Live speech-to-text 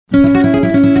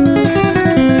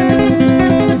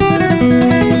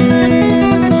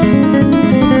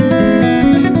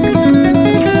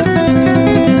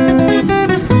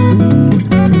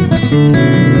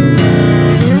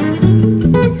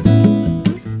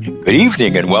Good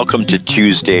evening and welcome to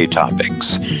Tuesday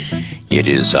Topics. It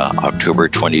is October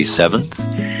 27th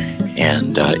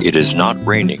and it is not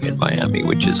raining in Miami,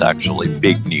 which is actually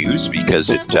big news because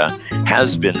it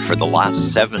has been for the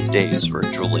last 7 days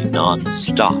virtually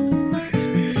non-stop.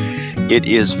 It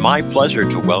is my pleasure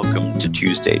to welcome to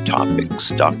Tuesday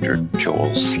Topics Dr.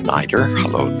 Joel Snyder.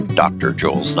 Hello, Dr.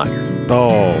 Joel Snyder.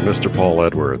 Oh, Mr. Paul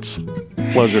Edwards.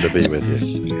 Pleasure to be with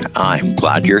you. I'm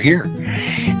glad you're here.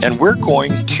 And we're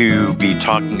going to be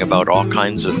talking about all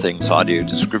kinds of things, audio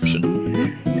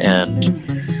description.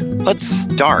 And let's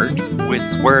start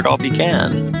with where it all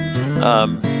began.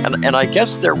 And I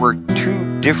guess there were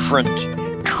two different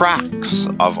tracks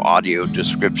of audio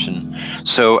description.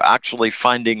 So actually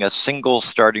finding a single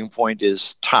starting point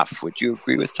is tough. Would you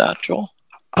agree with that, Joel?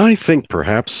 I think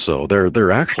perhaps so. There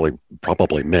are actually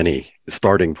probably many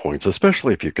starting points,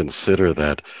 especially if you consider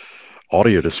that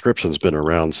audio description's been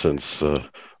around since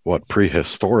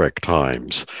prehistoric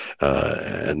times,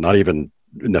 and not even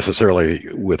necessarily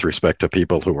with respect to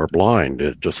people who are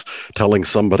blind. Just telling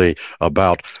somebody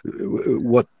about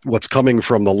what's coming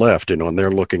from the left, and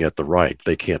they're looking at the right.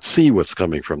 They can't see what's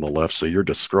coming from the left, so you're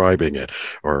describing it.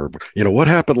 Or, what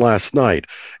happened last night?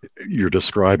 You're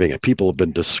describing it. People have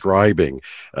been describing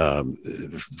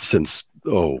since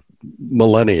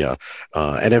millennia.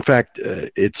 And in fact,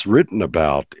 it's written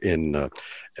about in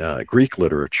Greek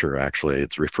literature, actually.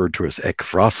 It's referred to as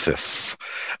ekphrasis,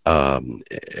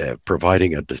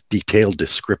 providing a detailed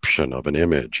description of an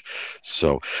image.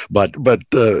 So, but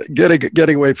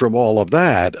getting away from all of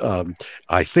that,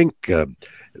 I think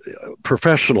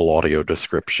professional audio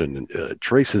description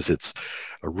traces its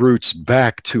roots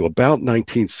back to about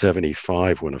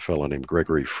 1975 when a fellow named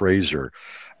Gregory Fraser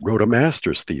wrote a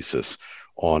master's thesis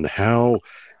on how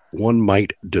one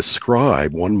might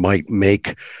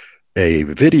make a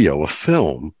video, a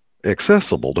film,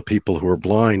 accessible to people who are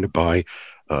blind by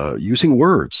using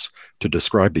words to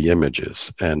describe the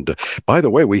images. And by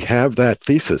the way, we have that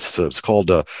thesis. It's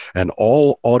called an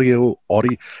all audio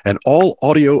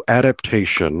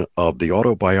adaptation of the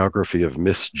autobiography of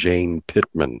Miss Jane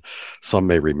Pittman. Some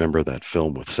may remember that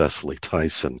film with Cecily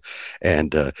Tyson.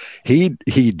 And he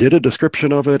did a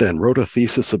description of it and wrote a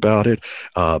thesis about it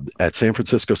at San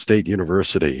Francisco State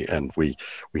University. And we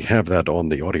have that on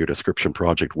the Audio Description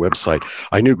Project website.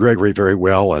 I knew Gregory very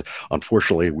well. And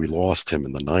unfortunately, we lost him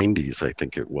in the 90s, I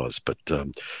think it was. But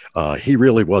he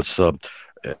really was a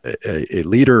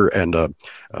leader and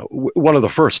one of the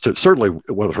first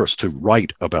to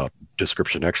write about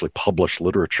description, actually publish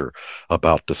literature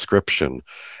about description.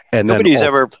 And nobody's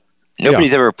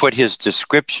ever put his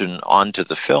description onto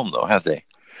the film, though, have they?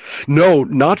 No,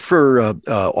 not for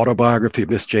autobiography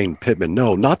of Miss Jane Pittman.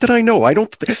 No, not that I know. I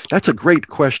don't. That's a great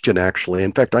question, actually.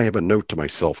 In fact, I have a note to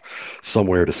myself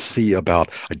somewhere to see about.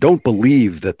 I don't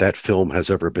believe that film has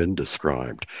ever been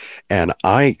described, and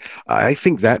I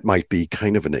think that might be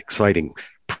kind of an exciting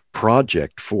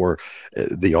project for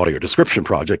the Audio Description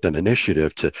Project, an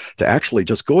initiative to actually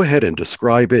just go ahead and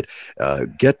describe it,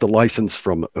 get the license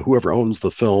from whoever owns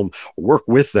the film, work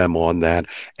with them on that,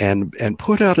 and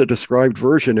put out a described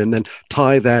version, and then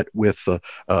tie that with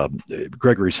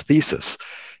Gregory's thesis.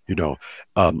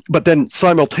 But then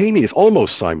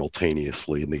almost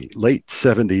simultaneously in the late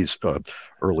 70s,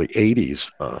 early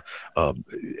 80s,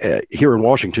 here in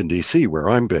Washington, D.C., where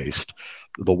I'm based,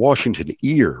 the Washington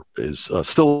Ear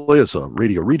still is a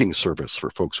radio reading service for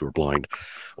folks who are blind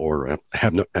or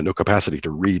have no capacity to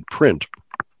read print.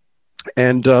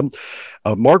 And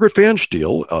Margaret Van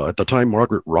Steel, at the time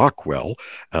Margaret Rockwell,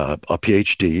 a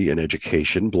PhD in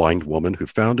education, blind woman who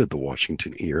founded the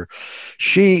Washington Ear,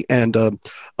 she and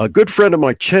a good friend of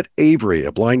mine, Chet Avery,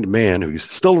 a blind man who's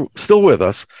still with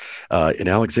us in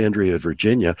Alexandria,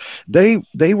 Virginia,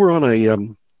 they were on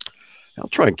a I'll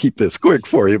try and keep this quick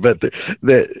for you, but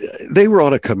they were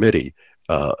on a committee,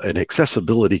 an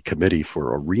accessibility committee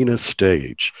for Arena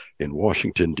Stage in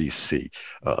Washington, D.C.,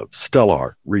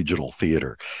 Stellar Regional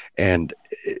Theater. And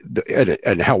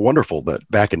how wonderful that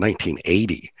back in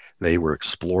 1980, they were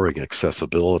exploring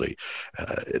accessibility.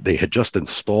 They had just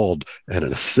installed an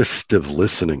assistive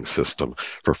listening system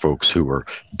for folks who were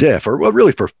deaf, or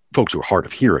really for folks who are hard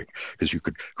of hearing, because you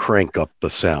could crank up the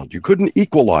sound. You couldn't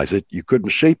equalize it, you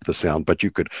couldn't shape the sound, but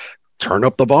you could turn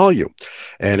up the volume.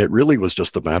 And it really was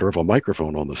just a matter of a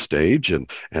microphone on the stage and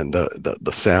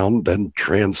the sound then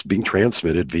being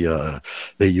transmitted via,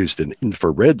 they used an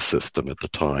infrared system at the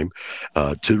time,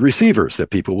 to receivers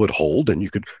that people would hold, and you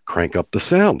could crank up the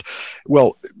sound.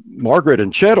 Well, Margaret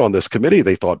and Chet on this committee,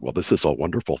 they thought, well, this is a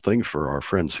wonderful thing for our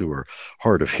friends who are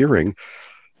hard of hearing.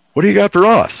 What do you got for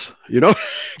us?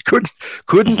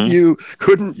 Couldn't you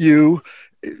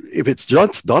if it's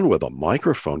just done with a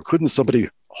microphone, couldn't somebody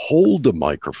hold a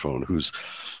microphone who's,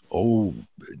 in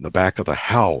the back of the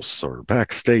house or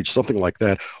backstage, something like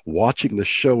that, watching the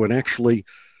show and actually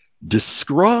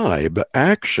describe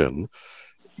action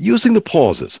using the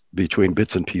pauses between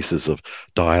bits and pieces of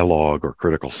dialogue or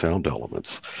critical sound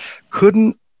elements?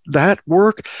 Couldn't that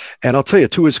work? And I'll tell you,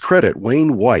 to his credit,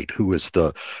 Wayne White, who is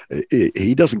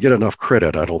he doesn't get enough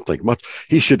credit, I don't think much.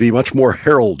 He should be much more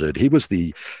heralded. He was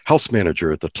the house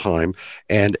manager at the time,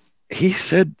 and he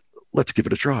said, let's give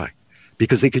it a try,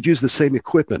 because they could use the same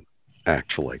equipment,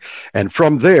 actually. And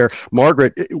from there,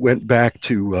 Margaret went back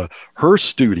to her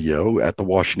studio at the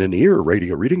Washington Ear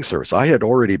Radio Reading Service. I had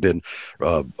already been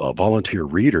a volunteer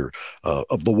reader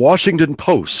of the Washington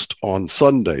Post on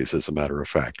Sundays, as a matter of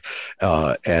fact.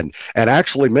 And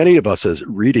actually, many of us, as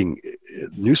reading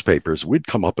newspapers, we'd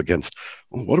come up against,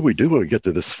 what do we do when we get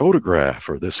to this photograph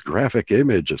or this graphic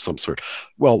image of some sort?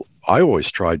 Well, I always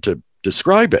tried to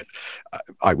describe it.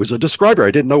 I was a describer.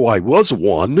 I didn't know I was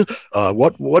one.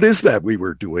 What is that we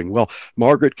were doing? Well,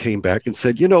 Margaret came back and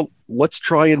said, let's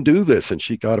try and do this. And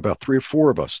she got about 3 or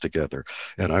 4 of us together,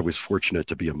 and I was fortunate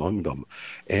to be among them.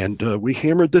 And we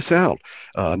hammered this out.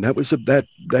 And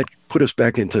that put us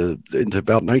back into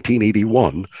about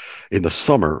 1981 in the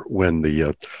summer, when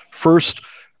the first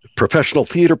professional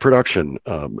theater production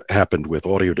happened with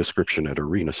audio description at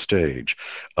Arena Stage.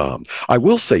 I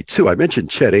will say, too, I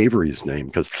mentioned Chet Avery's name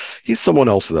because he's someone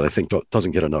else that I think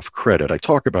doesn't get enough credit. I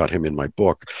talk about him in my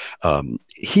book.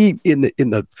 He, in the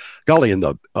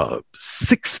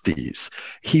 60s,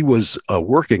 he was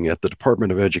working at the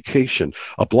Department of Education,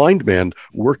 a blind man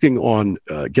working on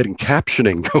getting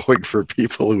captioning going for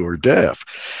people who are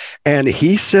deaf. And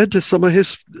he said to some of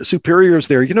his superiors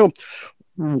there,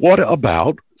 what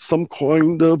about some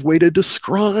kind of way to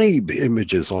describe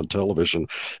images on television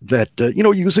that,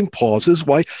 using pauses?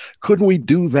 Why couldn't we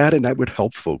do that? And that would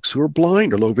help folks who are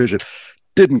blind or low vision.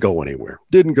 Didn't go anywhere.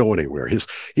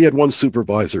 He had one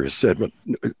supervisor who said,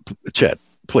 Chet,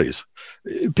 please,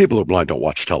 people who are blind don't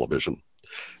watch television.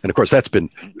 And of course, that's been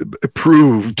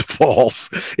proved false.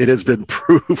 It has been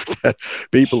proved that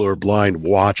people who are blind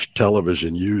watch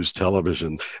television, use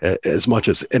television as much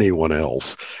as anyone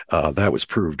else. That was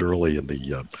proved early in the,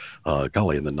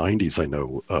 in the 90s. I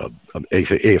know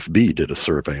AFB did a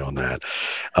survey on that.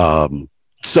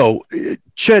 So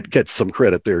Chet gets some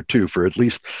credit there, too, for at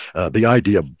least the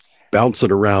idea of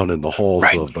bouncing around in the halls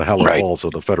of the hallowed halls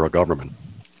of the federal government.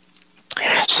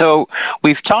 So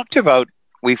we've talked about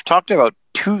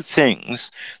 2 things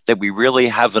that we really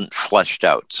haven't fleshed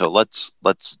out. So let's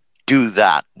do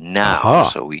that now.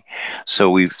 Uh-huh. So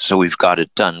we've got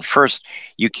it done. First,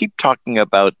 you keep talking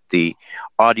about the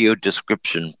audio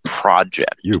description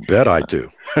project. You bet I do.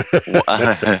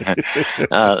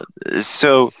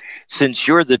 So since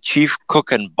you're the chief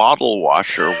cook and bottle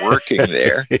washer working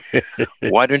there,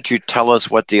 why don't you tell us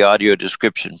what the audio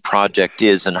description project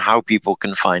is and how people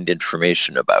can find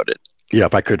information about it? Yeah,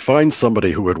 if I could find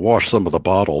somebody who would wash some of the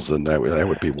bottles, then that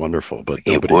would be wonderful. But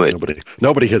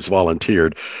nobody has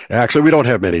volunteered. Actually, we don't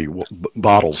have many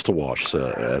bottles to wash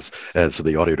as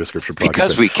the audio description project.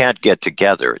 Because we can't get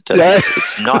together.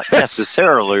 It's not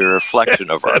necessarily a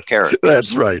reflection of our character.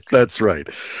 That's right.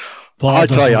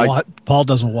 Paul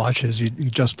doesn't wash his. He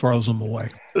just throws them away.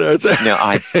 No,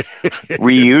 I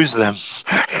reuse them.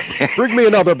 Bring me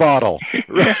another bottle.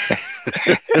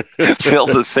 Fill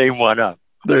the same one up.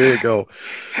 There you go.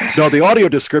 No, the audio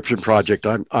description project,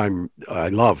 I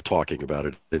love talking about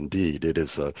it. Indeed, it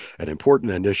is an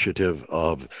important initiative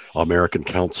of American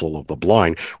Council of the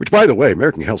Blind, which, by the way,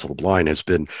 American Council of the Blind has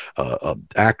been an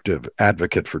active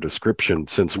advocate for description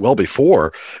since well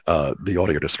before the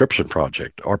audio description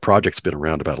project. Our project's been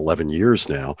around about 11 years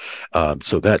now,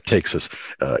 so that takes us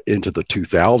into the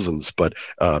 2000s. But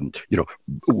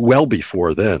well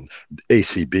before then,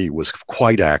 ACB was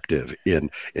quite active in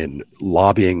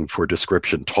lobbying for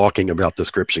description, talking about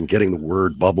description, getting the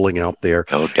word bubbling out there.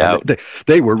 No doubt.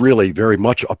 They were really very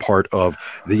much a part of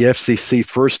the FCC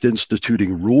first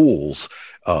instituting rules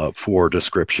for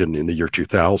description in the year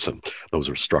 2000. Those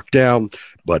were struck down,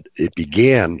 but it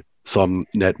began some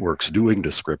networks doing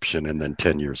description, and then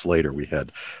 10 years later we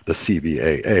had the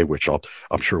CVAA, which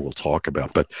I'm sure we'll talk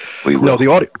about. But the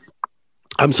audio.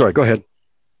 I'm sorry. Go ahead.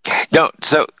 No,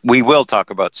 so we will talk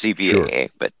about CVAA,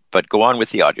 sure. But go on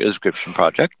with the audio description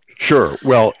project. Sure.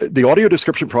 Well, the audio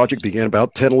description project began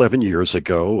about 10, 11 years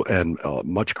ago, and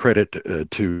much credit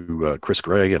to Chris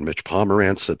Gray and Mitch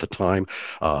Pomerantz at the time.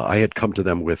 I had come to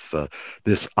them with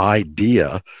this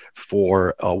idea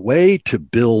for a way to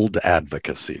build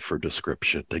advocacy for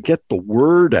description, to get the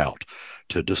word out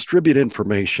to distribute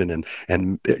information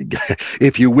and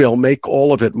if you will, make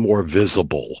all of it more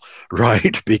visible,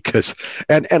 right? Because,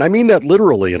 and I mean that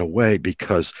literally in a way,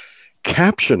 because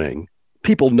captioning,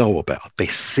 people know about, they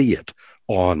see it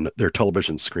on their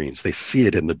television screens. They see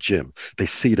it in the gym. They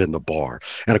see it in the bar.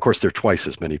 And of course, there are twice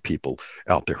as many people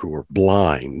out there who are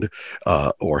blind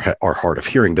or are hard of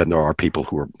hearing than there are people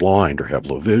who are blind or have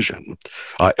low vision.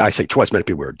 I say twice as many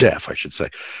people are deaf, I should say.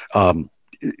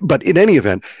 But in any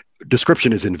event,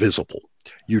 description is invisible.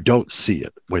 You don't see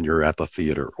it when you're at the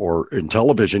theater, or in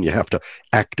television, you have to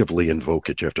actively invoke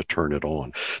it. You have to turn it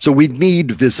on. So we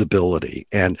need visibility.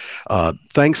 And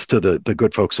thanks to the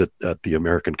good folks at the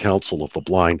American Council of the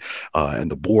Blind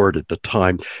and the board at the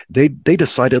time, they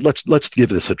decided, let's give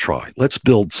this a try. Let's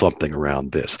build something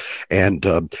around this. And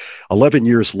 11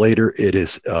 years later, it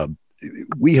is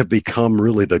we have become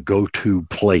really the go-to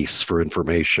place for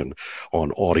information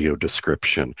on audio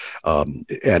description.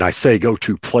 And I say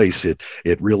go-to place, it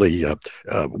really,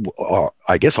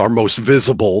 I guess, our most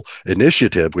visible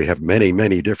initiative. We have many,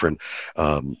 many different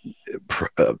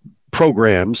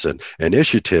programs and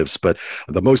initiatives, but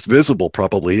the most visible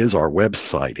probably is our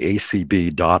website,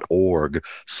 acb.org/ADP,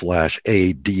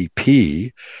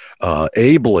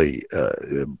 ably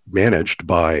managed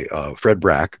by Fred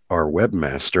Brack, our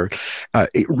webmaster.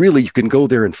 Really, you can go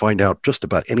there and find out just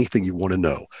about anything you want to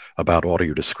know about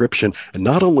audio description. And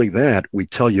not only that, we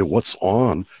tell you what's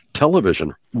on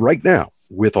television right now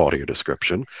with audio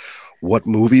description, what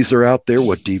movies are out there,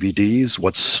 what DVDs,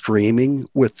 what's streaming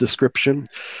with description.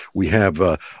 We have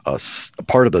a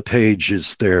part of the page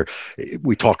is there.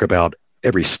 We talk about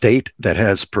every state that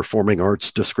has performing arts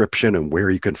description and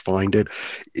where you can find it.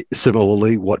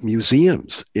 Similarly, what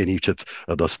museums in each of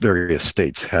those various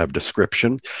states have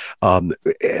description.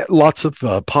 Lots of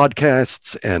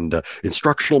podcasts and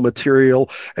instructional material.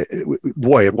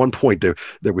 Boy, at one point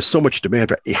there was so much demand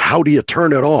for how do you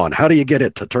turn it on? How do you get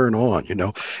it to turn on? You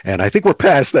know, and I think we're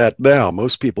past that now.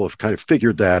 Most people have kind of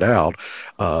figured that out.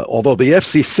 Although the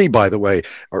FCC, by the way,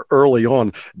 are early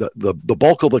on, the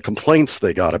bulk of the complaints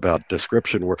they got about description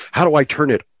were, how do I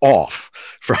turn it off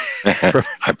from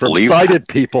sighted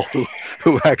people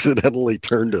who accidentally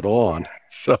turned it on?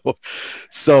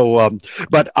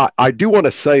 But I do want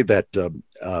to say that,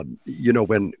 you know,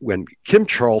 when Kim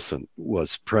Charlson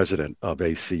was president of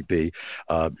ACB,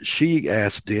 she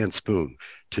asked Dan Spoon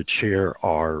to chair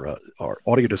our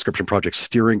audio description project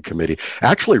steering committee,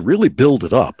 actually really build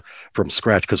it up from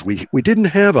scratch, because we didn't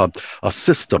have a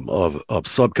system of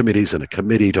subcommittees and a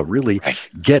committee to really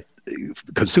get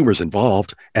consumers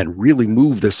involved and really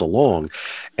move this along.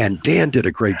 And Dan did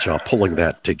a great job pulling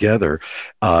that together.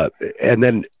 And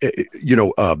then, you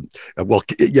know,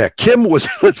 Kim was,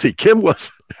 Kim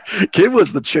was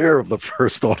the chair of the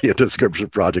first audio description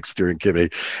project steering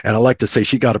committee. And I like to say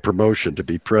she got a promotion to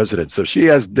be president. So she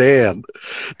asked Dan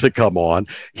to come on.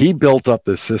 He built up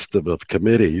the system of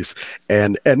committees,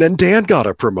 and then Dan got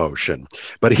a promotion.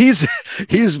 But he's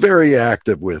very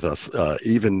active with us,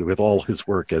 even with all his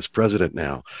work as president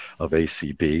now of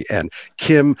ACB. And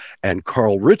Kim and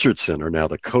Carl Richardson are now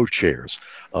the co-chairs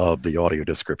of the Audio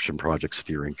Description Project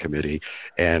Steering Committee.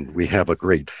 And we have a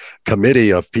great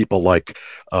committee of people like,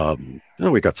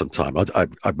 we got some time. I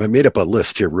made up a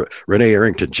list here. Renee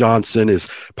Arrington Johnson is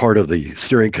part of the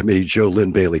steering committee. Joe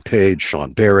Lynn Bailey Page,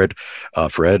 Sean Barrett,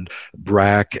 Fred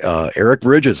Brack, Eric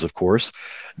Bridges, of course,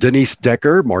 Denise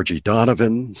Decker, Margie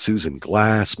Donovan, Susan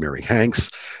Glass, Mary Hanks,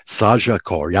 Saja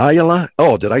Koryayala.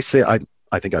 Oh, did I say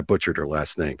I think I butchered her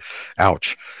last name.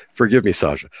 Ouch. Forgive me,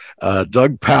 Saja.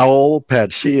 Doug Powell,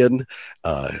 Pat Sheehan,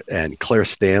 and Claire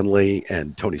Stanley,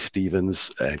 and Tony Stevens,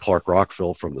 and Clark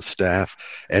Rockville from the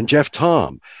staff, and Jeff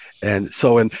Tom. And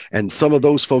so, and some of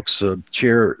those folks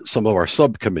chair some of our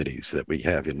subcommittees that we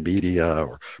have in media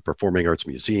or performing arts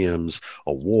museums,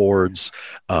 awards,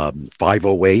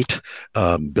 508,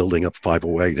 building up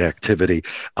 508 activity.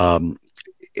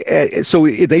 So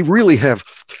they really have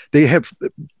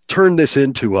turned this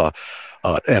into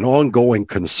an ongoing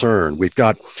concern. We've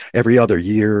got every other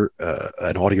year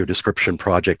an audio description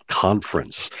project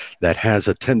conference that has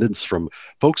attendance from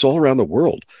folks all around the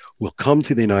world. Will come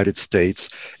to the United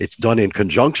States. It's done in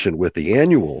conjunction with the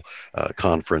annual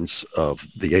conference of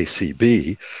the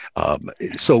ACB.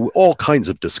 So all kinds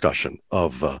of discussion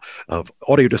of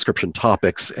audio description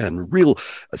topics and real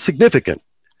significant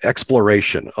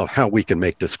exploration of how we can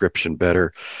make description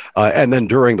better. And then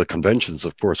during the conventions,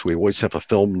 of course, we always have a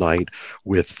film night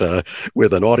with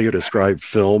an audio described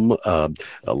film.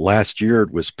 Last year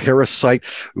it was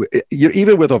Parasite.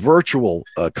 Even with a virtual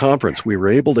conference, we were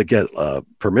able to get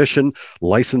permission,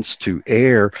 license to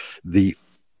air the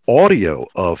audio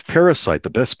of Parasite, the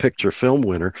Best Picture film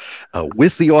winner,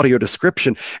 with the audio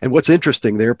description. And what's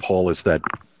interesting there, Paul, is that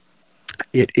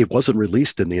it wasn't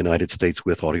released in the United States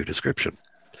with audio description.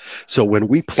 So when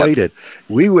we played it,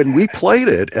 when we played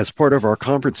it as part of our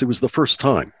conference, it was the first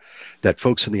time that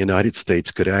folks in the United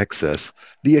States could access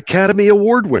the Academy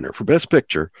Award winner for Best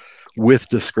Picture with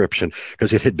description,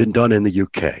 because it had been done in the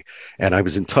UK. And I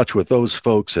was in touch with those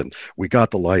folks, and we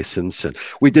got the license, and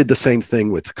we did the same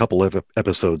thing with a couple of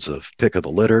episodes of Pick of the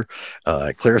Litter.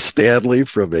 Claire Stanley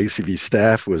from ACB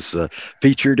staff was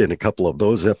featured in a couple of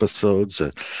those episodes.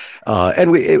 And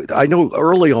I know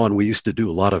early on we used to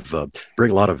do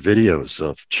bring a lot of videos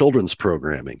of children's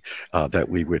programming that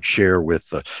we would share with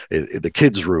the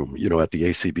kids' room, at the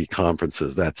ACB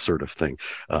conferences, that sort of thing.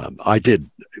 I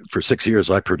did, for 6 years,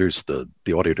 I produced the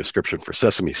audio description for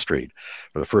Sesame Street.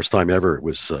 For the first time ever, it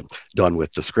was done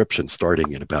with description,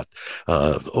 starting in about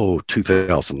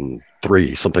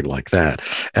 2003, something like that.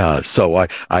 So I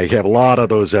have a lot of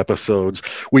those episodes.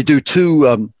 We do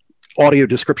two audio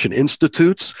description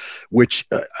institutes, which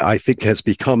I think has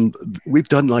become, we've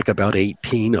done like about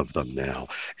 18 of them now.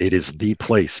 It is the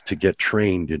place to get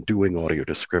trained in doing audio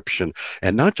description,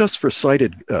 and not just for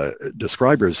sighted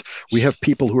describers. We have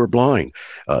people who are blind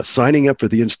signing up for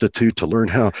the institute to learn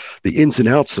how the ins and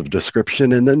outs of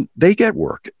description, and then they get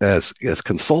work as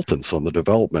consultants on the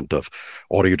development of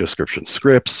audio description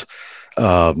scripts.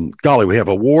 We have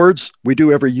awards we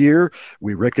do every year.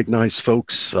 We recognize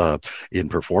folks in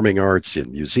performing arts,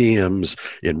 in museums,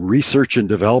 in research and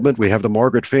development. We have the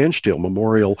Margaret Pfanstiel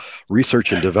Memorial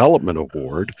Research and Development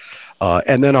Award.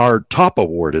 And then our top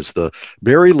award is the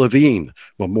Barry Levine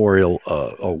Memorial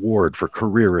Award for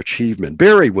Career Achievement.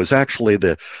 Barry was actually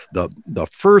the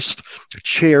first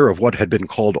chair of what had been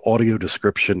called Audio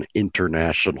Description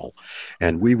International.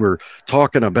 And we were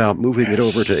talking about moving it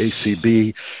over to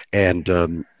ACB, and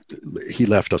he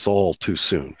left us all too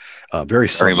soon. Very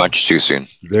much too soon.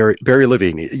 Barry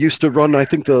Levine. He used to run, I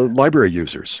think, the library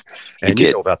users. And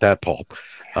you know about that, Paul.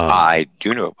 I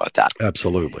do know about that.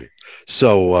 Absolutely.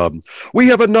 So we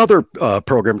have another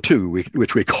program too,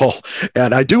 which we call,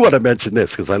 and I do want to mention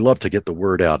this because I love to get the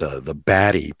word out, the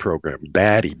BADI program.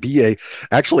 BADI, B-A,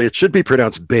 actually it should be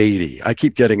pronounced Beatty. I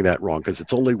keep getting that wrong because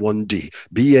it's only one D.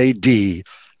 B-A-D-I-E,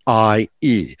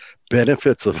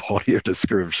 Benefits of Audio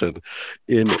Description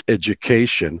in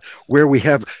Education, where we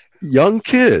have young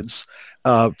kids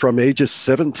from ages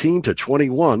 7 to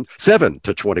 21,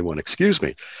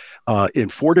 in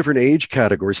 4 different age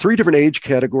categories, 3 different age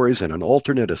categories, and an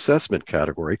alternate assessment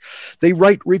category. They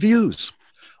write reviews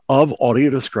of audio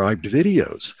described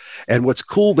videos. And what's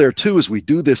cool there too is we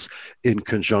do this in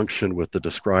conjunction with the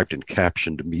Described and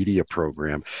Captioned Media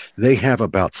program. They have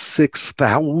about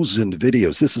 6,000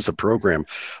 videos. This is a program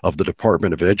of the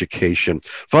Department of Education,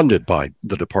 funded by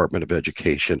the Department of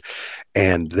Education.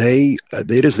 And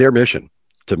it is their mission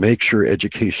to make sure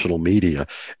educational media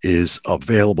is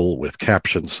available with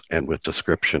captions and with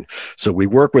description. So we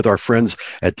work with our friends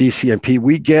at DCMP.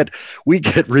 We get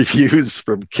reviews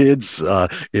from kids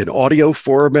in audio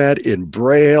format, in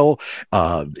Braille,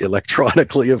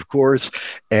 electronically, of course,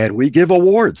 and we give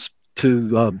awards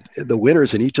to the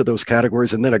winners in each of those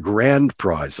categories, and then a grand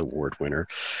prize award winner.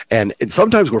 And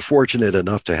sometimes we're fortunate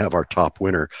enough to have our top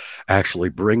winner actually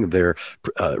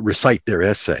recite their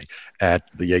essay at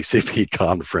the ACB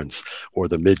conference or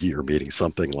the mid-year meeting,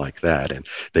 something like that. And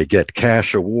they get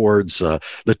cash awards.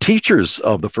 The teachers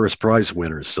of the first prize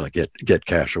winners get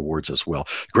cash awards as well.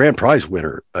 Grand prize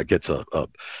winner gets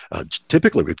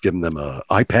typically we've given them an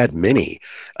iPad mini.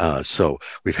 So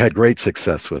we've had great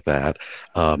success with that.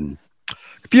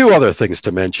 Few other things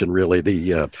to mention, really.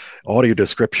 The audio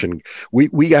description,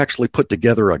 we actually put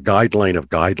together a guideline of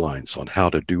guidelines on how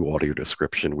to do audio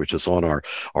description, which is on our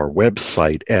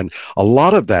website. And a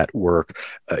lot of that work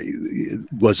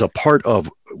was a part of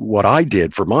what I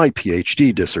did for my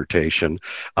PhD dissertation,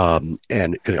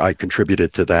 and I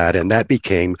contributed to that, and that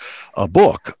became a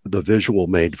book, The Visual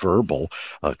Made Verbal,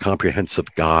 a comprehensive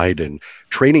guide and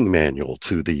training manual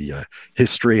to the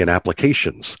history and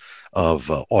applications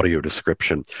of audio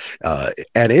description.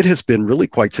 And it has been really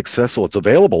quite successful. It's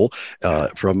available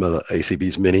from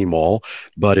ACB's Mini Mall,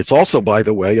 but it's also, by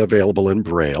the way, available in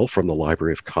Braille from the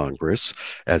Library of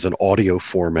Congress as an audio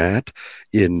format,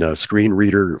 in screen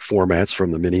reader formats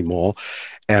from the Mini Mall.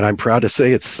 And I'm proud to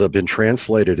say it's been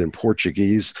translated in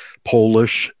Portuguese,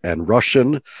 Polish, and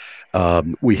Russian.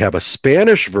 We have a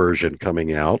Spanish version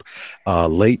coming out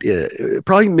late,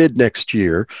 probably mid next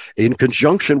year, in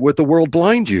conjunction with the World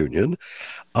Blind Union,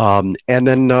 Estonian. And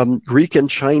then Greek and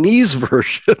Chinese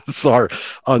versions are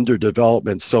under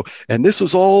development. So, and this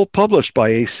was all published by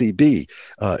ACB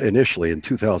initially in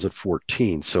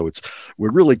 2014. So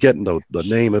we're really getting the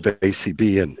name of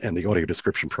ACB and the Audio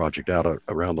Description Project out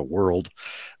around the world.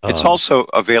 It's also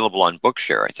available on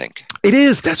Bookshare, I think. It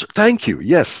is. Thank you.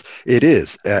 Yes, it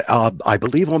is. I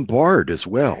believe on Bard as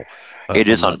well. It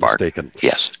is on Bard. Mistaken.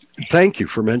 Yes. Thank you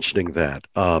for mentioning that.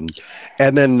 And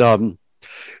then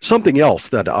something else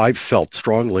that I've felt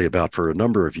strongly about for a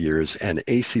number of years, and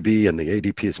ACB and the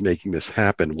ADP is making this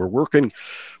happen. We're working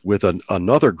with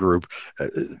another group.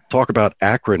 Talk about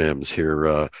acronyms here.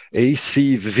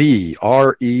 ACVREP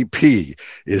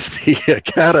is the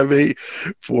Academy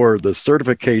for the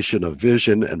Certification of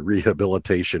Vision and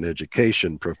Rehabilitation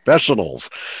Education Professionals.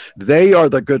 They are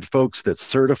the good folks that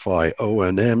certify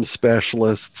O&M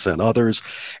specialists and others,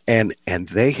 and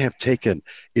they have taken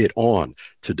it on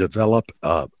to develop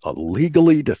a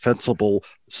legally defensible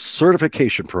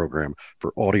certification program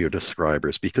for audio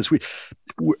describers, because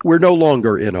we're no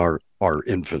longer in our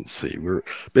infancy. We're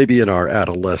maybe in our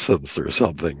adolescence or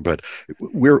something, but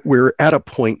we're at a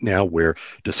point now where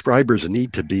describers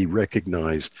need to be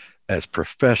recognized as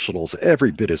professionals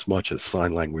every bit as much as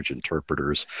sign language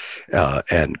interpreters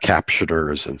and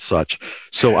captioners and such.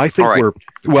 So I think we're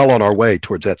well on our way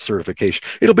towards that certification.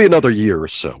 It'll be another year or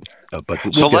so, but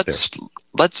we'll get there.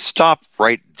 Let's stop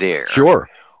right there. Sure.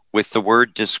 With the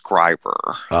word describer.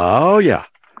 Oh, yeah.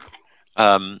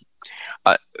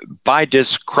 By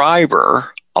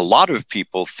describer, a lot of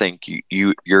people think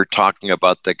you're talking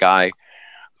about the guy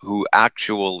who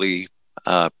actually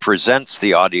presents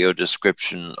the audio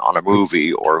description on a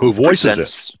movie, or who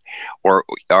voices it, or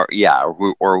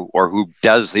who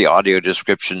does the audio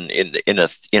description in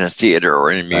a theater or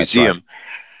in a museum. Right.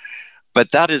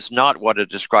 But that is not what a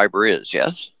describer is.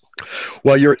 Yes.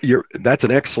 Well, that's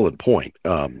an excellent point.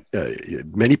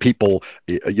 Many people,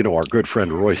 our good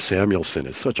friend Roy Samuelson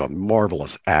is such a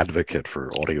marvelous advocate for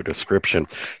audio description.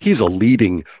 He's a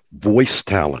leading voice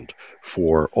talent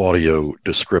for audio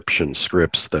description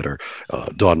scripts that are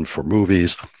done for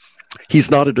movies.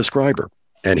 He's not a describer,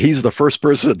 and he's the first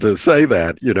person to say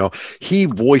that. He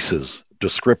voices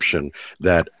description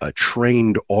that a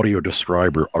trained audio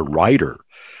describer, a writer,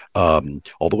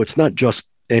 although it's not just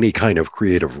any kind of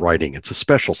creative writing. It's a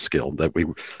special skill that we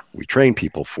train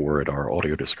people for at our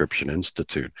Audio Description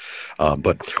Institute.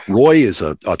 But Roy is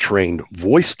a trained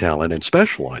voice talent and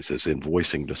specializes in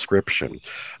voicing description.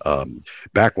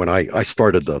 Back when I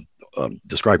started the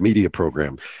Described Media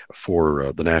program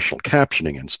for the National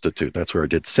Captioning Institute, that's where I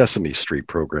did Sesame Street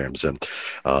programs. And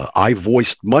I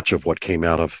voiced much of what came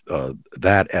out of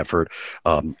that effort.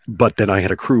 But then I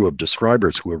had a crew of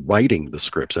describers who were writing the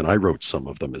scripts, and I wrote some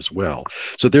of them as well.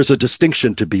 So there's a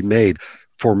distinction to be made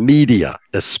for media,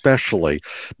 especially.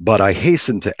 But I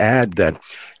hasten to add that,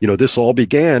 this all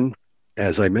began,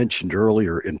 as I mentioned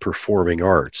earlier, in performing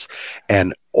arts.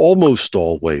 And almost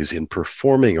always in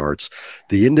performing arts,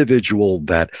 the individual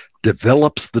that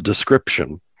develops the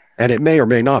description, and it may or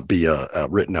may not be a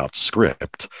written out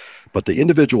script, but the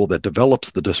individual that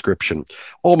develops the description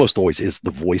almost always is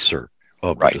the voicer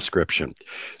of the description.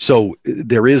 So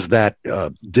there is that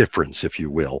difference, if you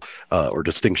will, or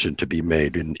distinction to be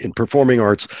made. In performing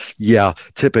arts,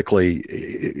 typically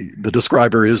the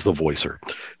describer is the voicer.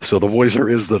 So the voicer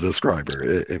is the describer,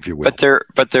 if you will.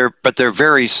 But they're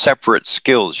very separate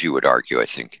skills, you would argue, I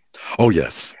think. Oh,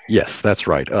 yes. Yes, that's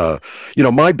right.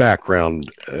 My background,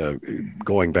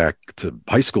 going back to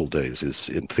high school days, is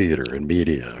in theater and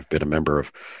media. I've been a member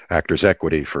of Actors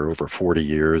Equity for over 40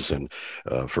 years, and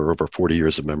for over 40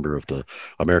 years a member of the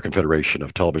American Federation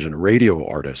of Television and Radio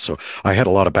Artists. So I had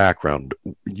a lot of background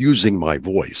using my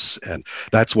voice, and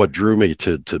that's what drew me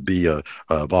to be a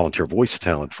volunteer voice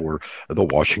talent for the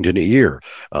Washington Ear.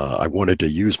 I wanted to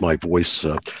use my voice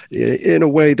in a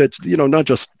way that, not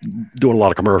just doing a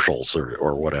lot of commercials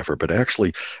or whatever, but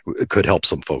actually could help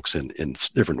some folks in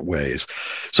different ways.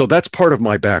 So that's part of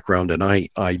my background, and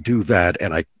I do that,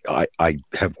 and I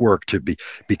have worked to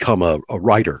become a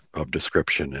writer of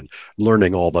description, and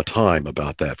learning all the time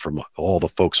about that from all the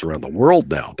folks around the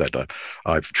world now that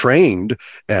I've trained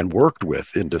and worked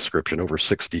with in description, over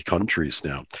 60 countries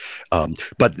now.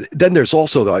 But then there's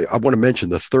also, I want to mention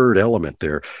the third element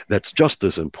there that's just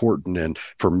as important, and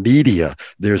for media,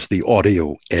 there's the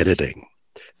audio editing.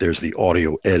 There's the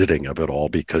audio editing of it all,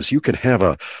 because you can have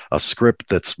a script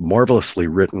that's marvelously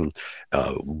written,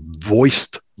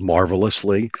 voiced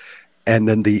marvelously, and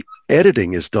then the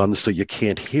editing is done so you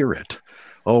can't hear it.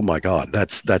 Oh my God,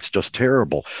 that's just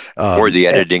terrible. Or the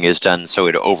editing is done so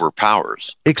it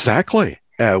overpowers. Exactly.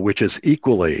 which is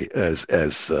equally as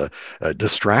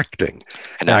distracting.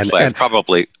 And actually,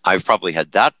 I've probably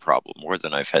had that problem more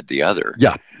than I've had the other.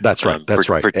 Yeah, that's right. That's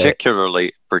right.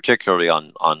 Particularly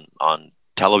on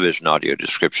television audio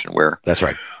description, where that's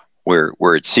right.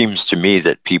 Where it seems to me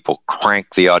that people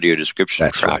crank the audio description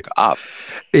track up.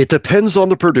 It depends on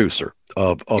the producer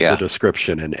of the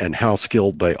description and how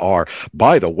skilled they are.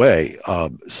 By the way,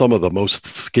 some of the most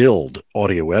skilled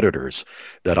audio editors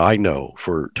that I know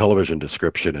for television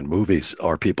description and movies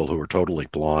are people who are totally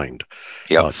blind.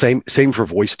 Yep. Same for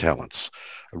voice talents.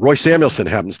 Roy Samuelson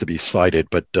happens to be sighted,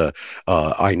 but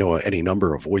I know any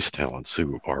number of voice talents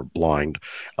who are blind.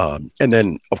 And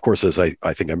then, of course, as I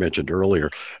think I mentioned earlier,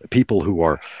 people who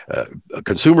are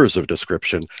consumers of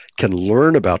description can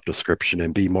learn about description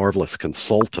and be marvelous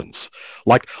consultants,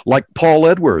 like Paul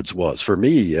Edwards was for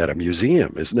me at a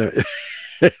museum, isn't it?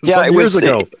 Years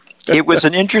ago. It was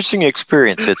an interesting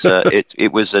experience.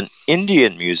 It was an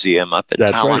Indian museum up in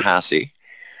Tallahassee.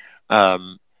 Right.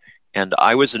 And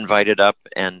I was invited up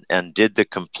and did the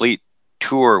complete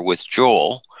tour with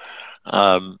Joel.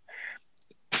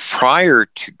 Prior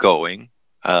to going,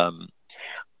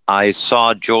 I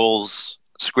saw Joel's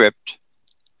script,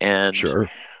 and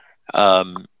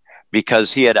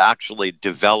because he had actually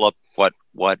developed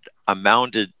what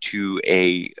amounted to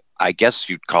I guess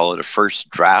you'd call it a first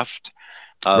draft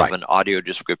of an audio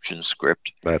description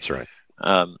script. That's right.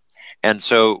 And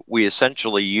so we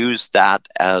essentially used that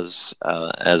as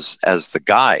the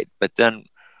guide. But then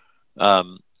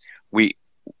we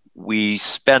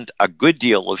spent a good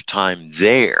deal of time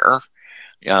there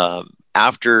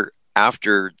after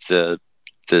the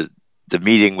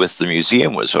meeting with the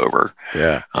museum was over.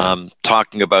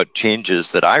 Talking about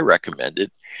changes that I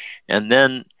recommended, and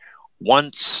then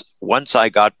once I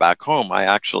got back home, I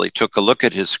actually took a look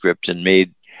at his script and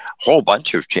made whole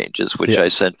bunch of changes, which I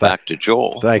sent back to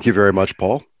Joel. Thank you very much,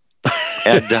 Paul.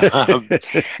 and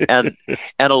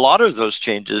a lot of those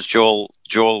changes,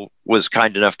 Joel was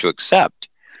kind enough to accept.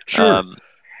 Sure.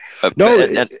 But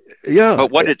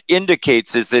what it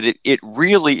indicates is that it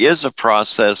really is a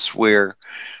process where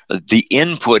the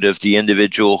input of the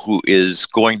individual who is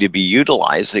going to be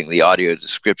utilizing the audio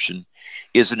description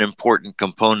is an important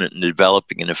component in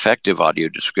developing an effective audio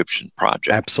description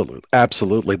project.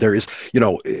 Absolutely. There is,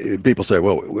 people say,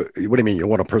 well, what do you mean you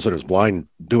want a person who's blind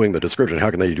doing the description? How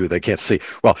can they do it? They can't see.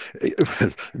 Well,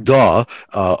 duh.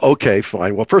 Okay,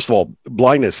 fine. Well, first of all,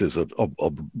 blindness is a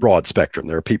broad spectrum.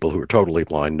 There are people who are totally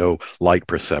blind, no light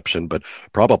perception, but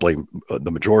probably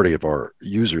the majority of our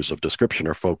users of description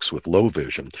are folks with low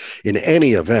vision. In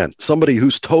any event, somebody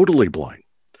who's totally blind,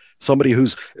 somebody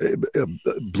who's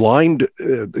blind,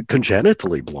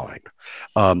 congenitally blind,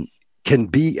 can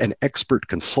be an expert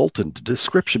consultant to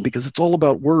description because it's all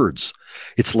about words.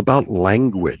 It's about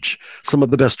language. Some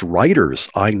of the best writers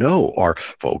I know are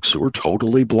folks who are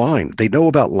totally blind. They know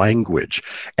about language.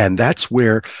 And that's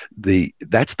where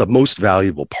that's the most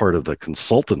valuable part of the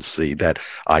consultancy that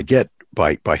I get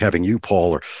by having you,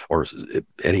 Paul, or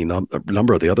any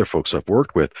number of the other folks I've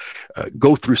worked with,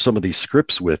 go through some of these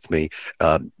scripts with me.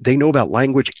 They know about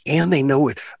language, and they know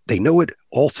it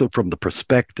also from the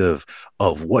perspective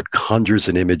of what conjures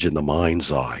an image in the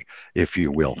mind's eye, if you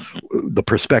will, the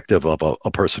perspective of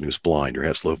a person who's blind or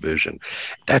has low vision.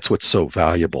 That's what's so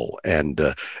valuable. And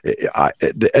I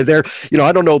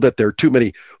don't know that there are too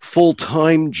many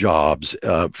full-time jobs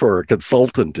for a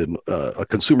consultant and a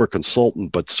consumer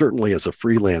consultant, but certainly as a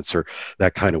freelancer,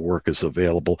 that kind of work is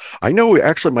available. I know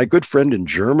actually my good friend in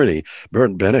Germany,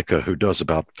 Bernd Benecke, who does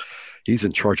he's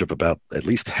in charge of about at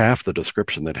least half the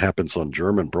description that happens on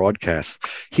German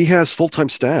broadcasts. He has full-time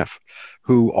staff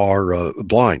who are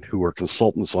blind, who are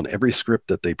consultants on every script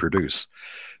that they produce.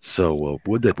 So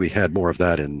would that we had more of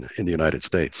that in the United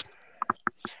States.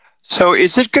 So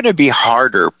is it going to be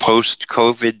harder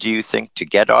post-COVID, do you think, to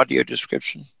get audio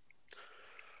description?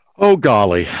 Oh,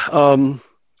 golly. I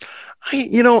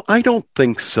don't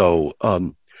think so.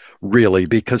 Really,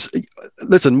 because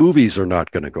listen, movies are not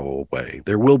going to go away.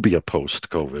 There will be a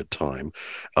post-COVID time.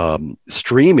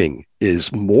 Streaming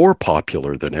is more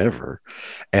popular than ever.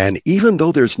 And even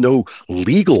though there's no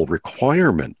legal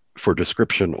requirement for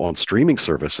description on streaming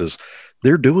services,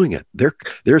 they're doing it. They're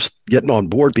getting on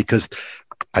board because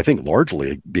I think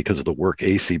largely because of the work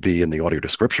ACB and the Audio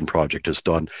Description Project has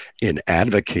done in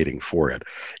advocating for it.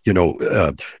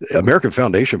 American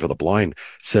Foundation for the Blind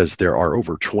says there are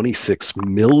over 26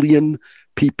 million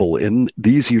people in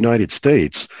these United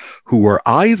States who are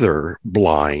either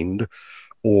blind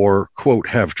or, quote,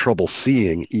 have trouble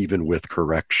seeing even with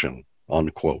correction,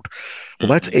 unquote. Well,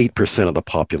 that's 8% of the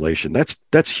population.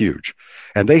 That's huge.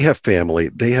 And they have family,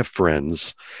 they have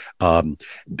friends.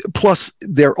 Plus,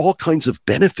 there are all kinds of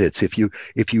benefits. If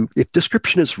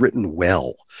description is written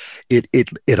well,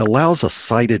 it allows a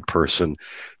sighted person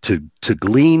to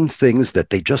glean things that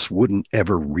they just wouldn't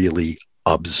ever really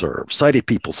observe. Sighted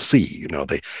people see,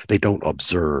 they don't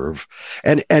observe.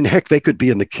 And heck, they could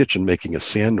be in the kitchen making a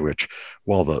sandwich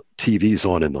while the TV's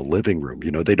on in the living room.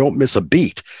 They don't miss a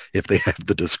beat if they have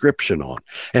the description on.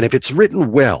 And if it's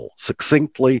written well,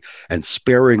 succinctly and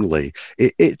sparingly,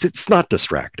 it's not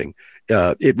distracting.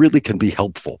 It really can be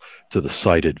helpful to the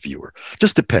sighted viewer.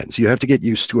 Just depends. You have to get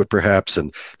used to it perhaps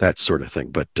and that sort of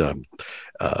thing. But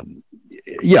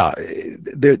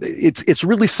it's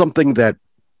really something that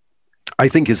I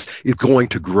think is going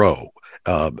to grow.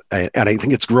 And I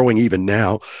think it's growing even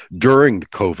now during the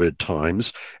COVID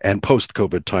times and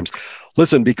post-COVID times.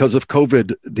 Listen, because of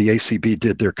COVID, the ACB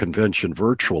did their convention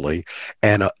virtually.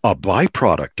 And a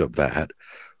byproduct of that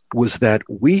was that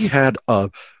we had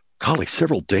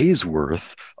several days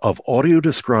worth of audio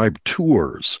described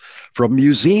tours from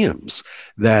museums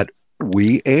that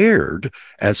we aired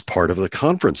as part of the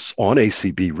conference on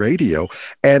ACB radio.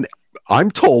 And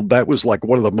I'm told that was like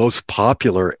one of the most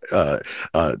popular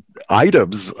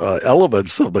elements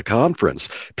of the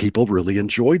conference. People really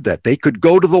enjoyed that. They could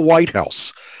go to the White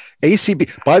House.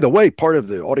 ACB, by the way, part of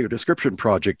the audio description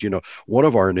project, one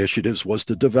of our initiatives was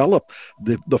to develop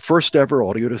the first ever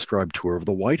audio described tour of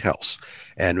the White House.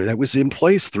 And that was in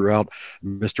place throughout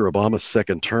Mr. Obama's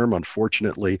second term.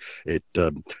 Unfortunately, it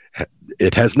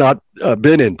has not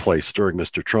been in place during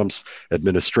Mr. Trump's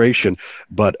administration,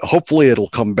 but hopefully it'll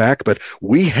come back. But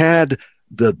we had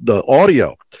the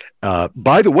audio,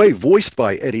 by the way, voiced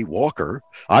by Eddie Walker.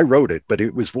 I wrote it, but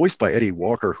it was voiced by Eddie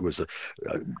Walker, who was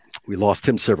we lost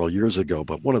him several years ago,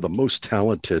 but one of the most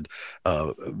talented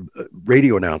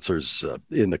radio announcers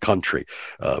in the country.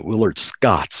 Willard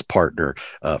Scott's partner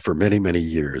for many, many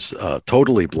years,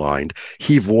 totally blind.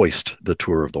 He voiced the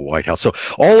tour of the White House. So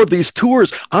all of these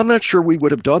tours, I'm not sure we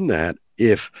would have done that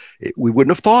if we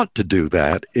wouldn't have thought to do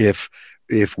that if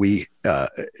we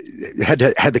had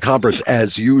the conference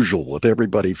as usual with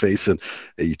everybody facing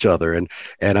each other. And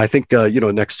I think,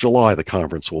 next July, the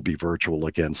conference will be virtual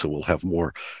again. So we'll have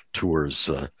more tours.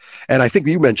 And I think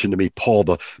you mentioned to me, Paul,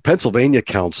 the Pennsylvania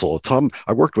Council,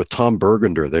 I worked with Tom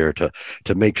Bergender there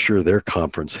to make sure their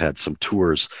conference had some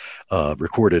tours,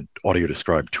 recorded audio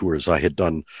described tours. I had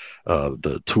done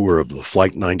the tour of the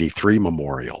Flight 93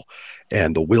 Memorial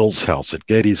and the Wills House at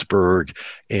Gettysburg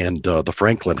and the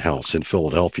Franklin House in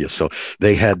Philadelphia. So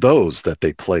they had those that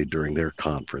they played during their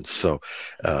conference. So,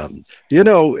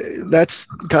 that's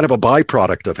kind of a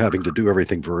byproduct of having to do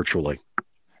everything virtually.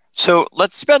 So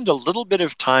let's spend a little bit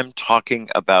of time talking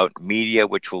about media,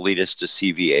 which will lead us to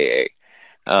CVAA.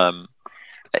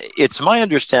 It's my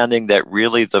understanding that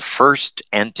really the first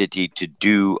entity to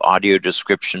do audio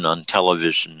description on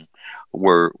television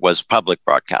was public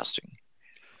broadcasting.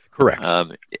 Correct.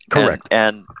 Correct.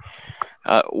 And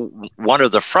one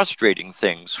of the frustrating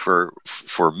things for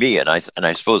me, and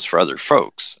I suppose for other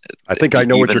folks, I think I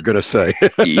know what you're going to say.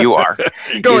 You are.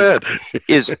 Go ahead.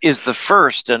 is the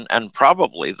first and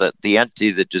probably the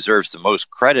entity that deserves the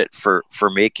most credit for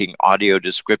making audio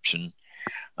description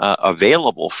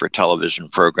available for television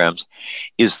programs,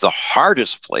 is the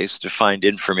hardest place to find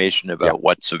information about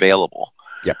what's available.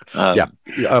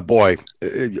 Yep. Boy,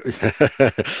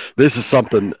 this is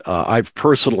something I've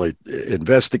personally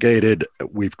investigated.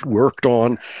 We've worked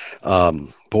on.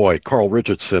 Carl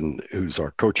Richardson, who's our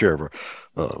co-chair of our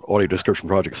Audio Description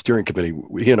Project Steering Committee,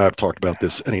 he and I have talked about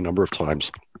this any number of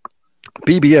times.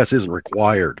 PBS isn't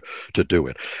required to do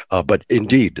it, but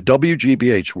indeed,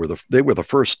 WGBH were the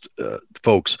first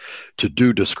folks to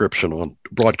do description on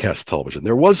broadcast television.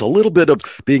 There was a little bit of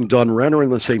being done right around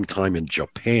the same time in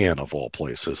Japan, of all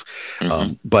places,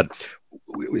 but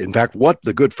in fact, what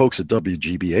the good folks at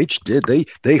WGBH did,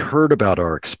 they heard about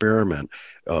our experiment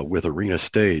with Arena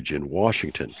Stage in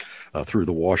Washington through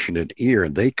the Washington Ear,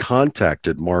 and they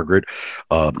contacted Margaret,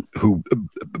 who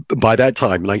by that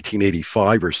time,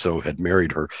 1985 or so, had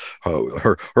married her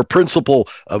principal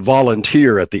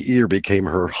volunteer at the Ear became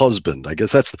her husband. I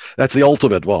guess that's the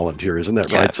ultimate volunteer, isn't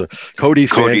that right? So Cody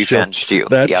Fansteel.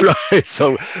 That's right.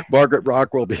 So Margaret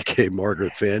Rockwell became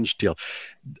Margaret Fansteel.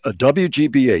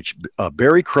 WGBH,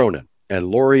 Barry Cronin and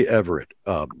Lori Everett,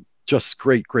 just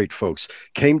great folks,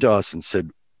 came to us and said,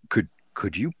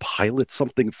 could you pilot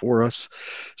something for us?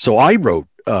 So I wrote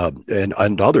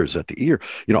and others at the ear.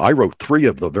 I wrote 3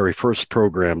 of the very first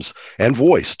programs and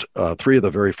voiced 3 of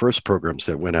the very first programs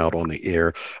that went out on the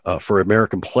air for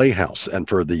American Playhouse and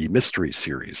for the Mystery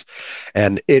Series.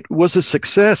 And it was a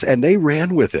success, and they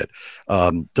ran with it.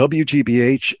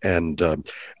 WGBH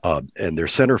and their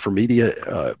Center for Media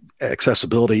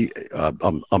Accessibility,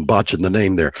 I'm botching the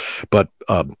name there, but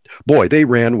boy, they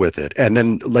ran with it. And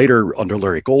then later under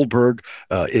Larry Goldberg,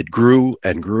 it grew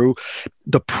and grew.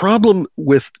 The problem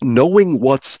with knowing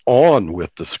what's on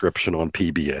with Description on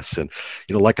PBS, and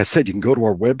like I said, you can go to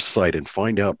our website and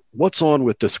find out what's on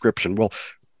with Description. Well,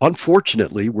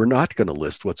 unfortunately, we're not going to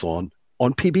list what's on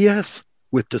PBS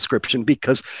with Description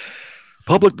because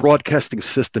public broadcasting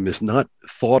system is not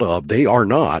thought of. They are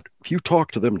not. If you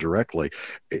talk to them directly,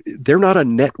 they're not a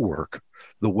network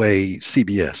the way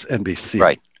CBS, NBC,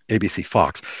 right, ABC,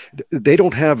 Fox. They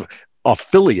don't have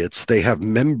affiliates. They have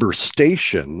member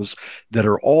stations that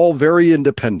are all very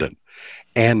independent.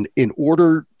 And in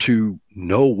order to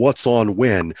know what's on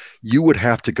when, you would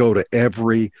have to go to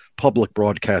every public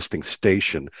broadcasting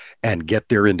station and get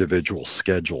their individual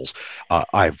schedules.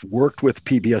 I've worked with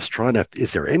PBS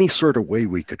is there any sort of way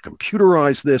we could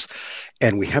computerize this?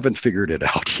 And we haven't figured it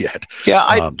out yet.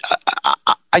 Yeah,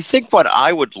 I think what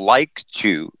I would like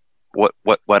to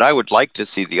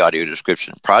see the Audio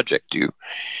Description Project do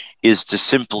is to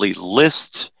simply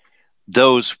list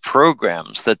those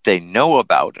programs that they know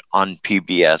about on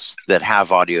PBS that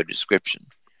have audio description.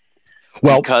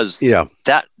 Well, because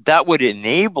that would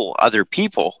enable other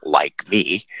people like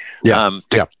me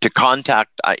to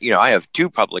contact. I have 2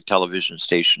 public television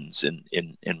stations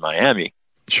in Miami.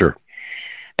 Sure.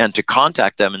 And to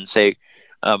contact them and say,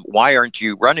 why aren't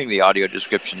you running the audio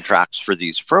description tracks for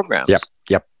these programs?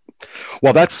 Yep.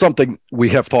 Well, that's something we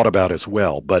have thought about as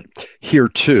well. But here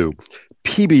too,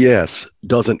 PBS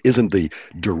isn't the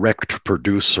direct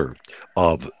producer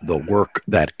of the work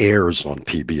that airs on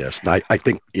PBS. And I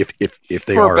think if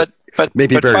they are, but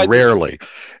very rarely.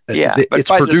 But it's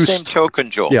by produced, the same token,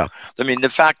 Joel. Yeah. I mean, the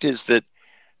fact is that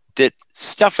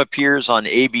stuff appears on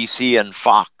ABC and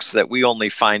Fox that we only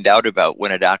find out about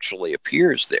when it actually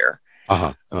appears there.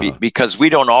 Because we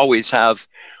don't always have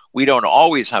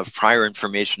prior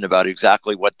information about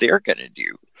exactly what they're going to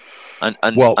do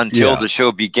until the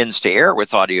show begins to air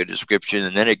with audio description,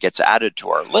 and then it gets added to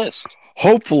our list.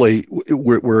 Hopefully,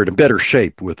 we're in a better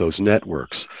shape with those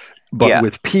networks. But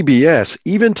with PBS,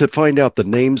 even to find out the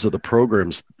names of the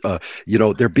programs,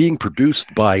 they're being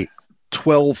produced by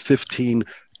 12, 15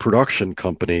 production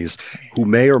companies who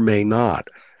may or may not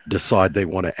decide they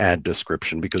want to add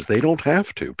description because they don't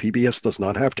have to. PBS does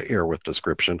not have to air with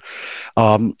description.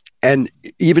 And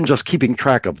even just keeping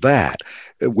track of that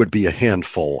would be a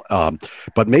handful.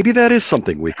 But maybe that is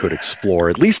something we could explore,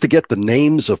 at least to get the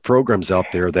names of programs out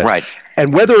there that, right.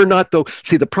 And whether or not, though,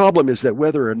 see, the problem is that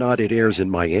whether or not it airs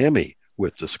in Miami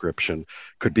with description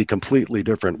could be completely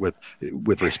different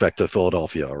with respect to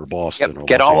Philadelphia or Boston. Or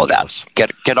get all of that.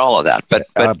 Get all of that.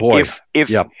 But boy.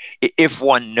 If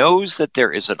one knows that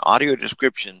there is an audio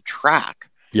description track,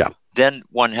 then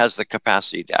one has the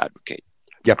capacity to advocate.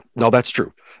 Yep. No, that's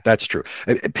true. That's true.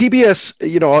 PBS,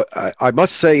 I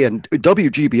must say, and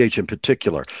WGBH in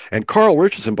particular, and Carl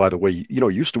Richardson, by the way,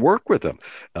 used to work with them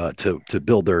to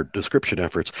build their description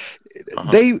efforts.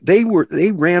 They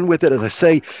ran with it. As I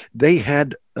say, they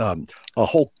had a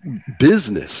whole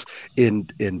business in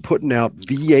putting out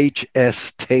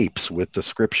VHS tapes with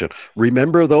description.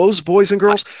 Remember those, boys and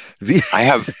girls? I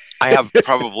have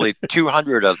probably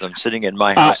 200 of them sitting in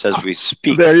my house as we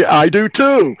speak. I do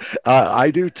too.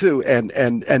 And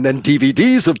then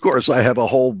DVDs, of course. I have a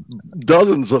whole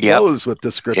dozens of those with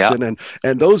description,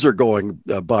 and those are going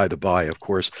by the by, of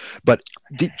course. But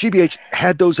GBH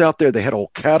had those out there. They had a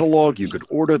whole catalog. You could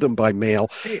order them by mail,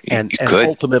 and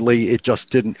ultimately it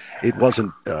just it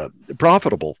wasn't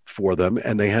profitable for them,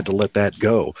 and they had to let that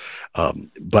go.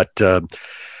 But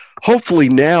hopefully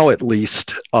now, at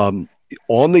least,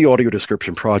 on the Audio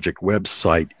Description Project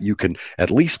website, you can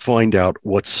at least find out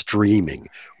what's streaming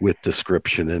with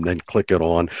description and then click it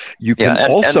on. You can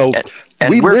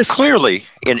we're clearly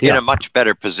in a much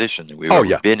better position than we've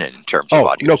ever been in terms of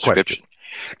audio description. Question.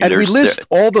 And we list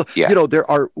all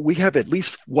the, we have at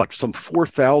least some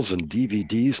 4,000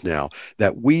 DVDs now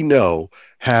that we know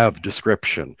have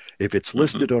description. If it's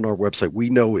listed on our website, we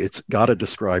know it's got a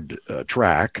described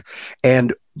track.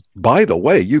 And by the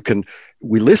way,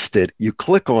 we list it, you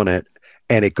click on it,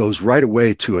 and it goes right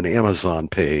away to an Amazon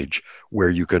page where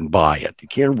you can buy it. You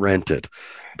can't rent it,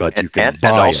 but you can buy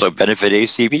it. And also benefit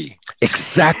ACB.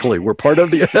 Exactly. We're part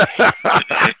of the...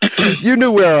 You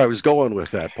knew where I was going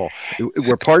with that, Paul.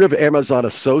 We're part of Amazon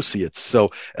Associates. So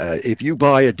if you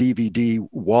buy a DVD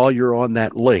while you're on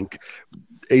that link,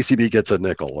 ACB gets a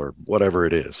nickel or whatever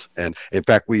it is. And in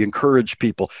fact, we encourage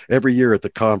people every year at the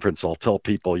conference. I'll tell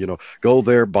people, go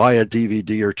there, buy a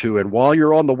DVD or two. And while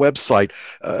you're on the website,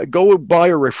 go buy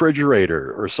a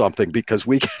refrigerator or something, because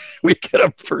we get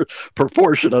a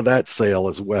proportion of that sale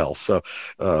as well. So,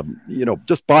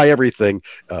 just buy everything.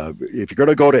 If you're going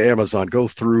to go to Amazon, go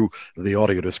through the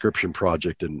Audio Description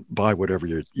Project and buy whatever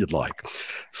you'd like.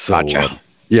 So, gotcha.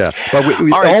 Yeah, but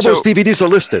all those DVDs are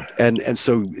listed, and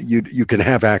so you can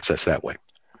have access that way.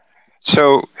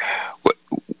 So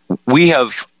we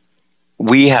have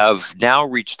now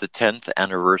reached the 10th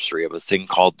anniversary of a thing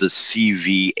called the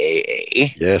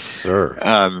CVAA. Yes,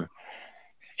 sir.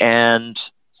 And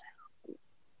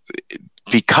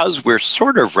because we're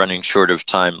sort of running short of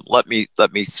time, let me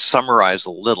summarize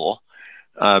a little.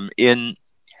 In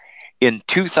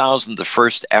 2000, the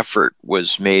first effort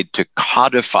was made to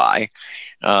codify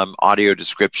audio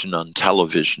description on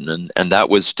television, and that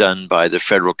was done by the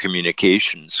Federal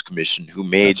Communications Commission, who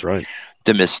made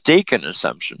the mistaken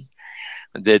assumption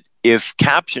that if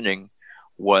captioning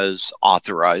was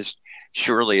authorized,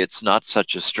 surely it's not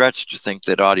such a stretch to think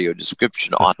that audio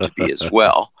description ought to be as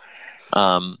well.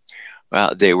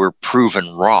 They were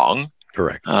proven wrong.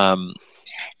 Correct.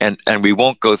 And we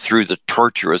won't go through the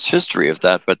torturous history of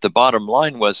that, but the bottom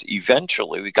line was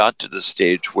eventually we got to the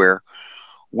stage where,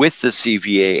 with the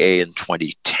CVAA in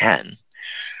 2010,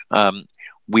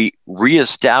 we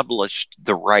reestablished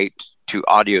the right to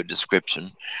audio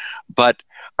description, but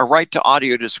a right to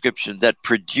audio description that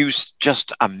produced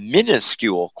just a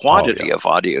minuscule quantity of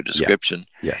audio description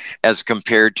as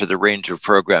compared to the range of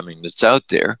programming that's out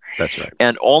there. That's right.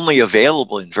 And only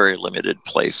available in very limited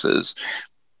places.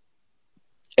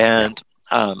 And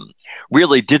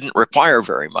really didn't require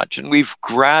very much. And we've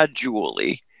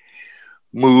gradually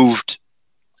moved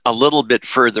a little bit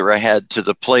further ahead to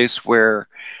the place where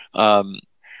the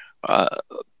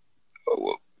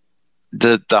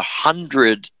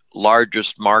 100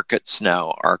 largest markets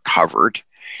now are covered.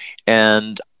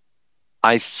 And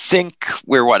I think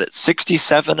we're at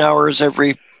 67 hours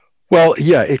every... Well,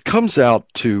 yeah, it comes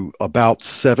out to about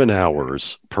 7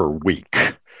 hours per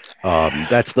week.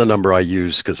 That's the number I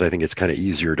use because I think it's kind of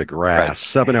easier to grasp. Right.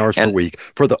 7 hours per week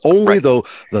for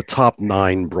the top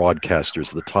 9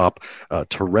 broadcasters, the top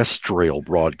terrestrial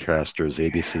broadcasters,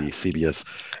 ABC, CBS,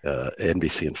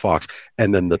 NBC, and Fox,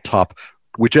 and then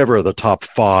whichever of the top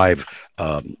 5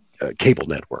 cable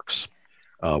networks.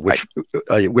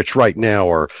 Which right now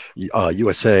are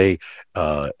USA,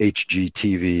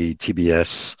 HGTV,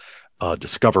 TBS,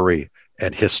 Discovery,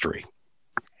 and History.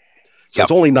 So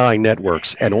it's only 9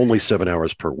 networks and only 7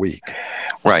 hours per week.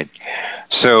 Right.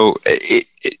 So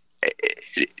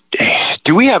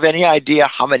do we have any idea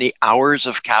how many hours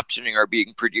of captioning are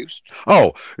being produced?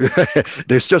 Oh,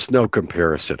 there's just no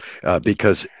comparison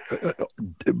because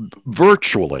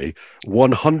virtually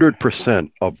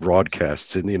 100% of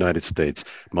broadcasts in the United States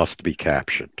must be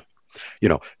captioned.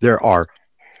 There are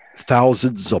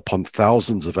thousands upon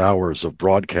thousands of hours of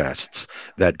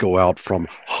broadcasts that go out from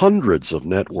hundreds of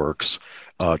networks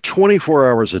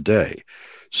 24 hours a day.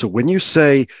 So when you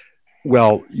say,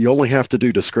 well, you only have to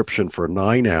do description for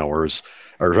 9 hours,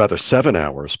 or rather 7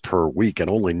 hours per week, and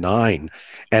only 9.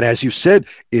 And as you said,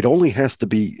 it only has to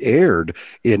be aired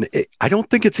in, I don't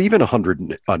think it's even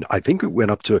 100. I think it went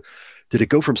up to, did it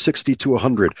go from 60 to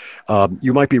 100?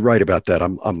 You might be right about that.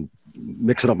 I'm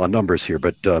mixing up my numbers here,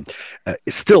 but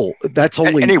still, that's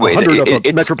only 100 of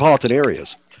the metropolitan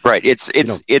areas. Right. It's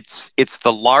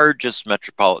the largest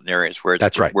metropolitan areas where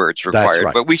it's required.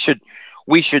 Right. But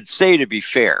we should say, to be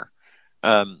fair,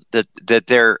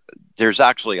 that there's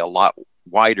actually a lot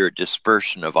wider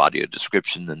dispersion of audio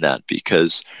description than that,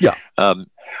 because a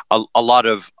lot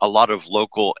of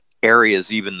local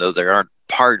areas, even though they aren't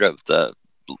part of the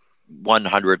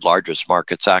 100 largest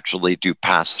markets, actually do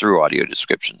pass through audio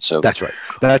description. So that's right.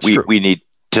 That's true. We need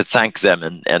to thank them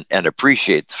and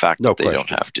appreciate the fact that they don't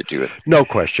have to do it. No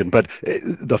question. But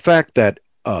the fact that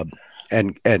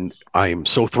and I'm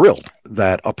so thrilled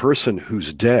that a person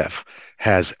who's deaf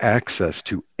has access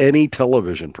to any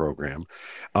television program,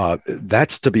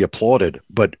 that's to be applauded.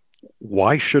 But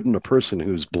why shouldn't a person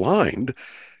who's blind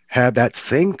have that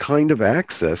same kind of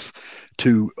access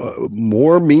to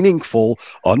more meaningful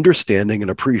understanding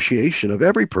and appreciation of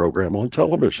every program on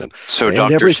television? So,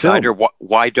 Dr. Snyder,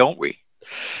 why don't we?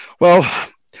 Well,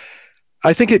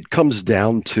 I think it comes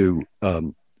down to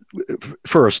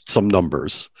first some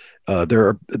numbers.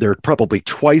 There are probably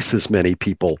twice as many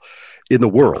people in the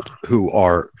world who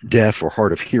are deaf or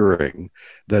hard of hearing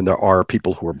than there are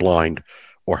people who are blind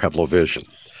or have low vision.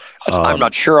 I'm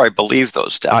not sure I believe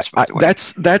those stats, by the way.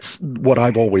 That's what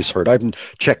I've always heard. I haven't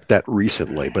checked that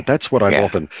recently, but that's what I've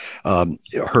often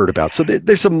heard about. So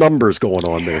there's some numbers going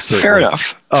on there. Certainly.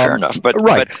 Fair enough. But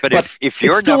if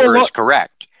your number is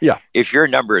correct, if your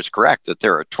number is correct, that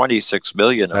there are 26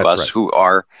 million of us who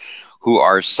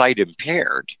are sight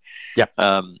impaired,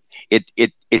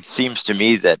 it seems to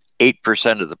me that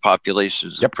 8% of the population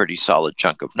is a pretty solid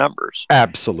chunk of numbers.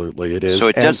 Absolutely, it is. So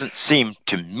it doesn't seem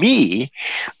to me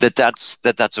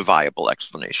that's a viable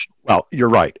explanation. Well, you're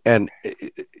right. And,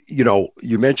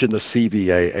 you mentioned the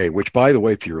CVAA, which, by the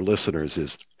way, for your listeners,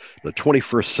 is the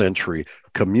 21st Century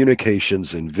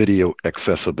Communications and Video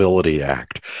Accessibility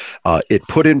Act. It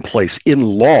put in place in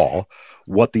law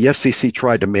what the FCC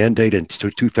tried to mandate in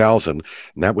 2000,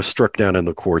 and that was struck down in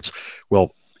the courts.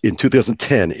 Well, in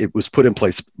 2010, it was put in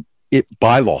place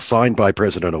by law, signed by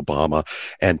President Obama,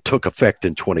 and took effect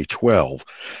in 2012.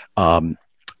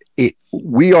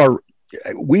 We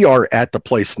are at the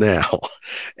place now,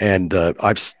 and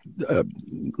let's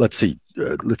see.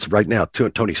 Let's right now,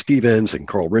 Tony Stevens and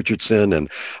Carl Richardson and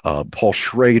Paul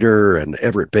Schrader and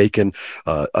Everett Bacon,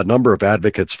 a number of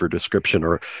advocates for description,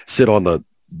 or sit on the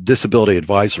Disability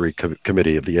Advisory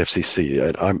Committee of the FCC,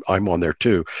 and I'm on there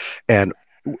too. And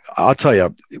I'll tell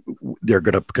you, they're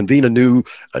going to convene a new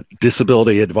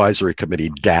Disability Advisory Committee,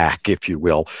 DAC, if you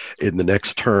will, in the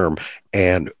next term.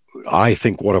 And I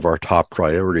think one of our top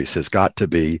priorities has got to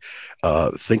be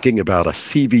thinking about a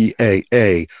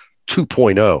CVAA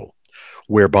 2.0,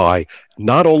 whereby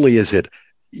not only is it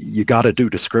you got to do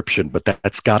description, but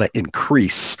that's got to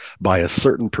increase by a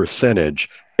certain percentage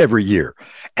every year.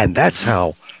 And that's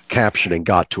how captioning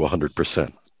got to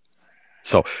 100%.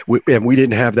 So, we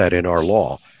didn't have that in our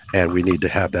law, and we need to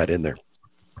have that in there.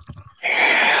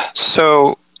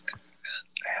 So,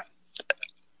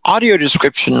 audio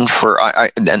description for,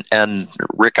 and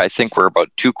Rick, I think we're about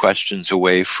 2 questions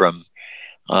away from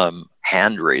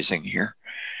hand raising here.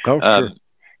 Oh, sure.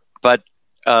 But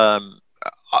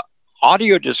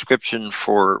audio description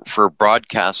for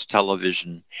broadcast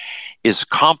television is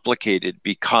complicated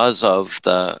because of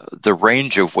the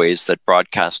range of ways that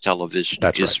broadcast television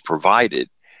is provided.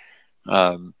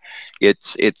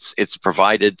 It's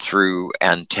provided through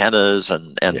antennas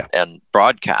and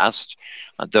broadcast,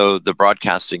 though the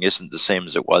broadcasting isn't the same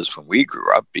as it was when we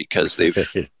grew up, because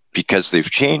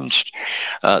they've changed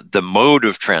the mode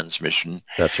of transmission.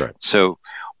 That's right. So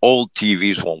old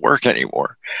TVs won't work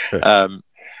anymore.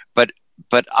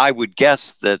 But I would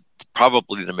guess that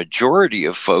probably the majority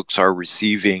of folks are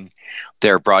receiving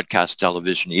their broadcast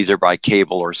television either by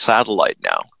cable or satellite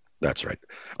now. That's right.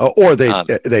 Or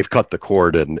they've cut the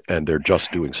cord and they're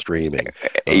just doing streaming.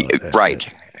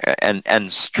 Right.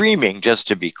 And streaming, just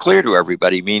to be clear to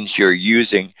everybody, means you're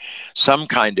using some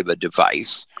kind of a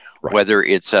device, whether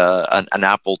it's an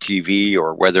Apple TV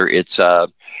or whether it's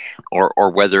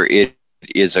or whether it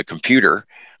is a computer,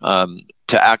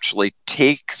 to actually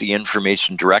take the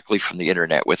information directly from the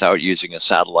internet without using a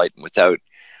satellite and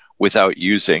without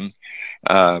using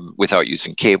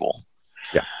cable.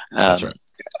 Yeah, that's right.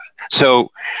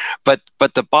 So, but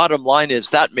the bottom line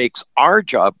is that makes our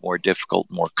job more difficult,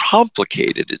 more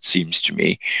complicated, it seems to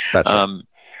me,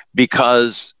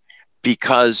 because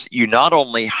you not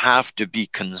only have to be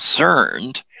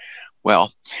concerned.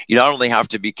 Well, you not only have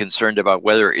to be concerned about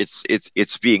whether it's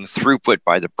being throughput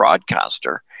by the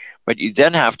broadcaster, but you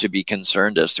then have to be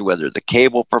concerned as to whether the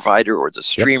cable provider or the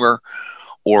streamer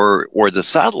or the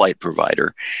satellite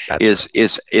provider is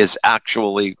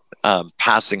actually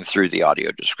passing through the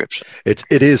audio description. It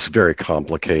is very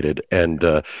complicated, and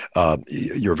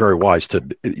you're very wise to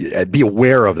be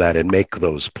aware of that and make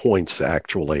those points.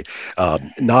 Actually,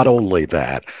 not only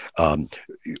that,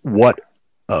 what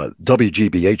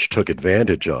WGBH took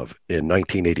advantage of in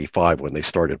 1985 when they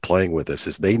started playing with this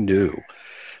is they knew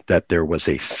that there was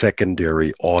a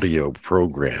secondary audio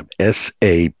program,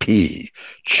 SAP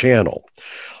channel.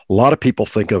 A lot of people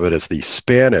think of it as the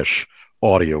Spanish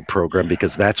audio program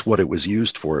because that's what it was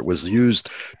used for. It was used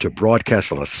to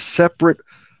broadcast on a separate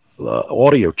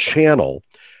audio channel,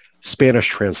 Spanish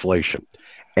translation.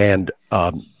 And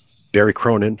Barry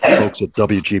Cronin, folks at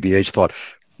WGBH thought,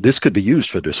 this could be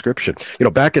used for description.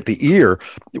 Back at the ear,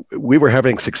 we were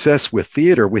having success with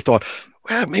theater. We thought,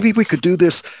 well, maybe we could do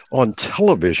this on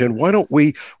television. Why don't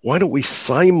we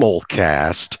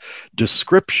simulcast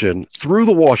description through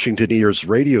the Washington Ears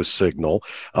radio signal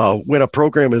when a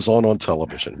program is on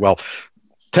television? Well,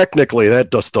 technically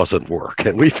that just doesn't work,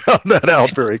 and we found that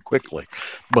out very quickly.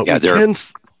 But Yeah, there are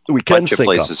we can bunch of sync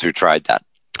up. places who tried that.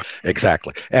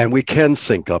 Exactly. And we can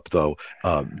sync up, though,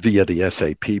 via the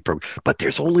SAP program. But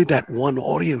there's only that one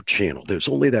audio channel. There's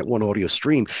only that one audio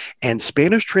stream. And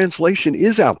Spanish translation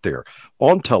is out there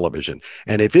on television.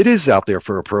 And if it is out there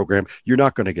for a program, you're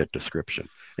not going to get description.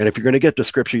 And if you're going to get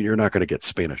description, you're not going to get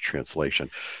Spanish translation.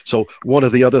 So one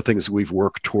of the other things we've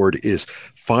worked toward is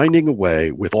finding a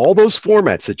way with all those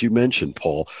formats that you mentioned,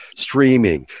 Paul,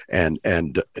 streaming and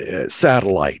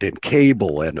satellite and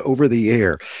cable and over the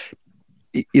air.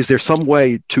 Is there some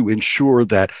way to ensure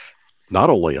that not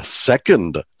only a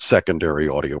secondary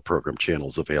audio program channel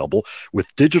is available?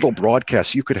 With digital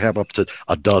broadcasts, you could have up to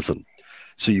a dozen.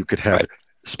 So you could have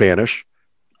Spanish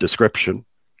description,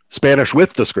 Spanish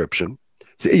with description,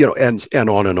 and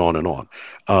on and on and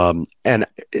on. And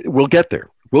we'll get there.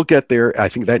 We'll get there. I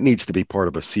think that needs to be part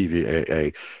of a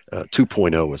CVAA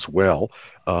 2.0 as well.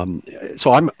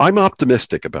 So I'm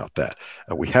optimistic about that.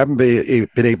 We haven't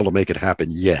been able to make it happen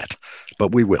yet,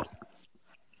 but we will.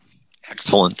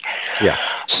 Excellent. Yeah.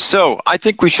 So I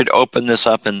think we should open this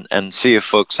up and see if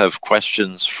folks have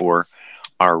questions for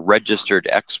our registered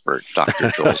expert,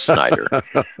 Dr. Joel Snyder.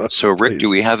 So, Rick, do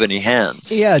we have any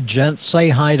hands? Yeah, gents, say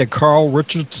hi to Carl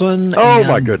Richardson. Oh,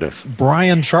 my goodness.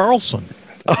 Brian Charlson.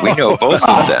 We know both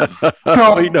of them.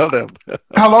 We know them.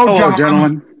 Hello,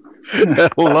 gentlemen.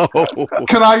 Hello.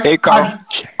 Can I? Hey, Carl.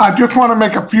 I just want to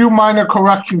make a few minor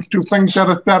corrections to things that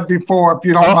are said before, if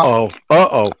you don't mind.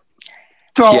 Uh-oh.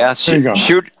 So, Yeah,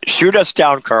 shoot us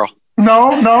down, Carl.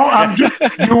 No, I'm just,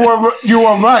 you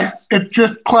were right. It's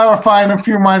just clarifying a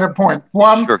few minor points.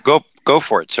 One, Sure, go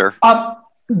for it, sir.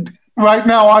 right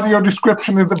now, audio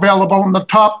description is available in the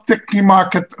top 60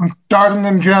 markets, and starting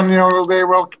in January, they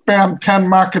will expand 10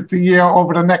 markets a year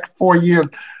over the next 4 years.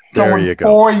 So There in you go.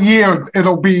 4 years,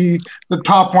 it'll be the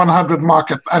top 100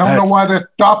 markets. I don't know why they're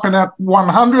stopping at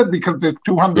 100 because there's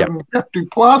 250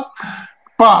 plus,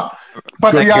 but Good the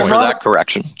point. For ironic, that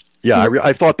correction. Yeah,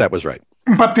 I thought that was right.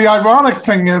 but the ironic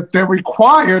thing is they're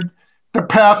required to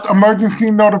pass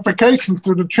emergency notifications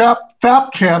through the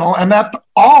TAP channel, and that's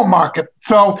all markets.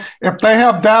 So if they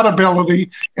have that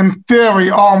ability, in theory,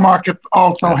 all markets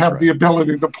also That's have right. the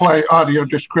ability to play audio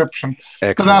description.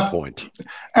 Excellent point.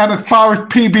 And as far as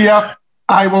PBS,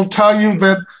 I will tell you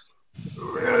that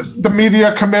the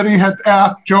media committee has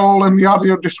asked Joel and the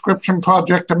audio description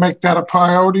project to make that a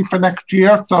priority for next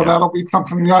year. So that'll be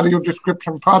something the audio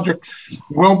description project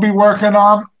will be working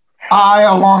on. I,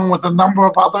 along with a number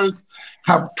of others,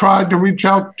 have tried to reach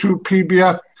out to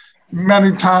PBS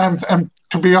many times. And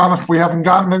to be honest, we haven't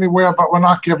gotten anywhere, but we're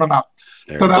not giving up.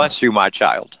 So Bless you, my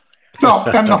child. So,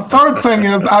 and the third thing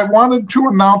is I wanted to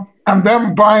announce, and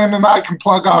then Brian and I can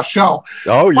plug our show.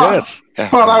 Oh, yes.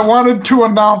 But I wanted to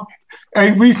announce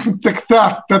a recent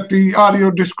success that the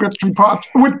audio description project,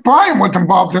 which Brian was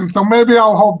involved in, so maybe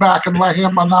I'll hold back and let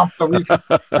him announce the recent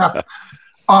success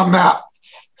on that.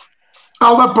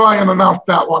 I'll let Brian announce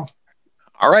that one.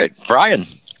 All right, Brian.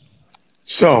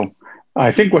 So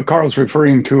I think what Carl's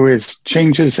referring to is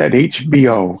changes at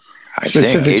HBO, I think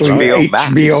specifically HBO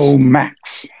Max. HBO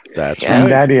Max. That's Yeah. right.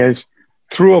 And that is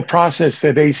through a process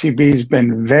that ACB has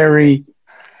been very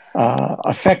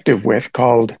effective with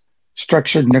called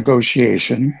structured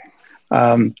negotiation.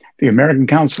 The American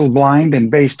Council of Blind and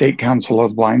Bay State Council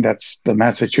of Blind, that's the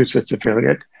Massachusetts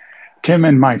affiliate, Tim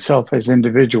and myself as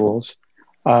individuals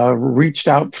reached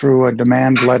out through a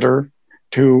demand letter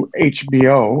to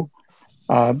HBO,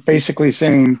 basically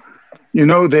saying, you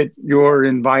know that you're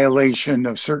in violation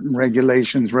of certain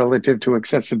regulations relative to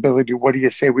accessibility. What do you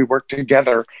say we work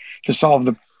together to solve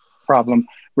the problem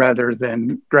rather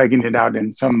than dragging it out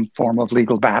in some form of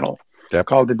legal battle? Yep.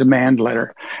 Called a demand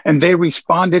letter. And they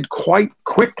responded quite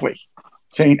quickly,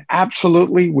 saying,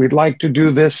 absolutely, we'd like to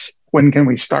do this. When can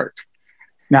we start?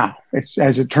 Now,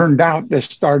 as it turned out, this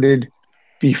started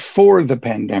before the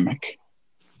pandemic,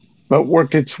 but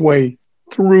worked its way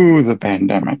through the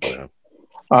pandemic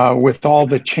with all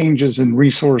the changes in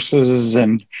resources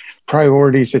and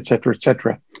priorities, et cetera, et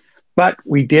cetera. But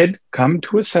we did come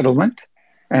to a settlement,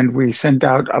 and we sent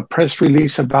out a press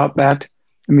release about that.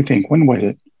 Let me think, when was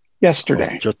it?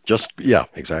 Yesterday. Yeah,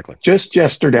 exactly. Just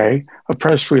yesterday, a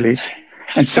press release.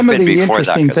 And some of Been the before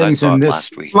that, interesting 'cause I things saw in it this.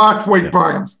 last week. Last week,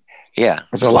 Brian. Yeah.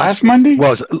 Was it last Monday?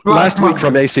 Was last week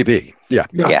from ACB. Yeah.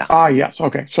 Yeah. Ah, yes.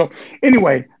 Okay. So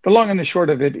anyway, the long and the short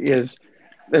of it is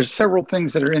there's several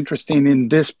things that are interesting in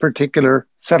this particular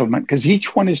settlement because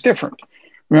each one is different.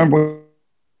 Remember,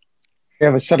 we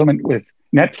have a settlement with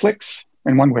Netflix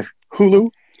and one with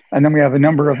Hulu, and then we have a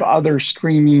number of other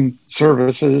streaming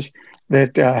services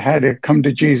that had a come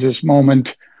to Jesus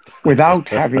moment without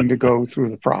having to go through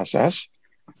the process.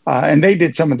 And they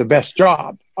did some of the best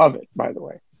job of it, by the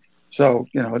way. So,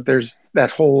 there's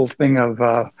that whole thing of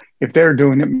if they're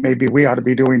doing it, maybe we ought to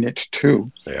be doing it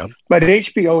too. Yeah. But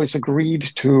HBO has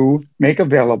agreed to make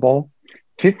available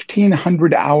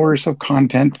 1,500 hours of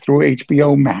content through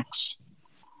HBO Max.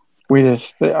 With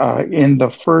in the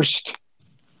first,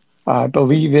 I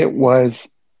believe it was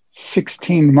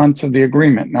 16 months of the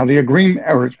agreement. Now the agreement,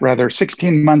 or rather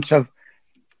 16 months of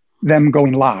them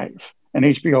going live. And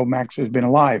HBO Max has been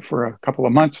live for a couple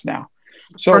of months now.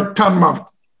 So For 10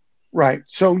 months. Right.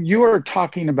 So you are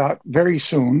talking about very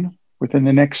soon, within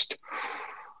the next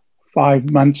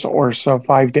 5 months or so,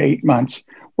 5 to 8 months,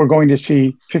 we're going to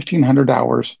see 1,500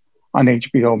 hours on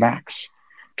HBO Max.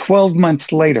 12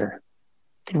 months later,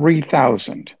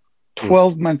 3,000.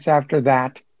 12 months after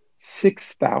that,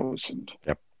 6,000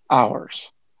 hours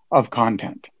of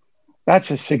content.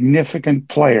 That's a significant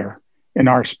player in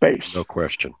our space. No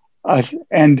question.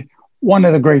 And one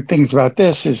of the great things about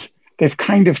this is they've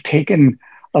kind of taken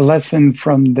a lesson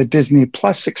from the Disney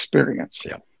Plus experience.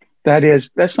 Yeah. That is,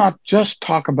 let's not just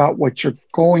talk about what you're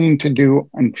going to do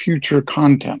on future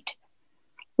content.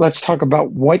 Let's talk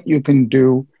about what you can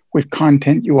do with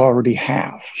content you already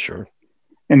have. Sure.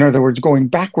 In other words, going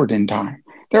backward in time.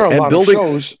 There are a lot of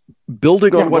shows.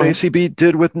 Building on what ACB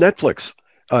did with Netflix.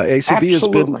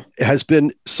 ACB has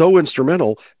been so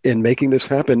instrumental in making this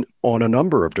happen on a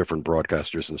number of different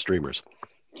broadcasters and streamers.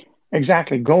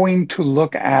 Exactly. Going to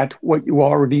look at what you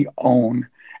already own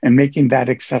and making that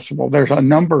accessible. There's a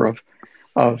number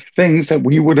of things that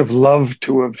we would have loved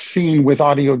to have seen with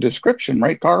audio description,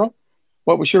 right, Carl?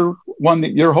 What was your one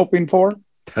that you're hoping for?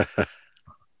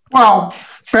 Well,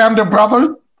 Band of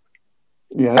Brothers.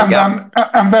 Yeah.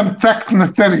 And then Sex in the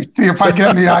City. See if I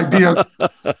get any ideas.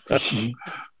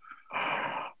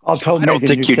 I'll tell I don't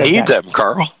think you need them,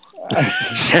 Carl.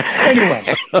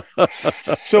 Anyway,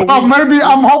 so maybe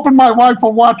I'm hoping my wife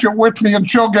will watch it with me and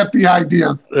she'll get the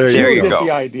ideas. There you go.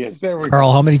 The ideas. There we Carl,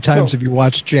 go. how many times have you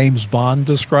watched James Bond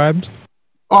described?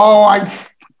 Oh, I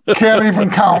can't even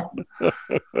count.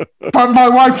 But my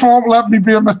wife won't let me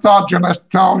be a misogynist,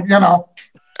 so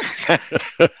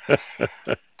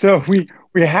So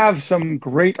we have some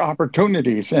great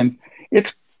opportunities, and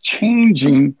it's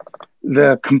changing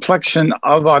the complexion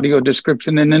of audio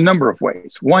description in a number of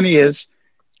ways. One is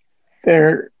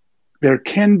there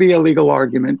can be a legal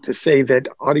argument to say that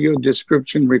audio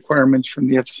description requirements from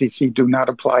the FCC do not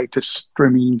apply to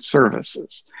streaming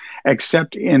services,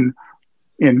 except in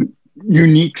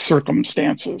unique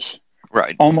circumstances.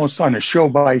 Right. Almost on a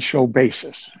show-by-show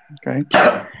basis. Okay.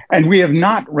 And we have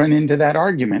not run into that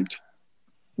argument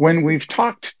when we've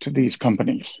talked to these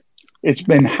companies. It's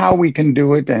been how we can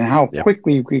do it and how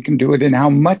quickly we can do it and how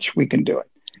much we can do it.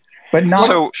 But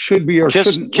not should we or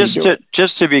shouldn't we do it.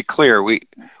 Just to be clear,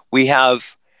 we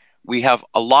have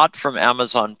a lot from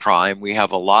Amazon Prime. We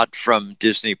have a lot from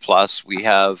Disney Plus. We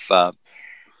have Apple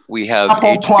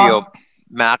HBO Plus.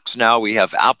 Max now. We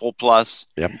have Apple Plus,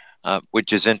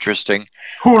 which is interesting.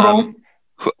 Hulu.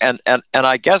 And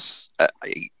I guess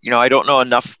I don't know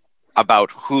enough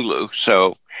about Hulu,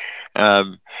 so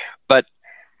but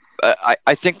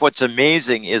I think what's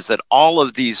amazing is that all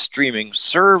of these streaming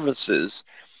services,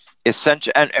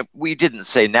 essentially, and we didn't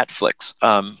say Netflix,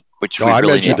 which we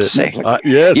really need to say.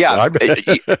 Yes.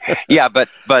 Yeah, but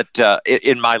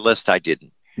in my list I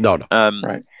didn't. No.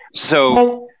 Right.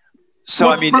 So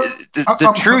I mean,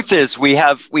 the truth is we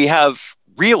have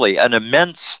really an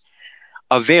immense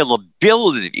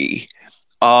availability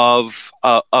of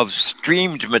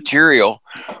streamed material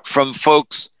from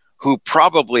folks who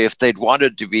probably, if they'd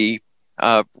wanted to be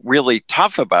really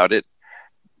tough about it,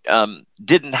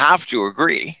 didn't have to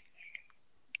agree.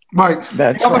 Right.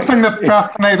 That's the other thing that's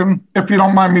fascinating, if you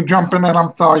don't mind me jumping in,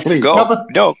 I'm sorry. Please. Go.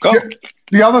 Go.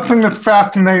 The other thing that's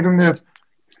fascinating is,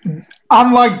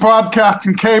 unlike broadcast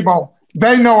and cable,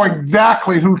 they know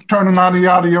exactly who's turning on the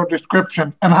audio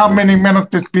description and how many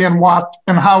minutes it's being watched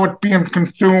and how it's being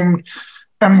consumed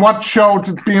and what shows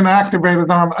it's being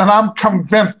activated on. And I'm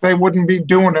convinced they wouldn't be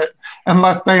doing it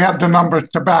unless they had the numbers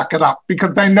to back it up,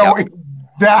 because they know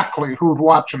exactly who's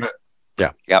watching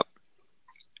it. Yep.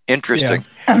 Interesting.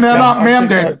 Yeah. And they're not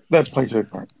mandated. That plays a big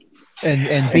part.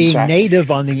 And being native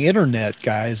on the internet,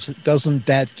 guys, doesn't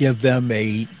that give them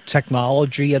a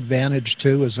technology advantage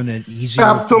too? Isn't it easier?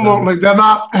 Absolutely. They're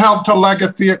not held to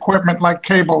legacy equipment like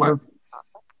cable is.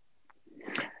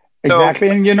 Exactly.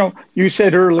 And you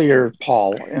said earlier,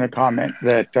 Paul, in a comment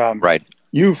that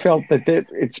you felt that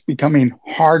it's becoming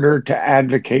harder to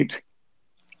advocate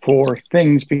for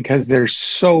things because there's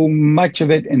so much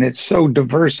of it and it's so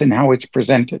diverse in how it's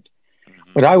presented.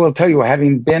 But I will tell you,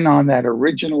 having been on that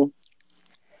original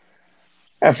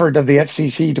effort of the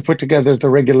FCC to put together the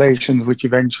regulations, which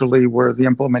eventually were the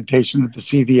implementation of the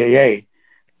CVAA,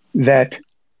 that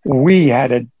we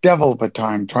had a devil of a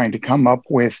time trying to come up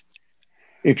with,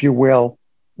 if you will,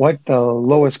 what the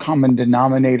lowest common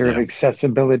denominator of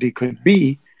accessibility could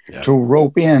be to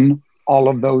rope in all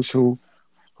of those who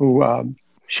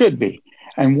should be.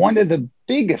 And one of the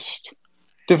biggest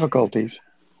difficulties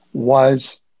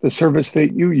was the service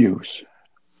that you use,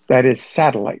 that is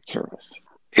satellite service.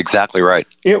 Exactly right.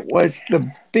 It was the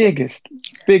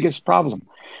biggest problem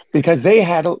because they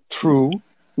had a true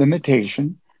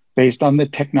limitation based on the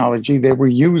technology they were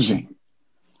using.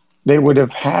 They would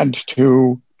have had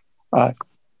to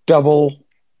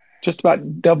just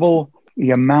about double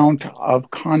the amount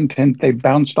of content they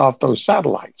bounced off those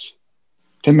satellites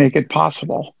to make it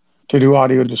possible to do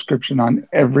audio description on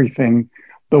everything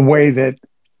the way that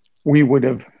we would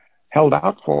have held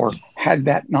out for had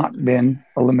that not been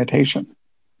a limitation.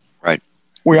 Right.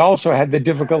 We also had the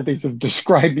difficulties of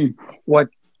describing what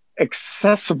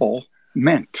accessible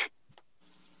meant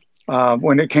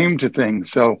when it came to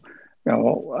things. So,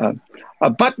 a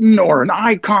button or an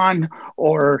icon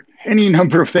or any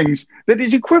number of things that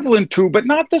is equivalent to, but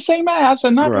not the same as,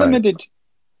 and not limited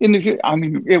in the. I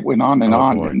mean, it went on and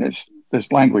on in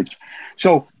this language.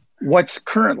 So, what's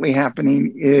currently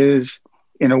happening is,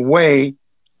 in a way,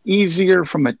 easier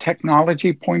from a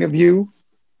technology point of view,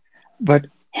 but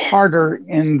harder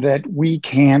in that we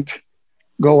can't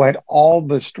go at all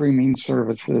the streaming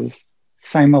services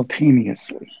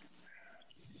simultaneously.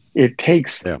 It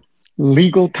takes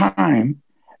legal time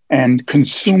and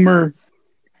consumer.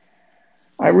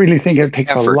 I really think it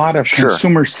takes a lot of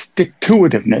consumer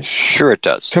stick-to-itiveness. Sure, it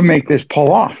does. To make this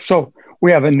pull off. So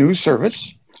we have a new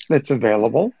service that's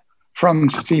available from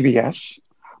CBS,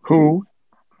 who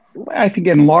I think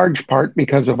in large part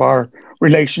because of our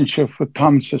relationship with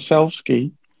Tom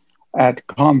Siselsky at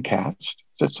Comcast.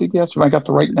 Is that CBS? Have I got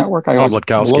the right network? Tom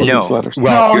Litkowski. No.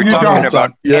 Well, you're talking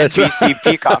about NBC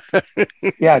Peacock.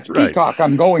 Yeah, it's Peacock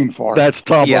I'm going for. That's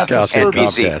Tom Litkowski.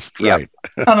 NBC. Comcast, right.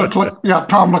 And it's,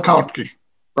 Tom Litkowski.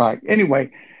 Right.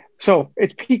 Anyway, so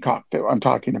it's Peacock that I'm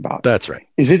talking about. That's right.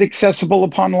 Is it accessible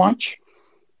upon launch?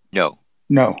 No.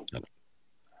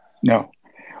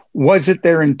 Was it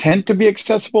their intent to be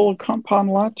accessible upon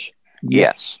launch?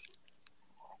 Yes.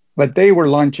 But they were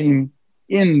launching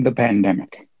in the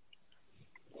pandemic.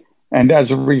 And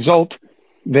as a result,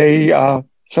 they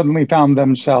suddenly found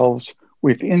themselves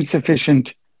with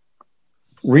insufficient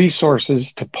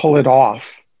resources to pull it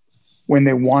off when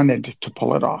they wanted to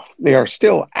pull it off. They are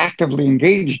still actively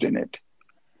engaged in it,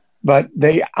 but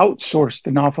they outsourced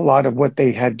an awful lot of what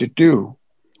they had to do.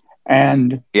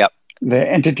 And the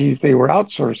entities they were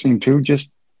outsourcing to just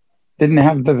didn't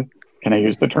have the, can I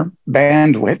use the term,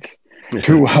 bandwidth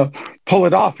to pull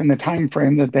it off in the time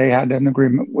frame that they had an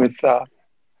agreement with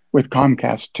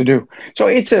Comcast to do. So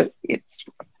it's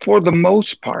for the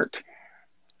most part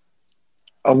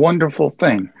a wonderful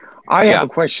thing. I have a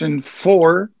question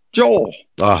for Joel.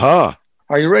 Are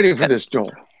you ready for this,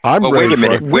 Joel? I'm ready.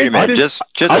 Wait a minute. Just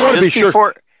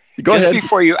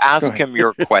before you ask him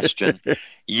your question,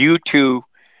 you two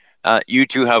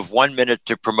have 1 minute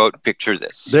to promote Picture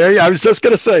This. There, I was just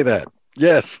going to say that.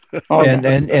 Yes.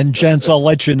 And gents, I'll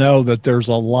let you know that there's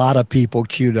a lot of people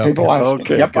queued up.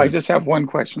 Okay. Yep. Good. I just have one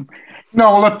question.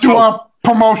 No, let's do our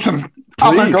promotion.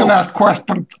 I'll answer that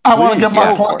question. I want to get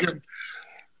my plug in.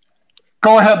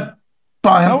 Go ahead,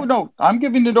 Brian. No. I'm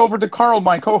giving it over to Carl,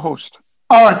 my co-host.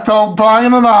 All right. So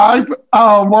Brian and I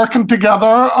are working together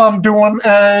on doing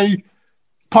a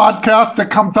podcast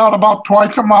that comes out about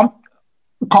twice a month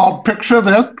called Picture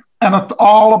This. And it's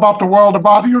all about the world of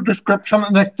audio description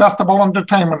and accessible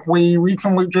entertainment. We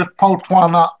recently just posted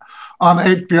one on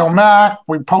HBO Max.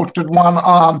 We posted one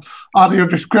on audio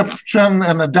description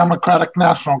in the Democratic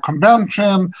National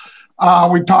Convention.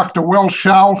 We talked to Will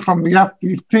Shell from the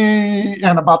FCC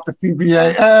and about the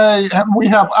CVAA, and we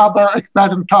have other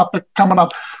exciting topics coming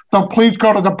up. So please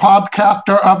go to the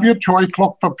podcaster of your choice.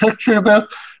 Look for Picture This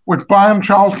with Brian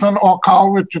Charlson or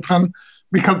Carl Richardson,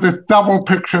 because there's several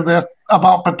Picture This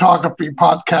about photography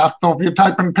podcasts. So if you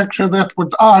type in Picture This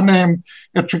with our name,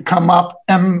 it should come up.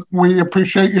 And we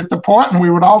appreciate your support. And we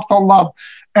would also love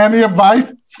any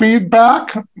advice,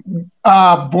 feedback,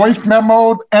 voice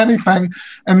memos, anything.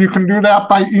 And you can do that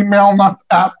by emailing us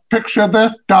at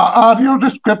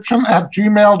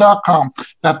picturethis.audiodescription@gmail.com.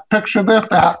 That's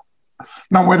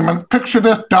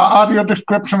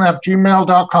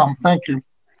picturethis.audiodescription@gmail.com. Thank you.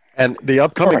 And the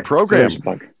upcoming program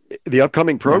the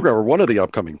upcoming program, or one of the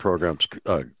upcoming programs,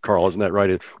 Carl, isn't that right?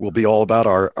 It will be all about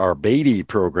our Beatty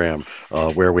program,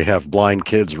 where we have blind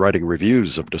kids writing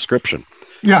reviews of description.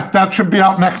 Yeah, that should be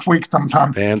out next week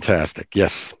sometime. Fantastic.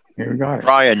 Yes. Here we got it.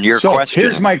 Brian, your question.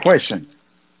 Here's my question,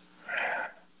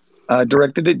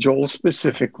 directed at Joel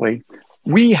specifically.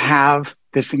 We have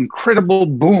this incredible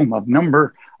boom of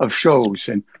number of shows,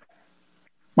 and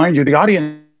mind you, the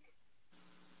audience,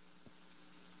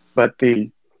 but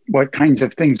what kinds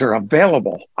of things are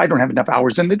available. I don't have enough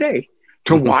hours in the day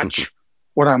to watch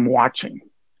what I'm watching.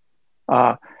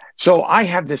 So I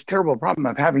have this terrible problem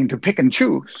of having to pick and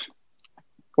choose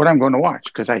what I'm going to watch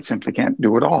because I simply can't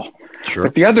do it all. Sure.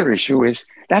 But the other issue is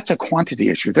that's a quantity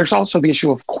issue. There's also the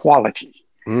issue of quality.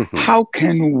 Mm-hmm. How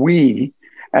can we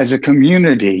as a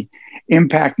community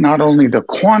impact not only the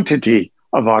quantity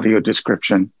of audio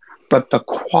description, but the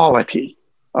quality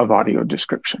of audio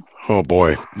description? Oh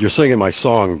boy, you're singing my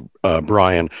song,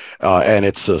 Brian, and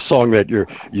it's a song that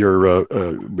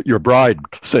your bride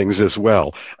sings as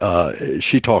well.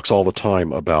 She talks all the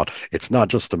time about it's not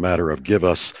just a matter of give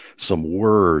us some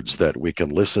words that we can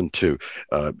listen to.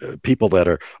 People that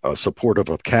are supportive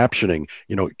of captioning,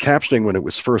 captioning when it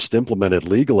was first implemented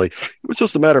legally, it was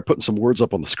just a matter of putting some words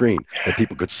up on the screen that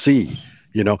people could see.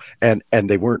 And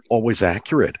they weren't always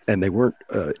accurate, and they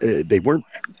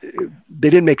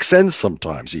didn't make sense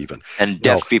sometimes even. And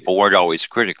deaf people weren't always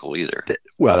critical either.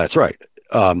 Well, that's right.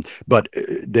 But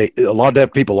a lot of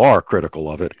deaf people are critical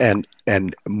of it, and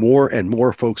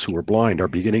more folks who are blind are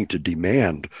beginning to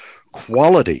demand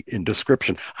quality in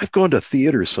description. I've gone to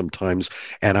theaters sometimes,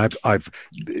 and I've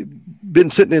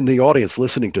been sitting in the audience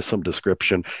listening to some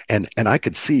description, and I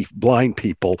could see blind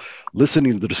people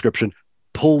listening to the description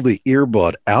pull the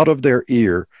earbud out of their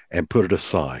ear and put it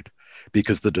aside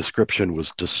because the description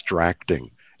was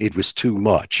distracting. It was too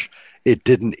much. It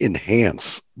didn't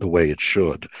enhance the way it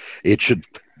should. It should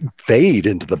fade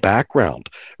into the background,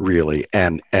 really,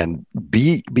 and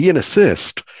be an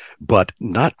assist, but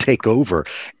not take over.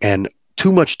 And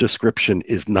too much description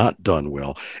is not done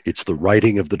well. It's the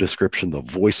writing of the description, the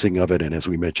voicing of it, and as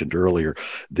we mentioned earlier,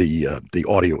 the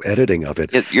audio editing of it.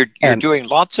 You're doing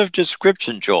lots of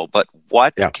description, Joel, but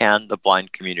what can the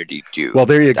blind community do? Well,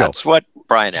 there you go. That's what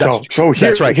Brian asked. So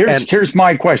here's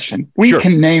my question. We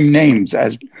can name names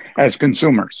as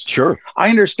consumers. Sure. I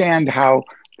understand how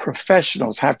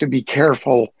professionals have to be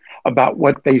careful about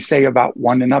what they say about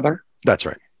one another. That's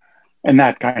right. And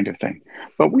that kind of thing.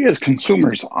 But we as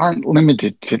consumers aren't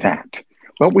limited to that.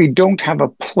 But we don't have a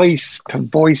place to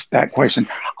voice that question.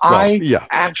 I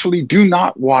actually do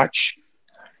not watch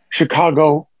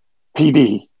Chicago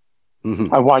PD.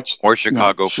 Mm-hmm. I watch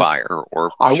Chicago Fire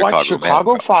or I Chicago watch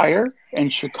Chicago Med. Fire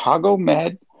and Chicago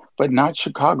Med, but not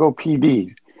Chicago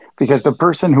PD, because the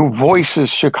person who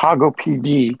voices Chicago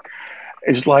PD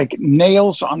is like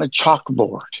nails on a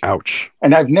chalkboard. Ouch.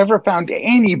 And I've never found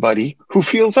anybody who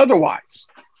feels otherwise.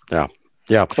 Yeah.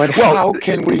 But how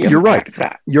can we impact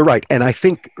that? You're right. And I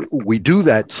think we do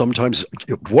that sometimes,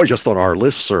 just on our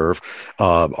listserv,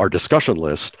 our discussion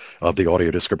list of the Audio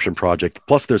Description Project.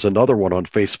 Plus, there's another one on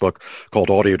Facebook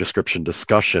called Audio Description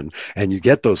Discussion. And you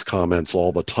get those comments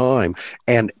all the time.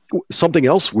 And something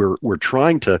else we're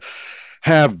trying to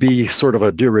have be sort of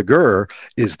a de rigueur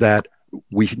is that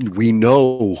we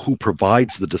know who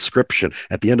provides the description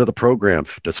at the end of the program,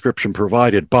 description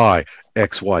provided by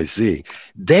XYZ.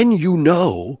 Then you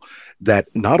know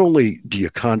that not only do you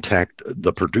contact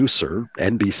the producer,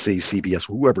 NBC, CBS,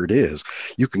 whoever it is,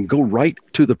 you can go right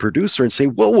to the producer and say,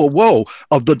 whoa,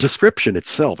 of the description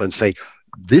itself and say,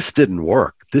 this didn't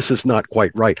work. This is not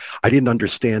quite right. I didn't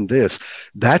understand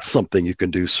this. That's something you can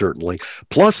do, certainly.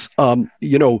 Plus, Kim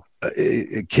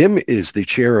is the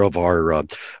chair of our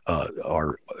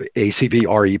ACB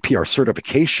REP, our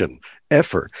certification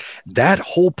effort. The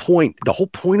whole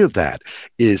point of that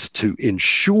is to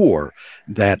ensure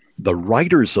that the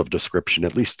writers of description,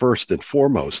 at least first and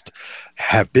foremost,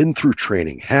 have been through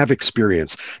training, have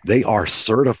experience. They are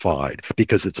certified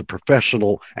because it's a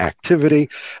professional activity.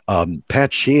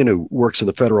 Pat Sheehan, who works in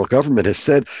the federal government, has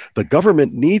said the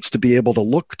government needs to be able to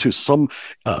look to some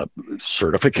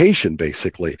certification,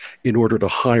 basically, in order to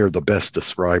hire the best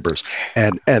describers.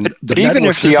 But even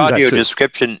if the audio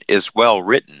description is well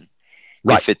written,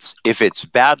 right. if it's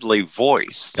badly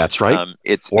voiced, that's right.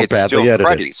 It's still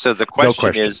cruddy. So the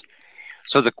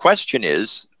question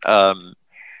is,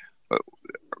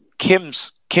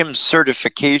 Kim's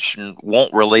certification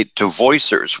won't relate to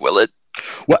voicers, will it?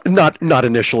 Well, not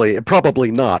initially,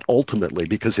 probably not ultimately,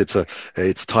 because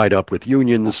it's tied up with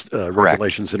unions,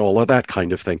 regulations, and all of that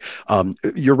kind of thing.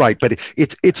 You're right, but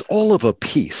it's all of a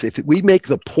piece. If we make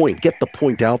the point, get the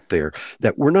point out there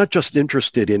that we're not just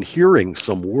interested in hearing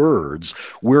some words,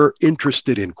 we're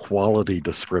interested in quality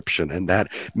description, and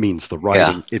that means the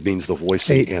writing, it means the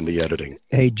voicing and the editing.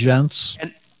 Hey, gents,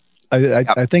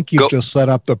 I think you've just set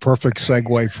up the perfect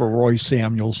segue for Roy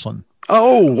Samuelson.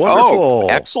 Oh, wonderful! Oh,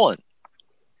 excellent.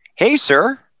 Hey,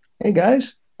 sir. Hey,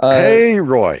 guys. Hey,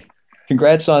 Roy.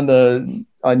 Congrats on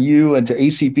you and to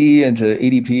ACB and to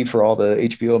ADP for all the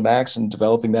HBO Max and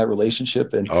developing that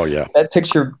relationship. And that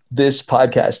picture, this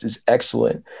podcast is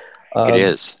excellent. It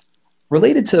is.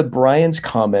 Related to Brian's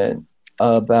comment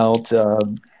about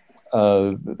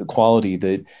the quality,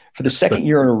 that for the second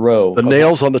year in a row. The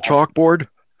nails on the chalkboard?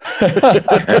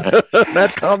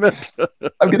 That comment.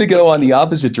 I'm going to go on the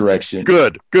opposite direction.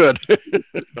 Good.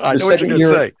 I know what you're going to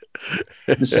say.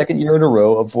 The second year in a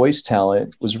row, a voice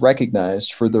talent was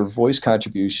recognized for their voice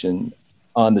contribution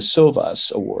on the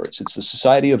SOVAS Awards. It's the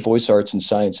Society of Voice Arts and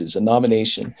Sciences, a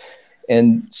nomination.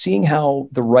 And seeing how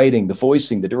the writing, the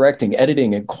voicing, the directing,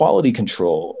 editing, and quality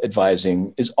control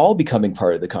advising is all becoming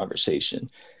part of the conversation.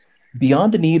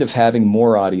 Beyond the need of having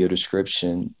more audio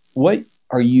description, what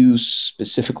are you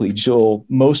specifically, Joel,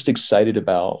 most excited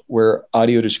about where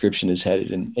audio description is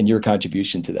headed and your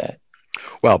contribution to that?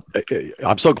 Well,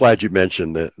 I'm so glad you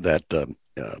mentioned that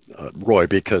Roy,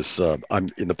 because I'm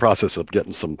in the process of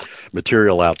getting some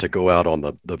material out to go out on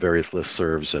the various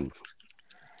listservs and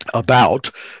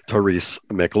about Therese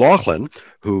McLaughlin,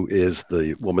 who is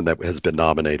the woman that has been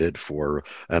nominated for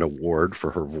an award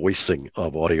for her voicing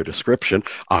of audio description.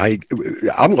 I'm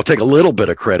going to take a little bit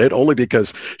of credit only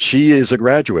because she is a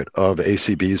graduate of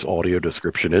ACB's Audio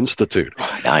Description Institute.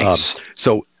 Nice.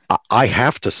 So I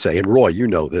have to say, and Roy, you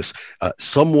know this,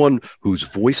 someone who's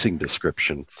voicing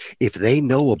description, if they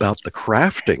know about the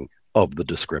crafting of the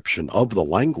description of the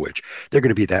language, they're going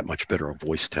to be that much better a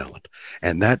voice talent.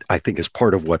 And that, I think, is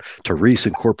part of what Therese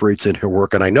incorporates in her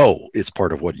work. And I know it's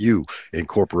part of what you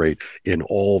incorporate in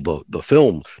all the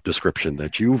film description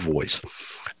that you voice.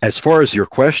 As far as your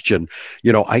question,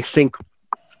 I think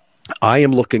I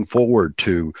am looking forward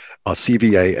to a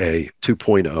CVAA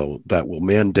 2.0 that will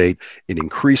mandate in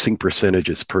increasing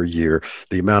percentages per year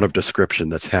the amount of description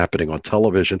that's happening on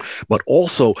television. But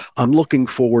also, I'm looking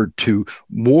forward to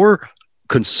more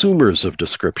consumers of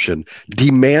description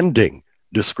demanding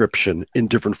description in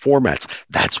different formats.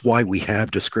 That's why we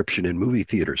have description in movie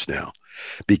theaters now,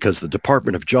 because the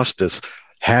Department of Justice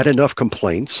had enough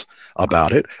complaints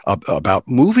about it, about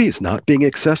movies not being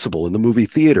accessible in the movie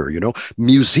theater.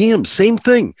 Museums, same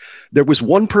thing. There was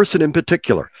one person in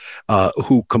particular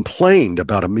who complained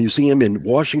about a museum in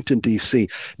Washington, D.C.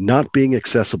 not being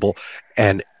accessible,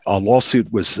 and a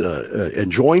lawsuit was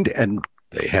enjoined, and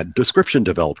they had description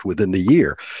developed within the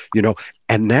year.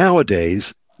 And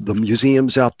nowadays, the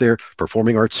museums out there,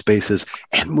 performing arts spaces,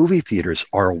 and movie theaters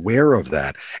are aware of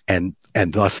that, and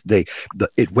thus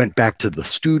it went back to the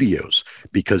studios,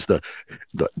 because the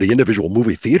individual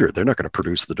movie theater, they're not going to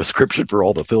produce the description for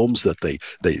all the films that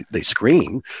they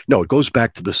screen. No, it goes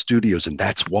back to the studios, and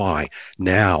that's why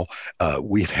now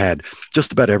we've had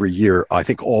just about every year, I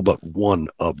think all but one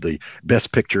of the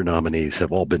Best Picture nominees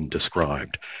have all been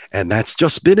described, and that's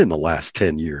just been in the last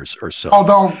 10 years or so.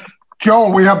 Although,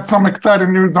 Joel, we have some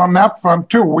exciting news on that front,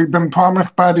 too. We've been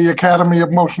promised by the Academy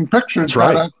of Motion Pictures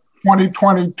that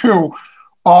 2022,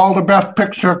 all the Best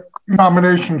Picture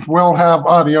nominations will have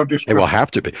audio description. They will have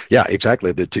to be. Yeah,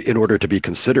 exactly. In order to be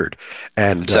considered.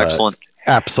 And that's excellent.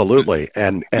 Absolutely.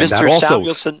 And Mr. that also,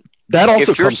 Samuelson, that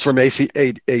also comes from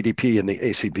ADP and the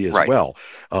ACB as well.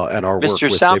 And our work with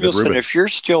Mr. Samuelson, David Rubin. if you're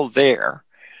still there,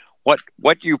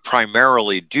 what you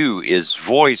primarily do is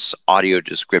voice audio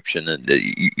description, and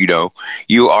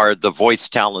you are the voice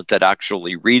talent that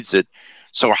actually reads it.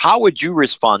 So how would you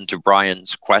respond to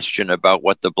Brian's question about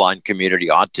what the blind community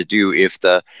ought to do if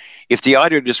the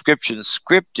audio description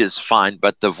script is fine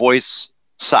but the voice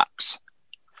sucks?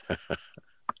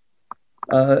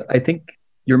 I think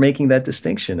you're making that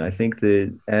distinction. I think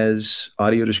that as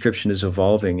audio description is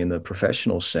evolving in the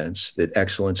professional sense, that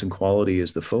excellence and quality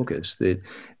is the focus, that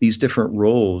these different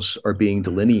roles are being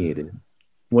delineated.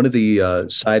 One of the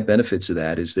side benefits of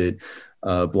that is that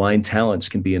blind talents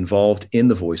can be involved in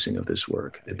the voicing of this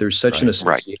work. That there's such an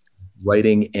association,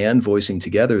 writing and voicing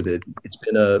together, that it's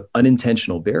been an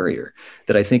unintentional barrier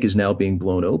that I think is now being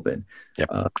blown open. Yep.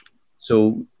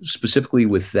 So specifically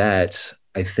with that,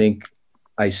 I think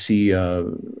I see a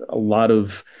lot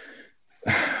of,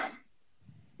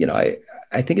 I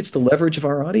think it's the leverage of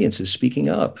our audiences speaking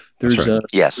up. There's a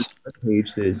yes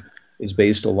page that is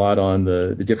based a lot on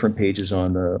the different pages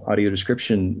on the audio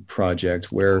description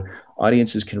project, where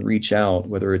audiences can reach out,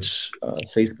 whether it's a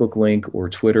Facebook link or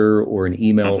Twitter or an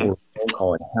email or a phone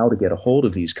call, and how to get a hold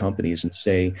of these companies and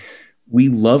say, we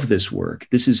love this work.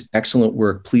 This is excellent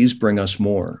work. Please bring us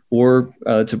more. Or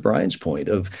to Brian's point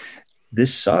of,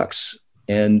 this sucks.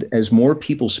 And as more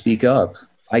people speak up,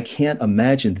 I can't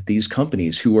imagine that these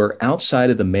companies who are outside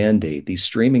of the mandate, these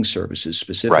streaming services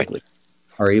specifically,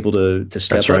 are able to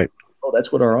step up. Oh,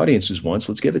 that's what our audiences wants.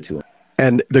 Let's give it to them.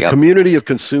 And the community of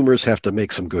consumers have to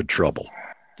make some good trouble.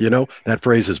 You know, that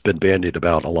phrase has been bandied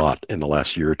about a lot in the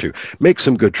last year or two. Make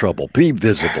some good trouble. Be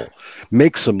visible.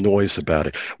 Make some noise about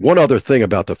it. One other thing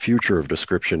about the future of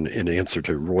description, in answer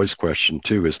to Roy's question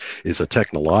too, is a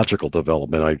technological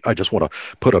development. I just want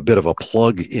to put a bit of a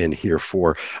plug in here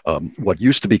for what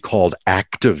used to be called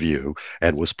ActiView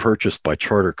and was purchased by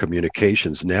Charter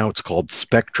Communications. Now it's called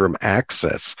Spectrum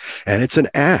Access, and it's an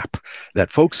app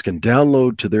that folks can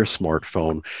download to their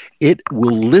smartphone. It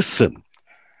will listen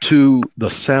to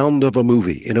the sound of a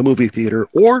movie in a movie theater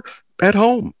or at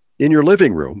home in your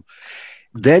living room.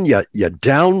 Then you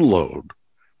download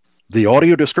the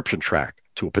audio description track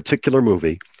to a particular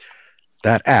movie.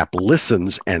 That app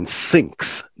listens and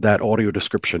syncs that audio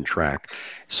description track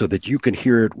so that you can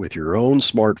hear it with your own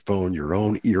smartphone, your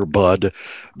own earbud.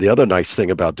 The other nice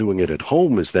thing about doing it at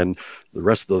home is then the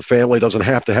rest of the family doesn't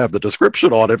have to have the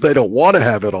description on if they don't want to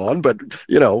have it on. But,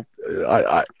 you know,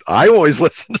 I always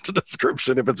listen to the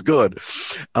description if it's good.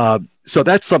 So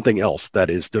that's something else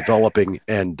that is developing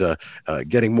and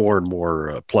getting more and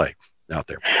more play out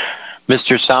there.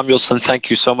 Mr. Samuelson, thank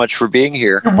you so much for being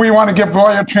here. We want to give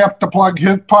Roy a chance to plug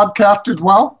his podcast as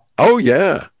well. Oh,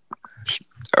 yeah.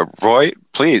 Roy,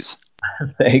 please.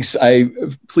 Thanks.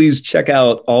 Please check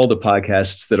out all the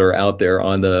podcasts that are out there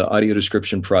on the Audio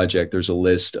Description Project. There's a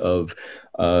list of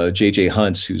J.J.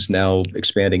 Hunt's, who's now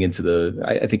expanding into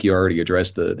I think you already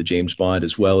addressed the James Bond,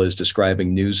 as well as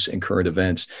describing news and current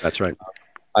events. That's right.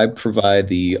 I provide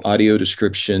the Audio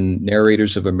Description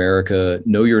Narrators of America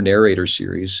Know Your Narrator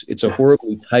series. It's a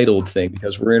horribly titled thing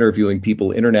because we're interviewing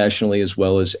people internationally as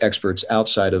well as experts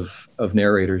outside of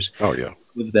narrators. Oh, yeah.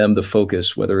 Give them the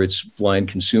focus, whether it's blind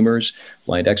consumers,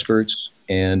 blind experts,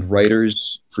 and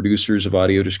writers, producers of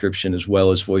audio description, as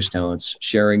well as voice talents,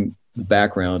 sharing the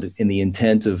background in the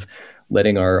intent of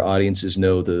letting our audiences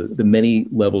know the many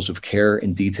levels of care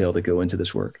and detail that go into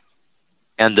this work.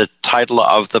 And the title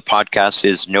of the podcast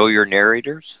is Know Your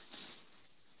Narrators?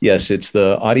 Yes, it's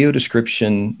the Audio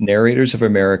Description Narrators of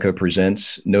America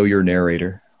presents Know Your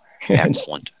Narrator.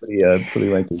 Excellent. Pretty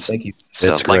lengthy. Thank you. It's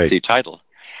a lengthy title.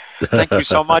 Thank you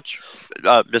so much,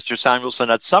 Mr.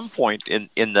 Samuelson. At some point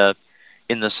in the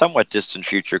somewhat distant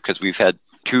future, because we've had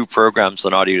 2 programs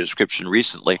on audio description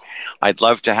recently, I'd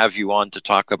love to have you on to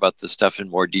talk about this stuff in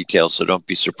more detail, so don't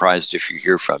be surprised if you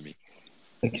hear from me.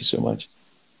 Thank you so much.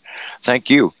 Thank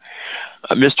you.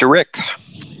 Mr. Rick.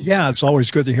 Yeah, it's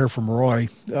always good to hear from Roy.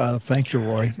 Thank you,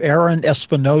 Roy. Aaron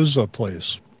Espinoza,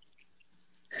 please.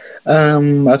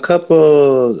 A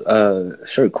couple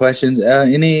short questions.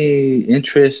 Any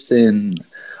interest in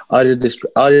audio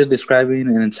describing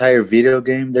an entire video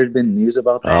game? There's been news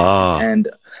about that. And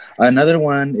another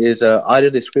one is audio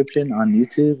description on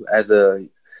YouTube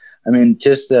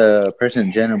just a person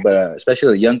in general, but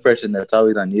especially a young person that's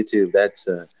always on YouTube. That's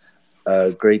a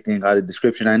great thing, audio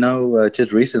description. I know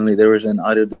just recently there was an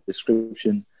audio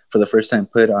description for the first time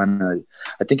put on,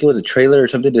 I think it was a trailer or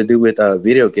something to do with a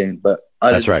video game, but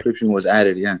audio description was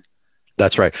added, yeah.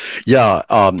 That's right. Yeah.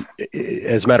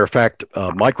 As a matter of fact,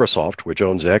 Microsoft, which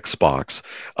owns Xbox,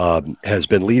 has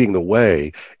been leading the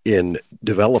way in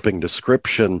developing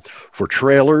description for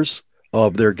trailers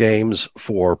of their games,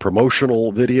 for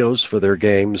promotional videos for their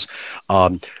games.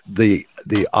 The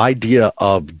idea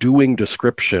of doing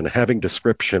description, having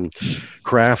description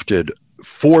crafted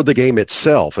for the game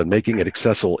itself and making it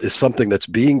accessible is something that's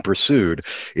being pursued.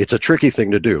 It's a tricky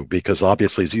thing to do because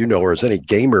obviously, as you know, or as any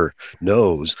gamer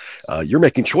knows, you're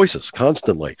making choices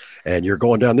constantly, and you're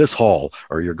going down this hall,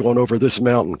 or you're going over this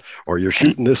mountain, or you're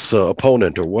shooting this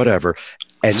opponent or whatever,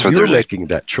 and so you're making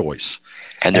that choice.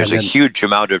 And there's a huge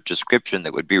amount of description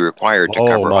that would be required to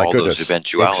cover all those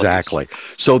eventualities. Exactly.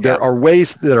 So there are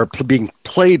ways that are being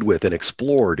played with and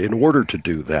explored in order to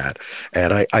do that.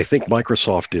 And I think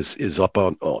Microsoft is up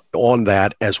on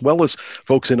that, as well as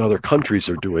folks in other countries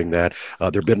are doing that.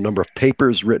 There have been a number of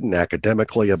papers written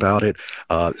academically about it.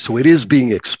 So it is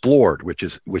being explored, which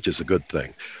is a good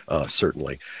thing,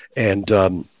 certainly. And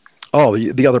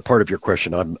the other part of your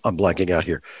question, I'm blanking out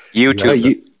here.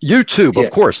 YouTube. YouTube,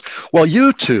 of course. Well,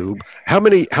 YouTube. How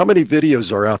many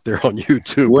videos are out there on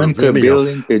YouTube? 1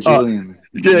 billion, bajillion.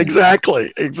 Yeah,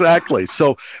 exactly.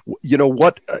 So, you know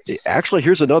what? Actually,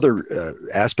 here's another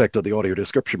aspect of the audio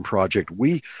description project.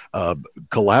 We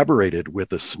collaborated with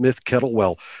the Smith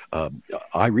Kettlewell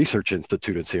Eye Research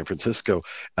Institute in San Francisco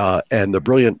and the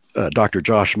brilliant Dr.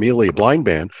 Josh Mealy, blind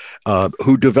man,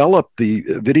 who developed the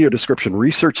Video Description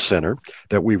Research Center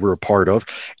that we were a part of,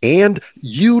 and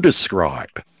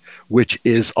UDescribe, which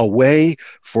is a way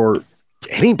for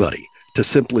anybody to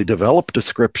simply develop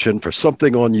description for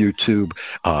something on YouTube.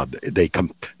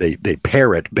 They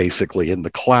pair it basically in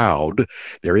the cloud.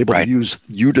 They're able to use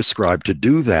UDescribe to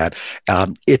do that.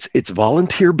 It's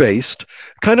volunteer based,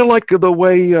 kind of like the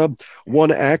way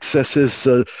one accesses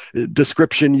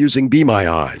description using Be My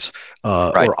Eyes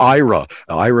or Aira.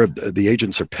 Aira, the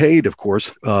agents are paid, of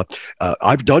course.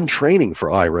 I've done training for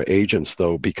Aira agents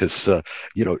though, because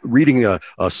reading a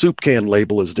soup can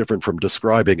label is different from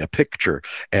describing a picture,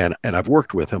 and I've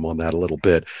worked with him on that a little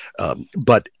bit,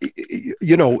 but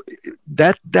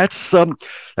that's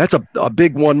a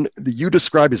big one. The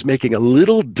UDescribe is making a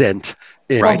little dent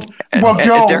in it. Well,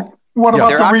 Joe, what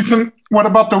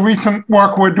about the recent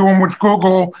work we're doing with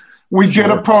Google? We did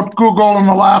approach Google in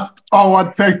the last,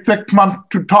 I'd say 6 months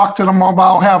to talk to them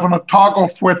about having a toggle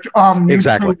switch on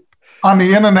YouTube, on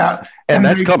the internet, and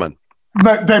that's coming.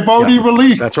 They've already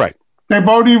released. That's right. They've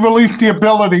already released the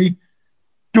ability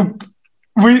to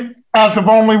as of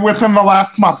only within the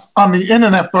last month on the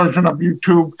internet version of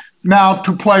YouTube now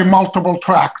to play multiple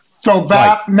tracks. So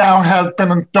that now has been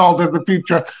installed as a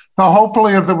feature. So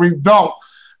hopefully as a result,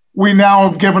 we now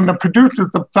have given the producers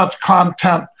of such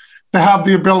content to have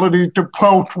the ability to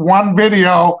post one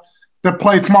video that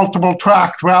plays multiple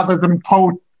tracks rather than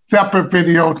post separate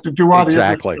videos to do audio.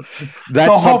 Exactly.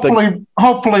 That's so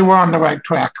hopefully we're on the right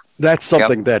track. That's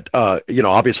something that,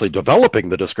 obviously developing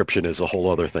the description is a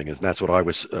whole other thing, and that's what I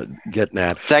was getting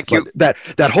at. Thank you.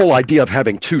 That whole idea of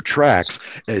having two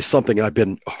tracks is something I've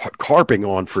been harping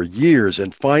on for years,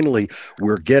 and finally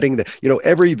we're getting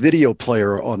every video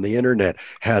player on the internet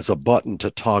has a button to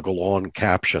toggle on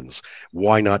captions.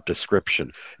 Why not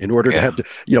description? In order to have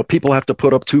to, people have to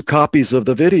put up 2 copies of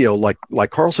the video,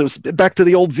 like Carl says, back to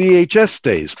the old VHS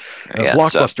days.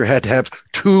 Blockbuster had to have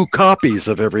 2 copies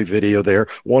of every video there,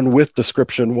 one with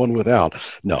description, one without.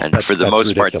 No, and for the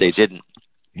most part, they didn't.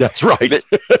 That's right.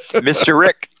 Mr.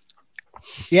 Rick.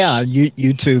 Yeah,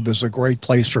 YouTube is a great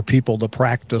place for people to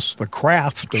practice the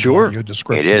craft of audio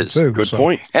description. It is. Too, Good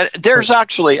point. And there's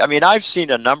actually, I've seen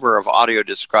a number of audio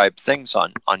described things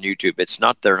on YouTube. It's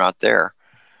not they're not there.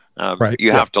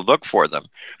 You have to look for them,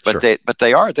 but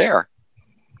they are there.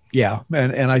 Yeah,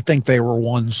 and I think they were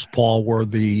ones, Paul, where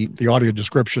the audio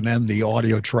description and the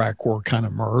audio track were kind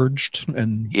of merged.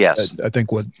 And yes, I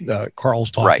think what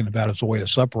Carl's talking about is a way to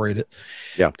separate it.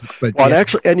 Yeah, but when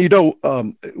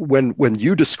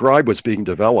UDescribe was being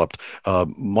developed,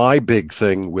 my big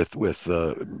thing with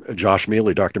Josh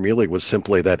Mealy, Dr. Mealy, was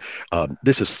simply that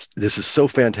this is so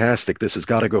fantastic. This has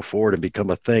got to go forward and become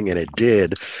a thing, and it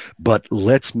did. But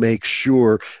let's make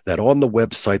sure that on the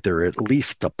website there are at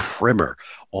least a primer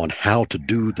on how to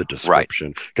do the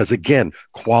description, because again,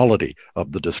 quality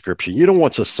of the description. You don't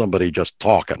want somebody just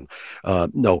talking.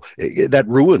 No, that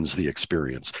ruins the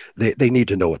experience. They need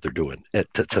to know what they're doing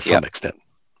to some extent.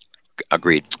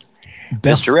 Agreed.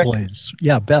 Beth, Mr. Rick? please.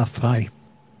 Yeah, Beth. Hi.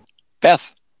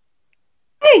 Beth.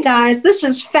 Hey guys, this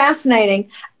is fascinating.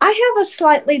 I have a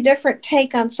slightly different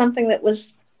take on something that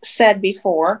was said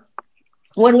before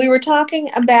when we were talking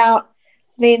about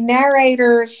the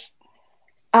narrator's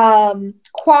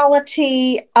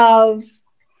quality of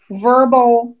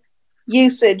verbal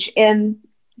usage in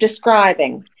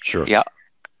describing. Sure. Yeah.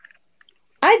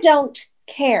 I don't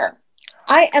care.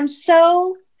 I am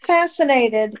so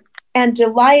fascinated and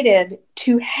delighted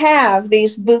to have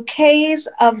these bouquets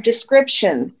of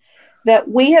description that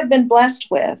we have been blessed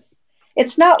with.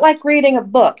 It's not like reading a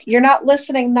book. You're not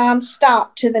listening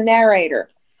nonstop to the narrator.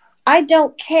 I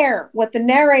don't care what the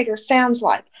narrator sounds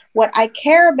like. What I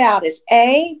care about is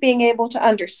A, being able to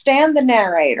understand the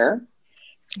narrator,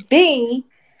 B,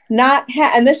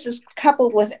 and this is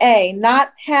coupled with A,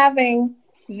 not having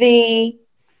the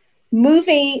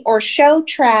movie or show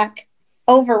track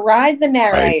override the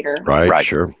narrator. Right.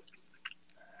 Sure.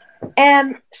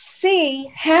 And C,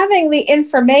 having the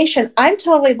information. I'm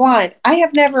totally blind. I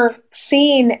have never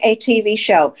seen a TV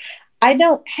show. I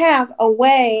don't have a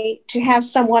way to have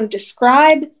someone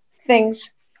describe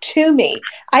things to me.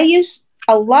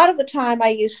 A lot of the time I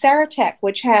use Saratech,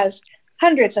 which has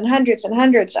hundreds and hundreds and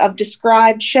hundreds of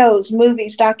described shows,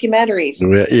 movies, documentaries.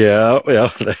 Yeah,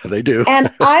 they do.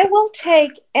 And I will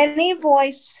take any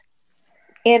voice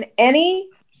in any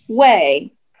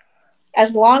way,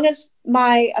 as long as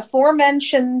my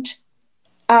aforementioned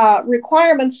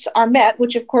requirements are met,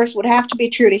 which of course would have to be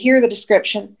true to hear the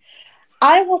description,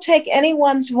 I will take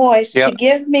anyone's voice to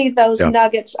give me those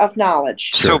nuggets of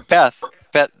knowledge. So Beth,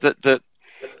 I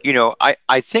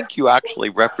think you actually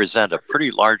represent a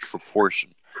pretty large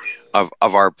proportion of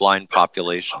our blind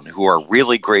population who are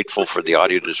really grateful for the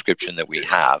audio description that we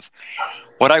have.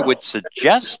 What I would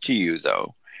suggest to you,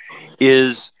 though,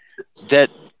 is that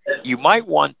you might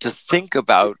want to think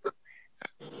about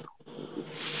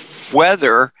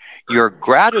whether your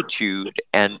gratitude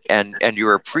and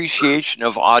your appreciation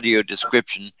of audio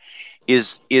description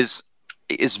is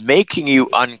making you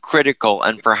uncritical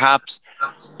and perhaps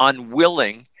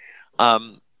unwilling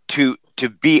to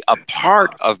be a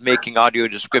part of making audio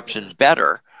description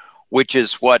better, which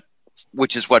is what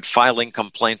filing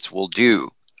complaints will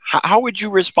do. How would you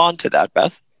respond to that,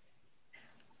 Beth?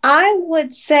 I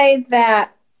would say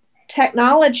that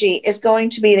technology is going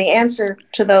to be the answer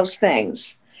to those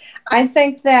things. I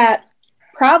think that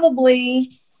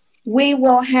probably we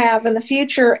will have in the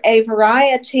future a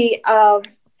variety of,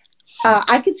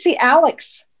 I could see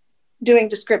Alex doing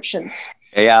descriptions.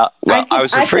 Yeah, well, I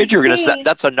was afraid you were going to say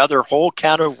that's another whole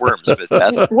can of worms, Miss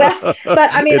Beth. Well, but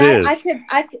I mean,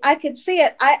 I could see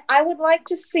it. I would like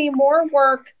to see more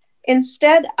work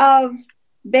instead of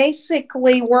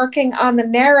basically working on the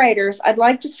narrators. I'd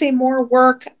like to see more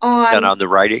work on the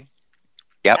writing.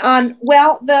 Yep.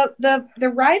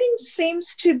 The writing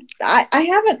seems to.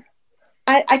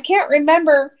 I can't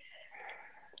remember.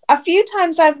 A few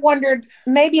times I've wondered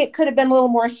maybe it could have been a little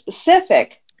more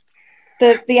specific.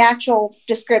 The actual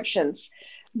descriptions.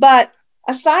 But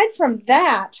aside from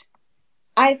that,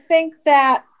 I think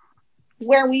that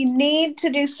where we need to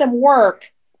do some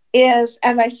work is,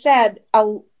 as I said,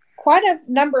 quite a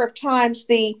number of times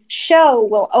the show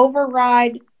will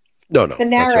override the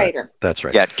narrator. That's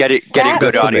right. Yeah, getting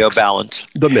good audio balance.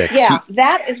 The mix. Yeah,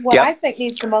 that is what I think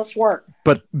needs the most work.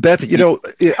 But Beth,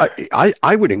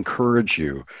 I would encourage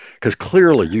you, because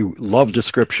clearly you love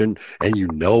description and you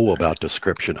know about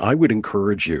description. I would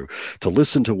encourage you to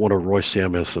listen to one of Roy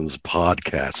Samuelson's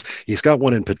podcasts. He's got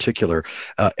one in particular.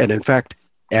 And in fact,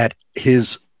 at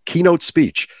his keynote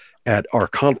speech at our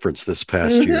conference this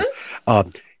past year,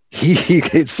 he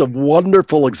gave some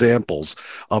wonderful examples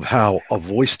of how a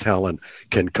voice talent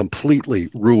can completely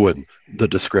ruin the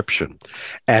description.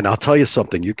 And I'll tell you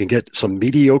something, you can get some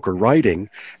mediocre writing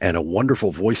and a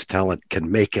wonderful voice talent can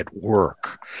make it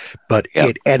work. But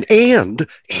the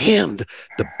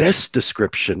best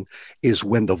description is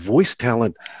when the voice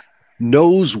talent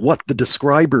knows what the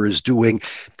describer is doing.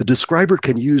 The describer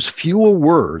can use fewer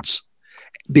words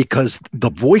because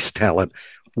the voice talent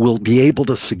will be able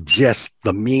to suggest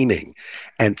the meaning,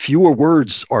 and fewer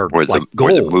words are like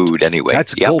gold. Or the mood, anyway.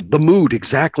 That's gold. The mood,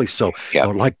 exactly. So,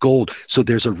 or like gold. So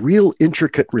there's a real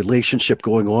intricate relationship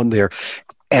going on there.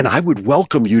 And I would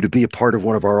welcome you to be a part of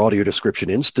one of our audio description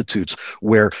institutes,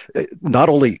 where not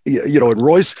only in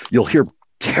Roy's, you'll hear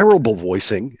terrible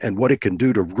voicing and what it can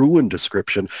do to ruin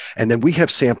description, and then we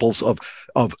have samples of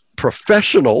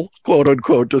professional, quote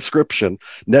unquote, description,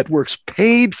 networks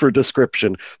paid for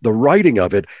description, the writing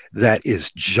of it that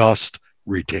is just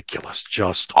ridiculous,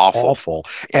 just awful.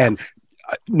 And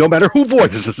no matter who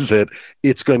voices it,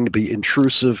 it's going to be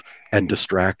intrusive and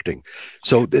distracting.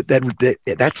 So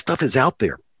that stuff is out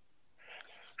there.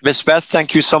 Miss Beth,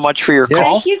 thank you so much for your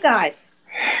call. Thank you, guys.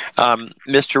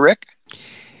 Mr. Rick?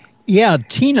 Yeah,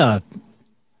 Tina.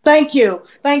 Thank you.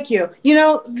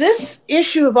 This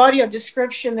issue of audio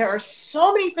description, there are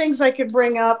so many things I could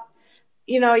bring up.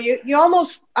 I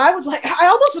almost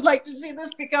would like to see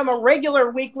this become a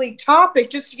regular weekly topic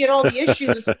just to get all the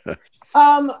issues.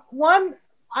 One,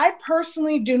 I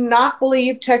personally do not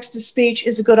believe text-to-speech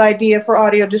is a good idea for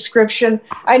audio description.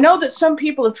 I know that some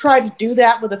people have tried to do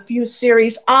that with a few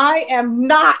series. I am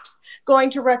not going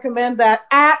to recommend that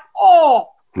at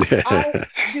all. I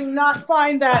do not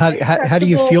find that how do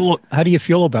you feel? How do you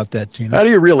feel about that, Tina? How do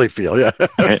you really feel? Yeah,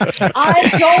 I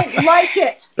don't like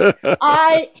it.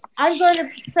 I'm going to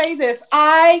say this.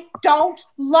 I don't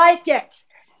like it.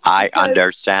 I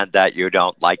understand that you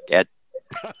don't like it.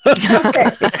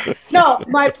 Okay. No,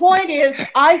 my point is,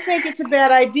 I think it's a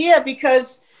bad idea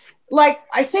because,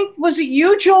 I think, was it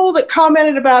you, Joel, that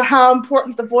commented about how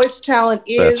important the voice talent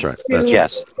is? That's right.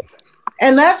 Yes.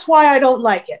 And that's why I don't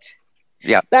like it.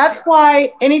 Yeah. That's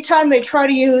why anytime they try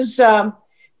to use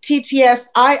TTS,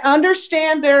 I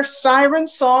understand their siren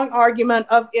song argument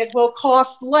of it will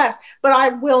cost less, but I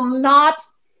will not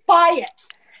buy it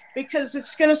because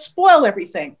it's going to spoil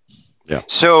everything. Yeah.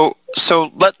 So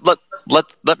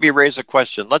let me raise a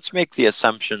question. Let's make the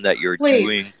assumption that you're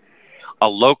doing a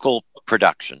local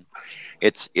production.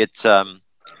 It's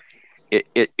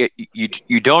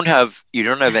you don't have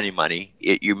any money.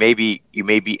 You may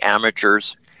be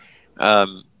amateurs,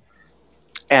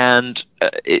 and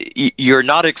you're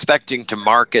not expecting to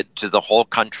market to the whole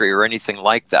country or anything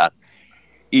like that.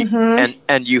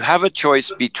 And you have a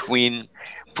choice between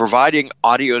providing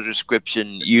audio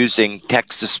description using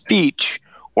text to speech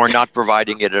or not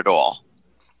providing it at all.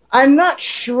 I'm not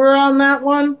sure on that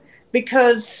one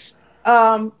because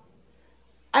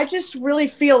I just really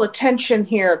feel a tension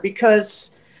here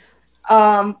because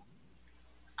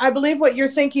I believe what you're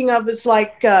thinking of is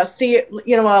like a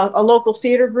local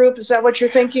theater group. Is that what you're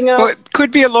thinking of? Well, it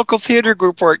could be a local theater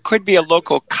group, or it could be a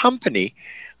local company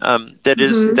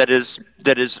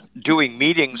that is doing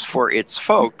meetings for its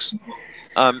folks,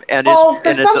 and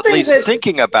is at least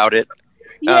thinking about it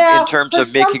in terms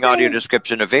of making audio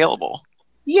description available.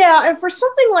 Yeah, and for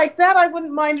something like that, I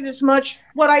wouldn't mind it as much.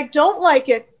 What I don't like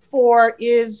it for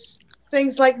is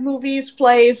things like movies,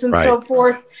 plays, and so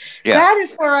forth. Yeah. That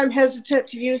is where I'm hesitant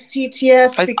to use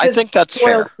TTS because I think that's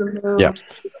fair. Yeah.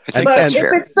 But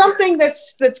if it's something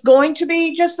that's going to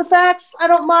be just the facts, I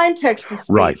don't mind text to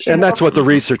speech. Right, and that's what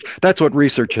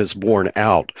research has borne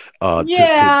out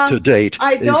to date.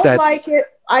 I don't like it.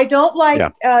 I don't like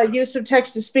use of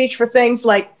text to speech for things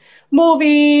like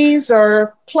movies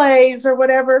or plays or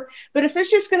whatever. But if it's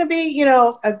just going to be,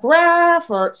 a graph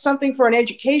or something for an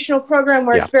educational program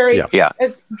where it's very,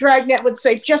 as Dragnet would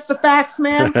say, just the facts,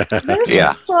 man,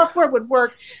 there's software would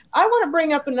work. I want to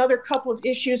bring up another couple of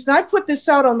issues. And I put this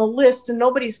out on the list and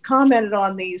nobody's commented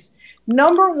on these.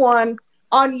 Number one,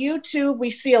 on YouTube, we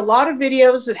see a lot of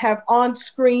videos that have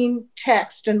on-screen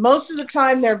text. And most of the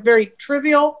time they're very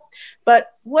trivial.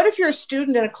 But what if you're a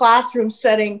student in a classroom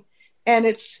setting and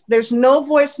there's no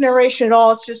voice narration at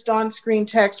all, it's just on-screen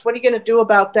text? What are you going to do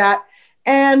about that?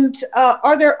 And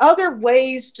are there other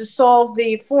ways to solve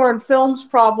the foreign films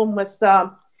problem with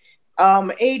AD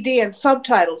and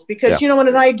subtitles? Because, in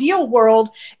an ideal world,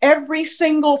 every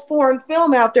single foreign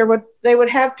film out there, they would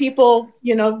have people,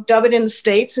 dub it in the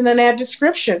States and then add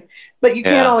description. But you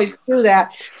can't always do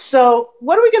that. So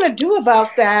what are we going to do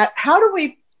about that? How do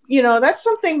we, that's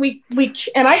something we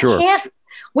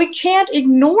can't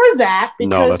ignore that,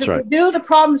 because if we do, the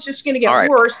problem is just going to get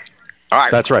worse. All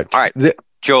right. That's right. All right.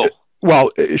 Joel.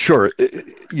 Well, sure.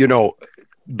 The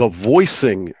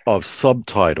voicing of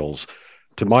subtitles,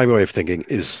 to my way of thinking,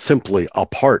 is simply a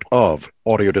part of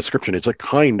audio description. It's a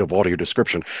kind of audio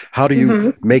description. How do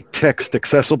you make text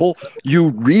accessible? You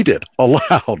read it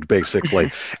aloud,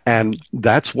 basically. And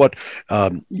that's what, I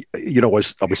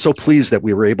was so pleased that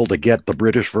we were able to get the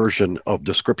British version of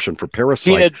description for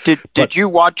Parasite. Tina, did you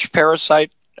watch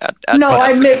Parasite? No,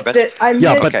 I missed it.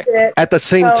 It. At the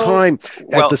same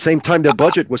time, the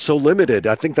budget was so limited.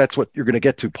 I think that's what you're going to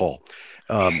get to, Paul.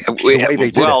 I'm going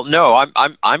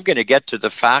to get to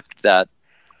the fact that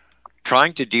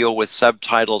trying to deal with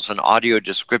subtitles and audio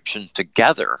description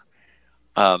together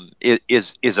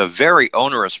is a very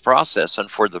onerous process, and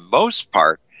for the most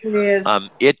part,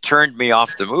 it turned me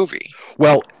off the movie.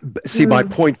 Well, see, my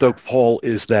point, though, Paul,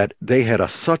 is that they had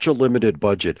such a limited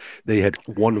budget. They had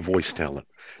one voice talent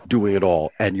doing it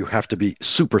all, and you have to be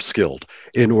super skilled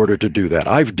in order to do that.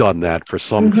 I've done that for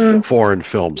some foreign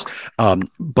films,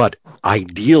 but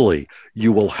ideally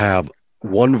you will have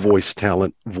one voice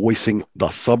talent voicing the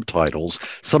subtitles,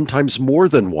 sometimes more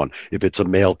than one if it's a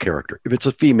male character, if it's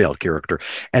a female character,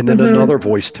 and then another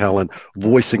voice talent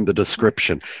voicing the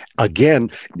description.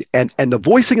 Again, and the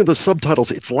voicing of the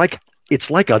subtitles, it's like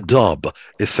a dub,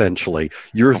 essentially.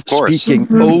 You're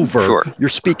speaking over, you're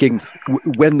speaking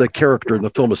when the character in the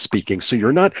film is speaking, so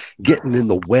you're not getting in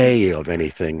the way of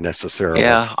anything necessarily.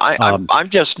 Yeah, I'm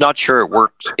just not sure it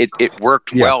worked. It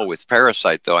worked well with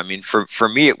Parasite, though. I mean, for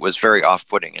me, it was very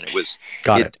off-putting, and it was.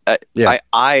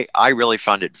 I really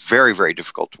found it very, very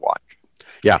difficult to watch.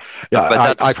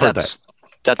 But I've heard that.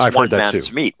 That's one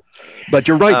man's meat. But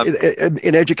you're right.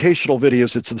 In educational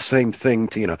videos, it's the same thing,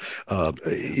 Tina. That's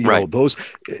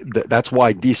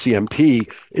why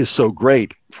DCMP is so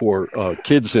great for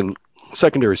kids in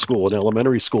secondary school and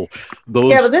elementary school.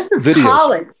 But this is videos.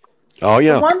 College. Oh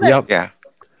yeah,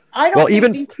 I don't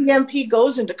think DCMP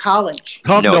goes into college.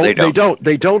 No, they don't.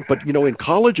 They don't. But in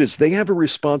colleges, they have a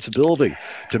responsibility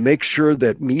to make sure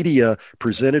that media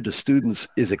presented to students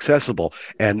is accessible.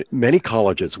 And many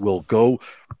colleges will go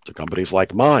to companies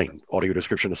like mine, Audio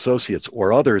Description Associates,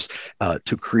 or others,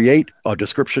 to create a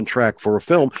description track for a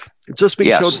film just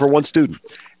being shown for one student.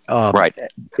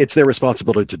 It's their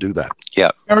responsibility to do that.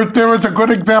 Yeah. There is a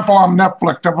good example on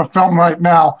Netflix of a film right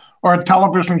now, or a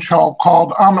television show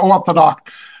called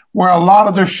Unorthodox, where a lot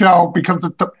of the show, because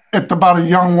it's about a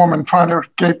young woman trying to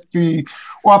escape the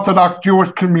Orthodox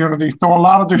Jewish community, so a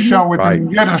lot of the show is in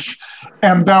Yiddish,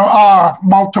 and there are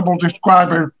multiple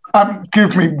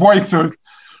voices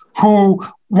who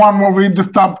one will read the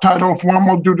subtitles, one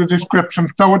will do the description.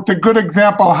 So it's a good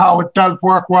example how it does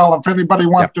work well. If anybody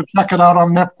wants to check it out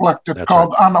on Netflix, it's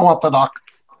called Unorthodox.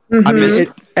 I mean,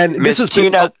 this is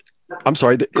Tina. I'm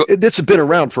sorry. This has been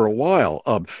around for a while.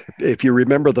 If you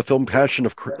remember the film Passion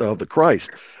of the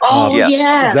Christ,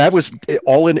 yes, that was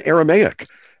all in Aramaic,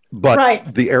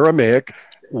 but the Aramaic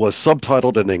was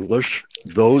subtitled in English.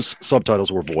 Those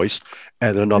subtitles were voiced,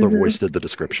 and another voice did the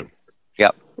description.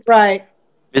 Yep. Right.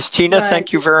 Ms. Tina,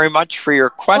 thank you very much for your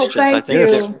questions.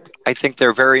 I think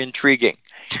they're very intriguing.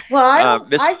 Well,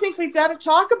 I think we've got to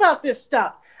talk about this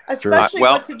stuff, especially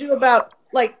what to do about,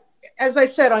 like, as I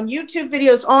said, on YouTube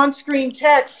videos, on-screen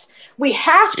text. We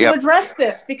have to address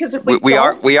this, because if we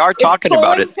are talking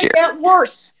about it. It's going to get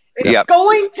worse. It's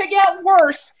going to get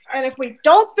worse, and if we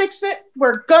don't fix it,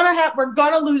 we're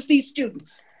gonna lose these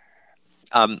students.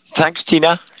 Thanks,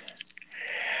 Tina.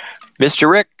 Mr.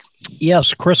 Rick.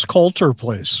 Yes, Chris Coulter,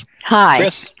 please. Hi.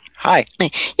 Chris. Hi. Yeah,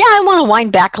 I want to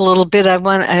wind back a little bit.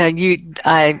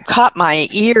 I caught my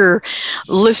ear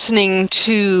listening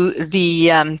to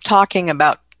the talking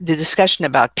about the discussion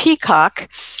about Peacock,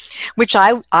 which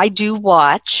I do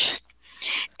watch,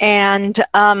 and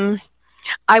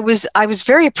I was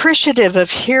very appreciative of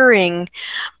hearing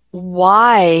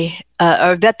why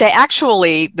that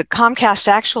the Comcast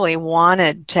actually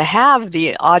wanted to have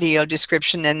the audio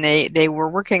description, and they were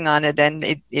working on it, and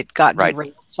it got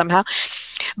derailed somehow.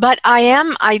 But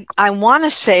I want to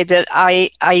say that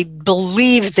I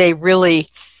believe they really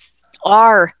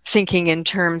are thinking in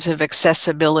terms of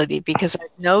accessibility, because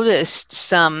I've noticed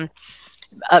some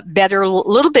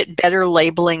little bit better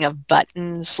labeling of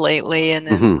buttons lately, and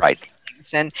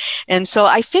and so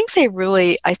I think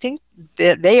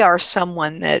that they are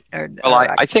someone that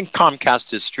I think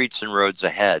Comcast is streets and roads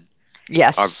ahead.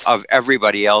 Yes. Of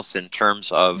everybody else in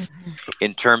terms of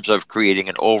creating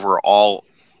an overall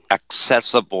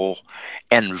accessible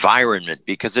environment,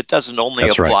 because it doesn't only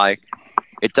apply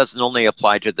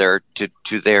to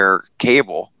their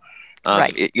cable.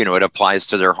 It applies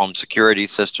to their home security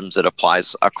systems. It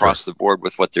applies across the board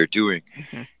with what they're doing,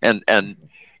 and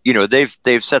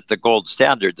they've set the gold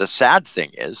standard. The sad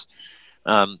thing is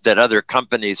that other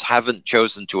companies haven't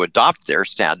chosen to adopt their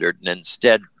standard, and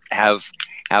instead have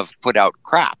put out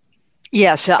crap.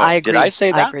 Yes, I agree. Did I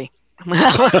say that? I agree.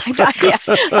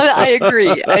 I agree.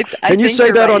 Can you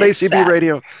say that on ACB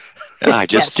radio? I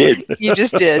just did. You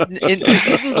just did. It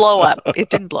didn't blow up. It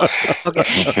didn't blow up.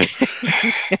 Okay.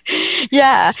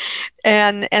 Yeah,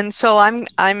 and so I'm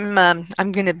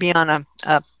going to be on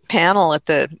a panel at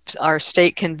our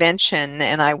state convention,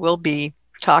 and I will be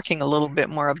talking a little bit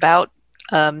more about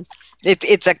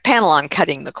it's a panel on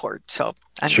cutting the cord. So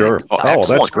that's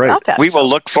great. We will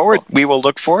look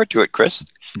forward to it, Chris.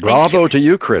 Bravo to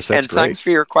you, Chris. That's great. Thanks for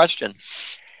your question.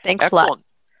 Thanks a lot.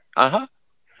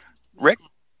 Rick?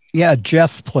 Yeah,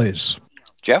 Jeff, please.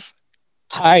 Jeff?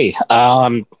 Hi.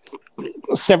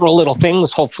 Several little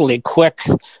things, hopefully quick.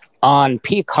 On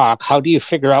Peacock, how do you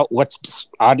figure out what's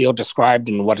audio described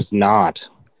and what is not?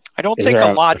 I don't think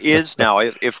a lot is now.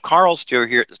 If Carl's still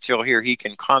here, he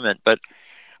can comment. But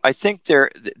I think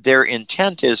their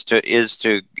intent is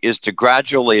to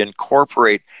gradually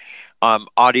incorporate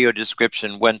audio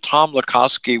description. When Tom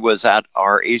Lukowski was at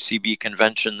our ACB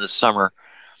convention this summer,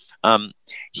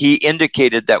 he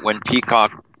indicated that when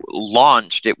Peacock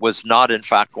launched, it was not in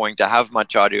fact going to have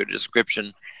much audio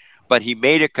description, but he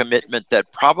made a commitment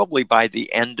that probably by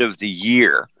the end of the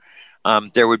year,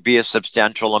 there would be a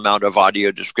substantial amount of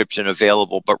audio description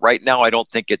available. But right now, I don't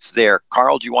think it's there.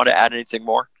 Carl, do you want to add anything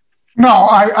more? No,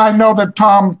 I know that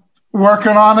Tom's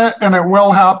working on it, and it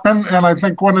will happen. And I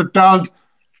think when it does,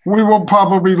 we will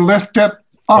probably list it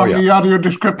on the Audio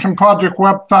Description Project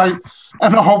website,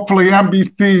 and hopefully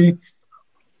NBC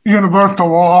Universal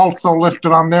will also list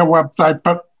it on their website.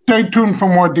 But stay tuned for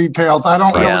more details. I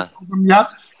don't know them yet,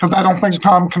 because I don't think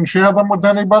Tom can share them with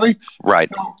anybody. Right.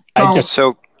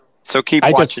 So keep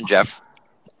watching, Jeff.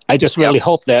 I just really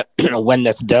hope that when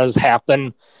this does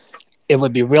happen, it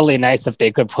would be really nice if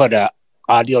they could put a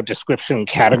audio description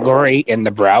category in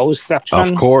the browse section.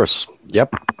 Of course.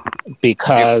 Yep.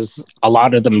 Because a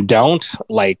lot of them don't.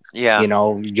 Like,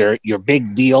 your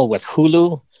big deal with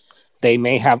Hulu, they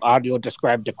may have audio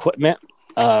described equipment,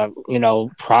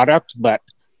 product, but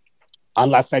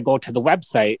unless I go to the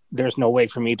website, there's no way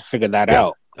for me to figure that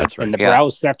out. That's right. In the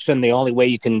browse section, the only way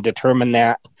you can determine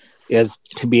that is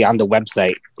to be on the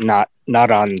website, not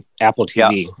on Apple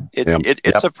TV.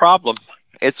 It's a problem.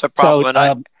 It's a problem.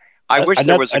 So, I wish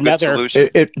there was a good solution.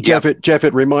 Jeff,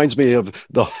 it reminds me of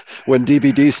when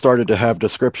DVDs started to have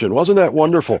description. Wasn't that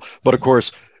wonderful? But of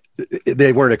course,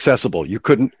 they weren't accessible. You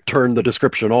couldn't turn the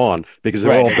description on because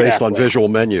they're all based on visual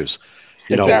menus.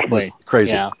 You know, it was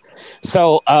crazy. Yeah.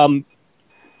 So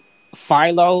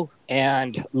Philo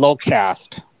and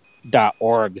Locast.org.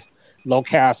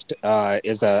 Locast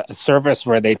is a service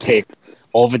where they take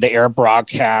over-the-air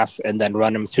broadcasts and then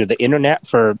run them through the internet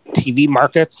for TV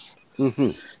markets.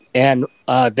 Mm-hmm. And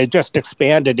they just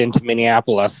expanded into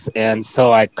Minneapolis. And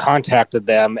so I contacted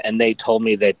them, and they told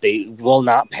me that they will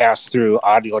not pass through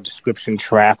audio description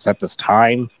tracks at this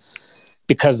time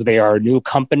because they are a new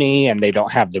company and they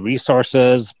don't have the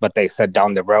resources. But they said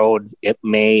down the road it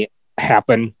may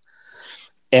happen.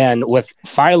 And with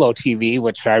Philo TV,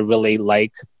 which I really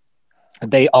like,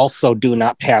 they also do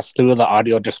not pass through the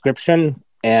audio description.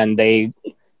 And they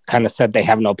kind of said they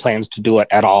have no plans to do it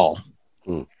at all.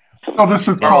 Mm. So this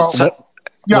is Carl.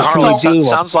 Carl, it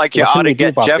sounds like you ought to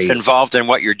get Jeff involved in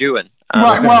what you're doing.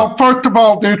 Right. Well, first of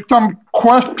all, there's some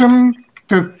question.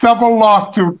 There's several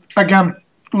lawsuits against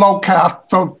Locast.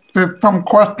 So there's some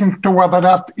questions to whether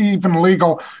that's even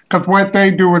legal. Because what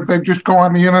they do is they just go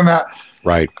on the internet,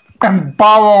 right, and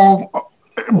borrow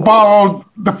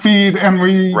the feed and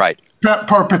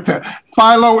repurpose it.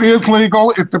 Philo is legal.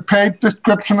 It's a paid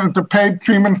description. It's a paid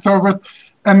streaming service.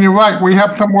 And you're right, we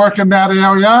have some work in that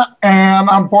area, and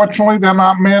unfortunately, they're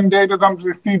not mandated under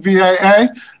the CVAA,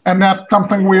 and that's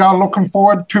something we are looking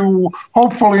forward to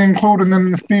hopefully including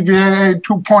in the CVAA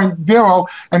 2.0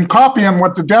 and copying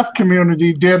what the deaf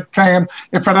community did, saying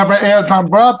if it ever airs on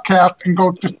broadcast and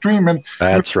goes to streaming,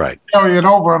 that's right, carry it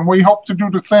over, and we hope to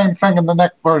do the same thing in the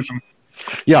next version.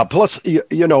 Yeah. Plus,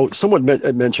 you know, someone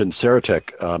mentioned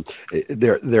Serotek.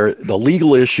 The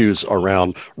legal issues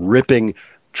around ripping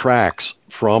tracks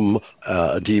from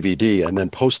a DVD and then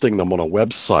posting them on a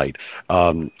website.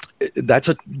 That's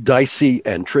a dicey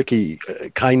and tricky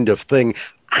kind of thing.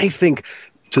 I think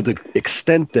to the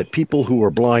extent that people who are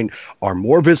blind are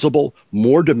more visible,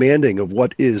 more demanding of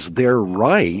what is their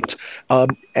right,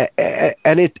 and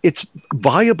it's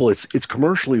viable. It's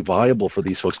commercially viable for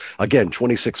these folks. Again,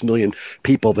 26 million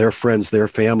people, their friends, their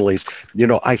families. You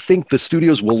know, I think the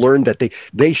studios will learn that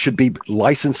they should be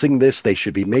licensing this. They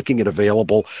should be making it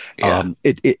available. Yeah.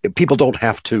 People don't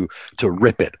have to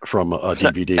rip it from a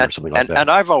DVD or something like that.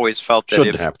 And I've always felt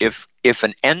that if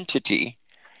an entity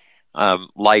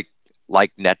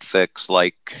like Netflix,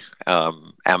 like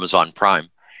Amazon Prime,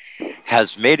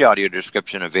 has made audio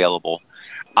description available,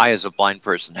 I, as a blind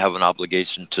person, have an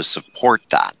obligation to support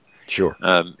that. Sure.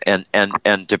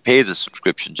 And to pay the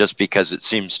subscription, just because it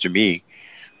seems to me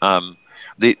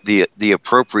the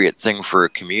appropriate thing for a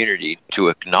community to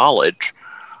acknowledge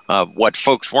what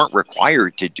folks weren't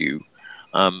required to do,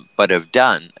 but have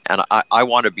done. And I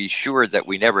want to be sure that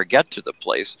we never get to the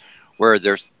place where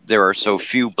there are so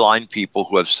few blind people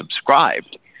who have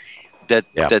subscribed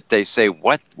that they say,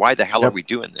 why the hell are we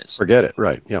doing this? Forget it.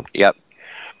 Right. Yeah. Yep.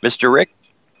 Mr. Rick?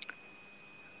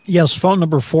 Yes, phone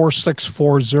number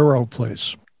 4640,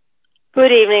 please.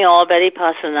 Good evening, all. Betty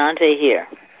Passanante here.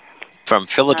 From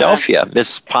Philadelphia,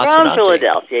 Miss Passanante. From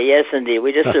Philadelphia, yes, indeed.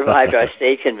 We just survived our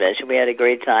state convention. We had a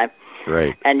great time.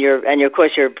 Great. And of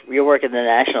course, your work in the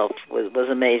National was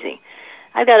amazing.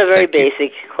 I've got a very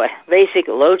basic,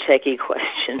 low-techy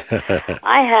question.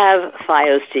 I have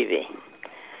Fios TV.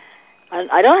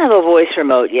 I don't have a voice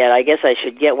remote yet. I guess I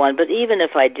should get one. But even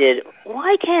if I did,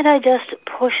 why can't I just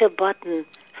push a button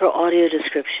for audio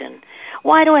description?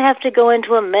 Why do I have to go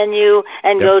into a menu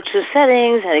and go to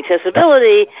settings and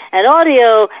accessibility and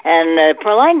audio and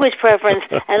per language preference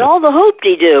and all the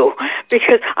hoop-de-doo?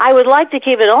 Because I would like to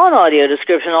keep it on audio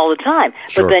description all the time.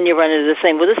 Sure. But then you run into the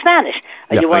same with the Spanish.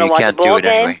 You want to watch a ball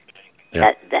game?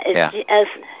 Anyway.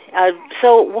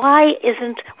 So why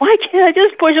can't I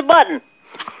just push a button?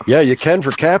 Yeah, you can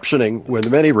for captioning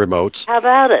with many remotes. How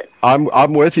about it?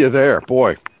 I'm with you there,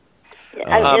 boy.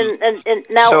 And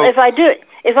now, if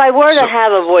I were to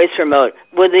have a voice remote,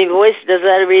 does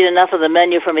that read enough of the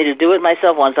menu for me to do it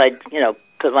myself once I,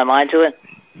 put my mind to it?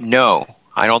 No,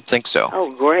 I don't think so.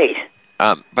 Oh, great.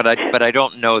 But I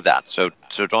don't know that, so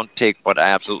don't take what I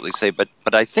absolutely say. But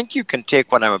I think you can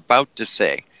take what I'm about to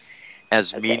say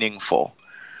as meaningful.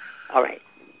 All right.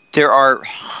 There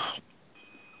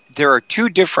are two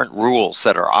different rules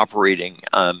that are operating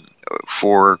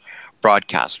for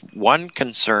broadcast. One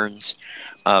concerns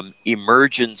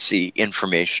emergency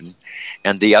information,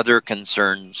 and the other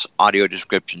concerns audio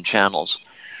description channels.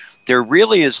 There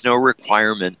really is no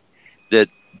requirement that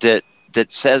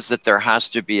says that there has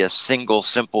to be a single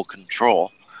simple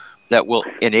control that will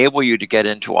enable you to get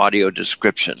into audio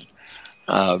description.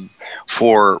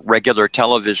 for regular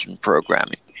television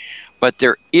programming. But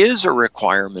there is a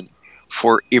requirement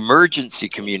for emergency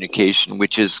communication,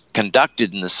 which is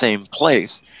conducted in the same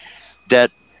place,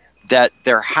 that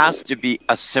there has to be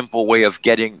a simple way of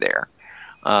getting there.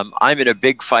 I'm in a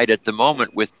big fight at the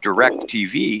moment with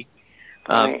DirecTV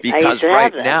because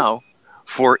right now,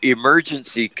 for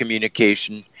emergency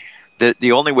communication,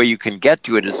 the only way you can get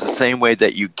to it is the same way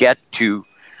that you get to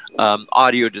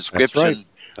audio description.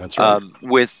 That's right.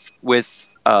 With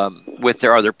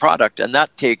their other product, and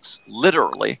that takes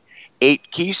literally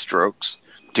 8 keystrokes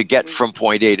to get from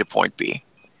point A to point B,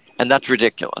 and that's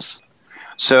ridiculous.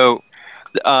 So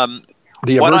the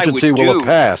emergency will have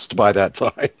passed by that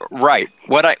time. Right.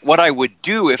 What I would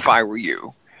do if I were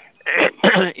you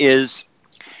is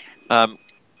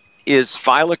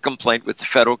file a complaint with the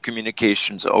Federal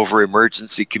Communications over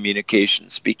emergency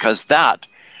communications, because that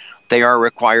they are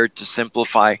required to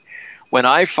simplify. When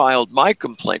I filed my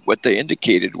complaint, what they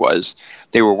indicated was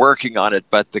they were working on it,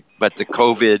 but the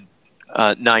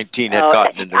COVID-19 had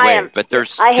gotten in the way. But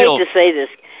there's still. I hate to say this.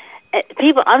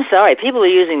 I'm sorry. People are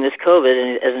using this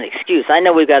COVID as an excuse. I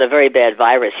know we've got a very bad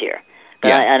virus here.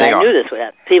 I knew this would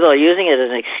happen. People are using it as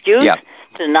an excuse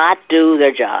to not do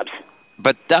their jobs.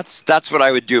 But that's what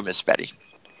I would do, Miss Betty.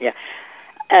 Yeah.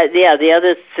 The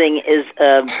other thing is,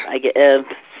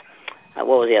 what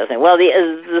was the other thing? Well,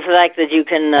 the fact that you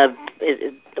can.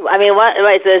 Right?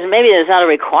 Maybe it's not a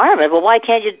requirement, but why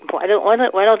can't you? Why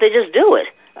don't they just do it?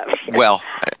 Well,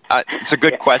 it's a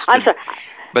good question. I'm sorry,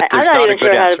 but there's not a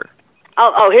good answer.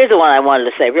 Here's the one I wanted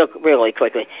to say really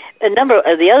quickly.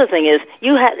 The other thing is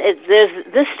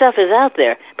this stuff is out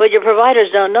there, but your providers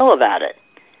don't know about it.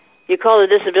 You call the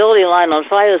disability line on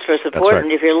FiOS for support,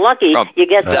 and if you're lucky, you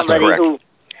get somebody who.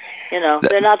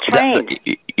 They're not trained.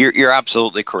 You're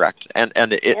absolutely correct, and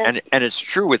it's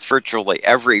true with virtually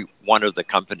every one of the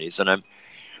companies. And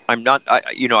I'm not.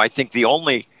 I think the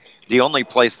only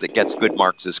place that gets good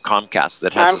marks is Comcast,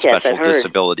 that has a special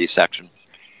disability section.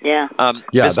 Yeah.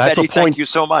 Ms. Betty, thank you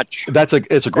so much.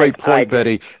 It's a great point,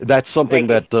 Betty. That's something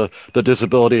that the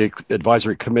Disability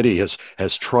Advisory Committee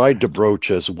has tried to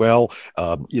broach as well.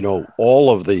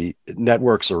 All of the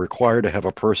networks are required to have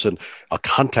a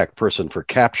contact person for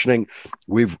captioning.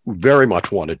 We've very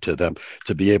much wanted them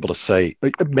to be able to say,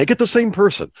 make it the same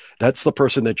person. That's the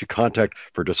person that you contact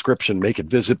for description. Make it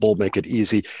visible, make it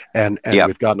easy, and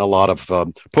we've gotten a lot of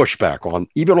pushback on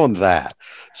that.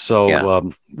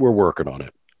 So we're working on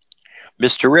it.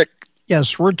 Mr. Rick.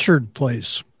 Yes, Richard,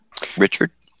 please.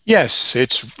 Richard? Yes,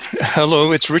 it's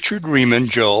Richard Riemann,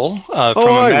 Joel, from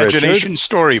Imagination Richard.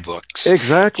 Storybooks.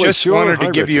 Exactly. Just wanted to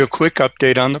give you a quick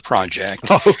update on the project.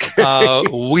 Okay.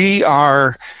 We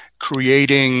are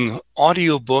creating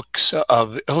audiobooks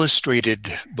of illustrated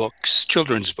books,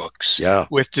 children's books,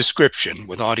 with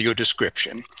audio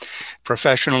description.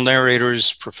 Professional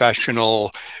narrators,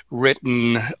 professional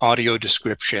written audio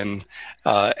description,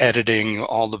 editing,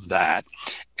 all of that.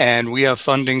 And we have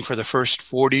funding for the first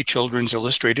 40 children's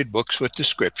illustrated books with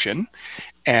description.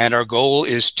 And our goal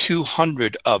is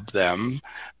 200 of them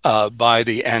by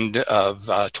the end of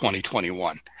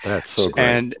 2021. That's so great.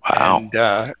 And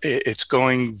it's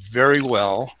going very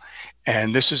well.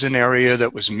 And this is an area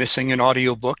that was missing in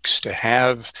audiobooks, to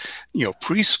have,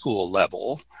 preschool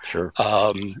level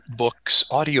books,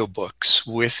 audiobooks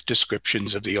with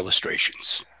descriptions of the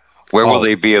illustrations. Where will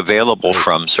they be available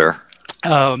from, sir?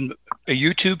 A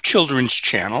YouTube children's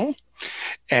channel.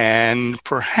 And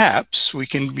perhaps we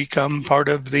can become part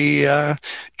of the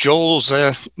Joel's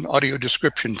audio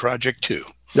description project too.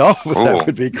 Oh, that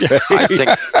would be great. I think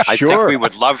we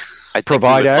would love.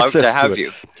 Provide access to have it.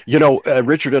 you.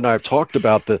 Richard and I have talked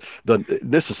about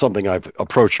this is something I've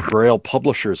approached Braille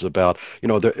publishers about.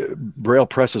 The Braille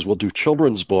presses will do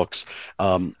children's books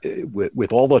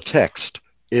with all the text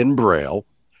in Braille.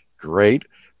 Great.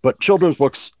 But children's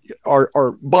books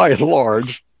are by and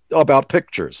large about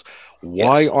pictures.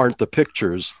 Why aren't the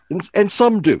pictures, and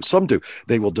some do,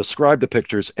 they will describe the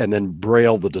pictures and then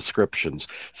Braille the descriptions.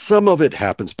 Some of it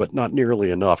happens, but not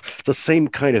nearly enough. The same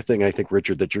kind of thing, I think,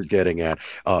 Richard, that you're getting at.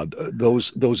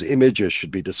 Those images should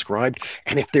be described.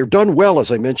 And if they're done well,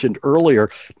 as I mentioned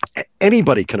earlier,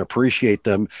 anybody can appreciate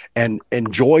them and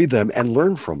enjoy them and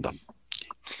learn from them.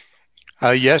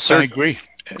 Yes, sir. I agree.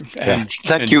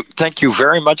 Thank you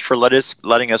very much for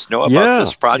letting us know about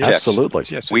this project. Absolutely.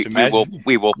 Yes, we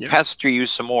will pester you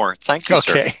some more. Thank you,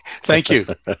 sir. Okay. Thank you.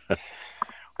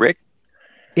 Rick?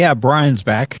 Yeah, Brian's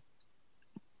back.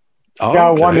 I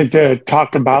wanted to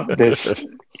talk about this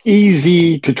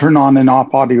easy to turn on and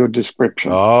off audio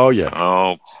description. Oh, yeah.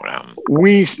 Oh,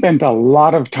 we spent a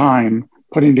lot of time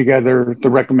putting together the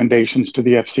recommendations to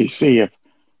the FCC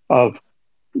of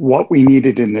what we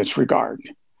needed in this regard.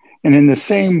 And in the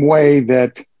same way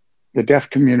that the deaf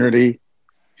community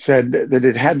said that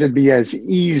it had to be as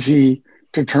easy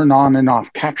to turn on and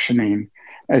off captioning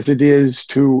as it is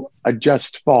to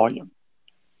adjust volume.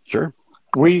 Sure.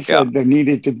 We said it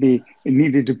needed to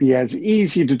be as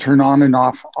easy to turn on and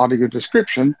off audio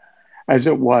description as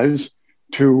it was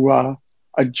to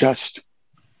adjust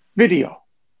video,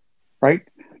 right?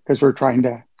 Because we're trying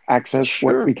to access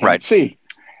what we can't see.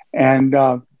 And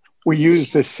we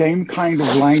use the same kind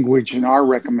of language in our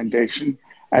recommendation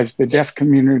as the deaf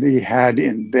community had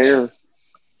in their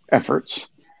efforts.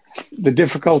 The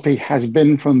difficulty has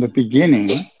been from the beginning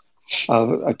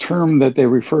of a term that they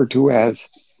refer to as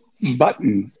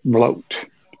button bloat.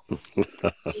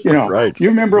 You know, you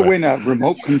remember when a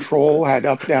remote control had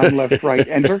up, down, left, right,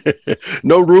 enter?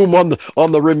 No room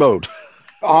on the remote.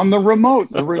 On the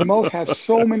remote has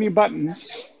so many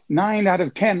buttons. 9 out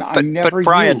of 10 I never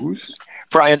use.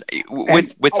 Brian,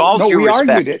 with all due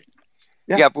respect,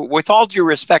 but with all due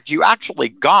respect, you actually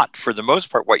got, for the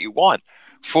most part, what you want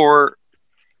for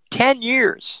 10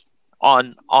 years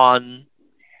on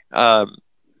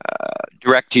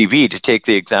DirecTV, to take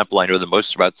the example I know the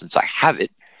most about since I have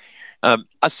it.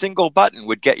 A single button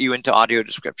would get you into audio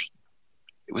description.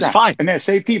 It was fine. An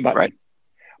SAP button. Right.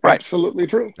 Absolutely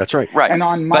true. That's right. And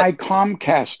on my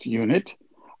Comcast unit,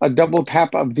 a double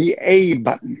tap of the A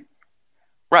button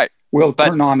will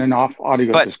turn on and off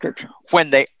audio description. When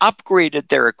they upgraded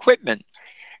their equipment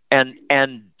and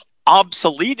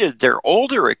obsoleted their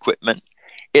older equipment,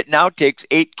 it now takes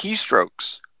 8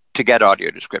 keystrokes to get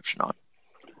audio description on.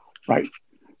 Right.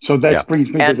 So that brings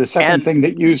me to the second thing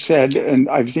that you said, and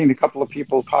I've seen a couple of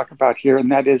people talk about here,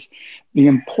 and that is the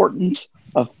importance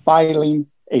of filing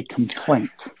a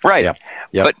complaint. Right.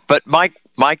 But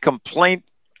my complaint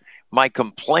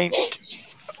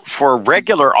for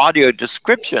regular audio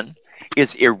description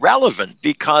is irrelevant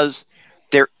because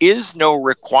there is no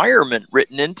requirement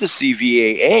written into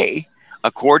CVAA,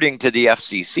 according to the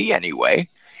FCC anyway,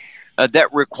 that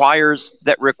requires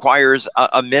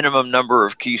a minimum number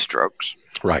of keystrokes.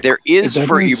 Right. There is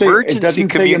for emergency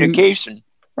communication,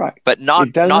 but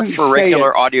not for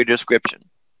regular audio description.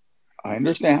 I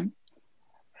understand.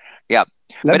 Yeah.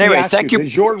 But anyway, thank you.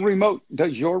 Does your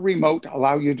remote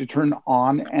allow you to turn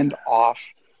on and off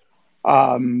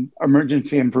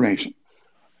emergency information?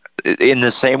 In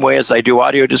the same way as I do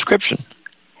audio description.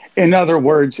 In other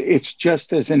words, it's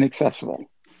just as inaccessible.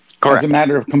 Correct. As a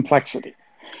matter of complexity.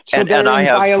 So and they're I in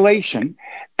have violation.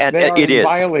 And it is,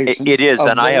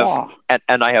 and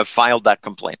I have filed that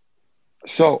complaint.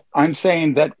 So I'm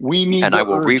saying that we need and to I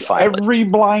will urge refile every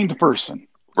blind person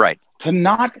to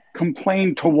not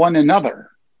complain to one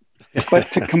another,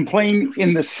 but to complain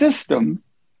in the system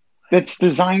that's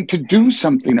designed to do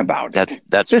something about it.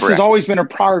 This has always been a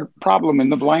problem in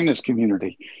the blindness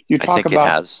community. You talk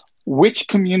about which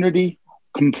community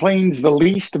complains the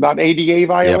least about ADA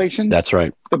violations. Yep, that's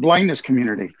right. The blindness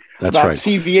community. That's about right.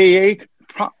 CVAA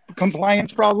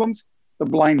compliance problems. The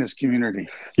blindness community.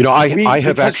 You know, I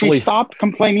have actually stopped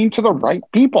complaining to the right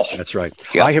people. That's right.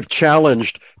 Yeah. I have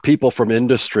challenged people from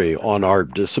industry on our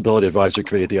Disability Advisory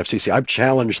Committee at the FCC. I've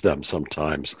challenged them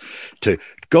sometimes to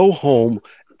go home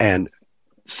and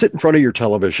sit in front of your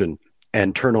television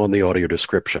and turn on the audio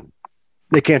description.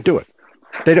 They can't do it.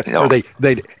 They don't. No.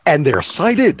 And they're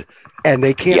sighted, and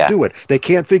they can't do it. They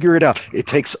can't figure it out. It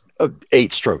takes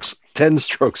 8 strokes, 10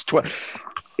 strokes, 12.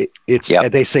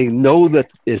 And they say no,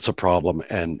 that it's a problem,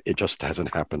 and it just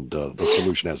hasn't happened. The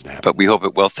solution hasn't happened. But we hope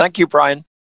it will. Thank you, Brian.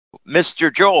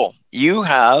 Mr. Joel, you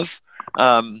have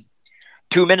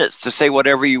 2 minutes to say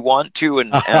whatever you want to,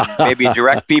 and maybe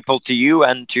direct people to you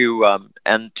and to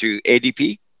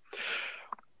ADP.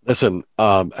 Listen,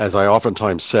 as I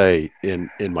oftentimes say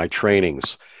in my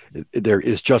trainings, there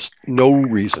is just no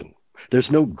reason.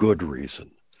 There's no good reason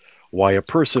why a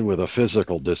person with a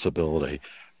physical disability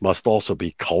must also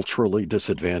be culturally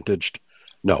disadvantaged.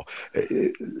 No.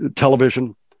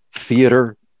 Television,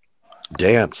 theater,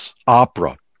 dance,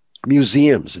 opera,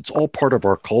 museums, it's all part of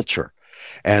our culture.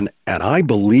 And I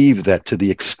believe that to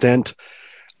the extent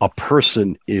a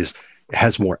person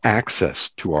has more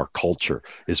access to our culture,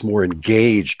 is more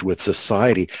engaged with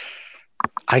society,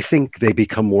 I think they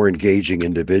become more engaging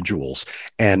individuals.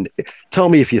 And tell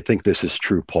me if you think this is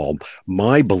true, Paul.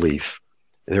 My belief,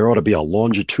 there ought to be a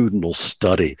longitudinal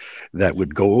study that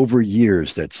would go over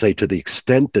years that say to the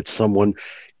extent that someone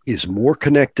is more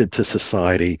connected to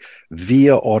society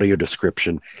via audio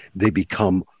description, they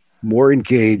become more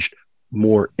engaged,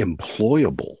 more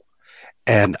employable.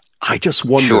 And I just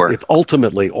wonder if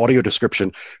ultimately audio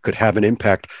description could have an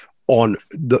impact on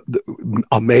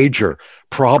a major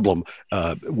problem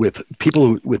with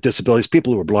people with disabilities,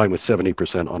 people who are blind with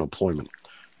 70% unemployment.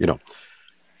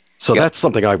 So that's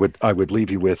something I would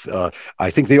leave you with. I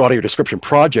think the Audio Description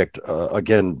Project,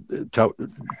 again,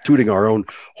 tooting our own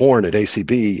horn at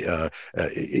ACB,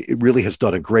 it really has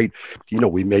done a great.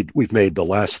 We've made the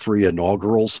last 3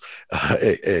 inaugurals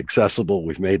accessible.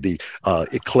 We've made the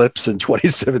Eclipse in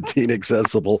 2017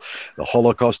 accessible. The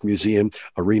Holocaust Museum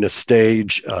Arena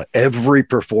Stage. Every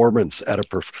performance at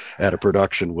a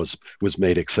production was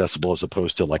made accessible, as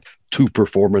opposed to like 2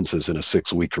 performances in a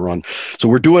 6-week run. So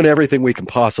we're doing everything we can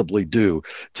possibly do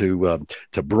to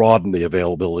broaden the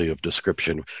availability of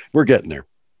description. We're getting there.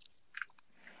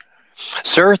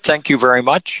 Sir, thank you very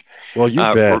much. Well, you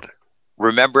bet.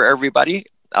 Remember, everybody,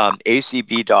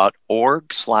 acb.org/ADP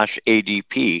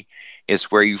is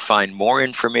where you find more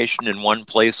information in one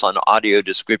place on audio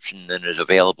description than is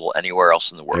available anywhere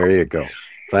else in the world. There you go.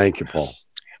 Thank you, Paul.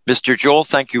 Mr. Joel,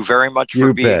 thank you very much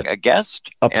for being a guest.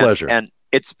 A pleasure. And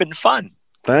it's been fun.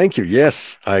 Thank you.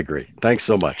 Yes, I agree. Thanks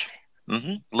so much.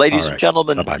 Ladies and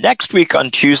gentlemen, next week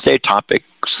on Tuesday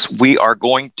Topics, we are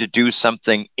going to do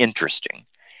something interesting.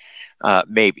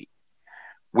 Maybe.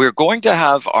 We're going to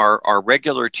have our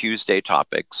regular Tuesday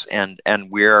Topics, and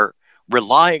we're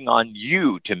relying on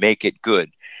you to make it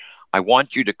good. I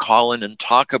want you to call in and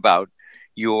talk about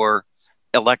your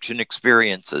election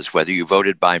experiences, whether you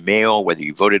voted by mail, whether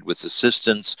you voted with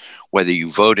assistance, whether you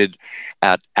voted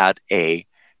at a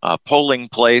polling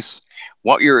place,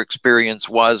 what your experience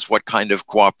was, what kind of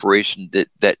cooperation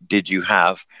did you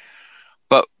have.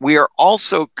 But we are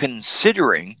also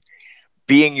considering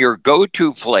being your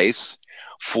go-to place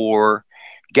for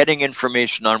getting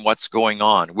information on what's going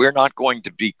on. We're not going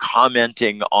to be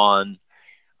commenting on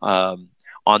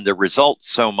the results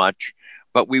so much,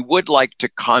 but we would like to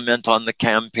comment on the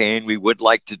campaign. We would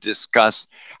like to discuss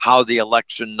how the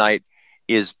election night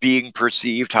is being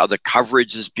perceived, how the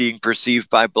coverage is being perceived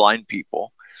by blind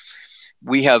people.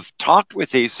 We have talked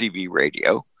with ACB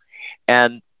Radio,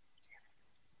 and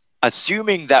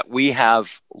assuming that we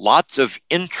have lots of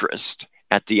interest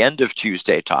at the end of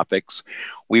Tuesday Topics,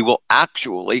 we will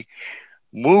actually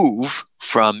move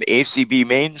from ACB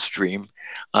Mainstream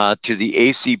to the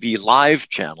ACB Live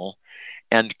channel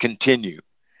and continue.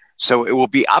 So it will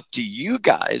be up to you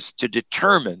guys to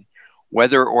determine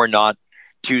whether or not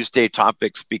Tuesday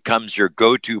Topics becomes your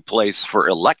go-to place for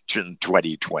election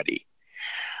 2020.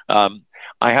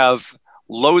 I have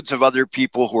loads of other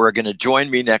people who are going to join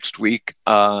me next week,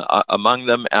 among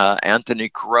them Anthony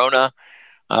Corona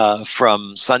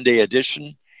from Sunday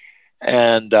Edition.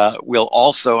 And we'll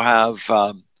also have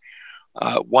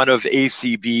one of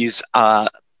ACB's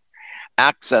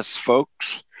Access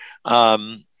folks.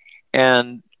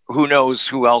 And who knows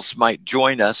who else might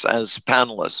join us as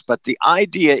panelists. But the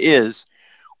idea is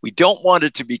we don't want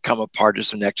it to become a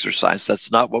partisan exercise.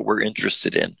 That's not what we're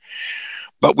interested in.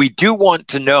 But we do want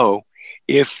to know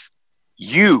if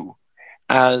you,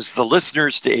 as the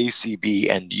listeners to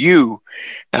ACB, and you,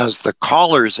 as the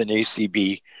callers in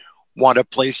ACB, want a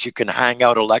place you can hang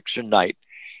out election night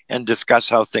and discuss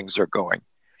how things are going.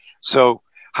 So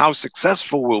how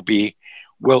successful we'll be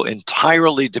will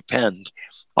entirely depend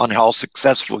on how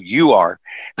successful you are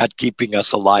at keeping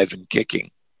us alive and kicking.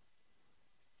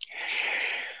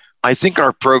 I think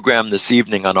our program this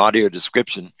evening on audio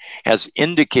description has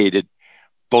indicated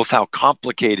both how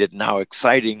complicated and how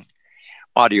exciting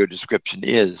audio description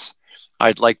is.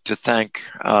 I'd like to thank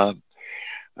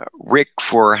Rick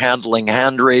for handling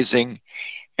hand raising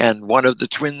and one of the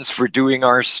twins for doing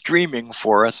our streaming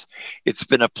for us. It's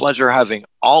been a pleasure having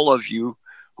all of you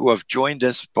who have joined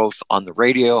us both on the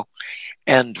radio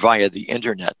and via the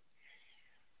internet.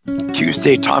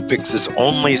 Tuesday Topics is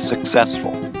only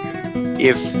successful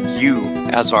if you,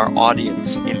 as our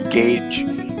audience, engage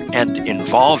and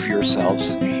involve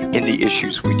yourselves in the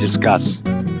issues we discuss.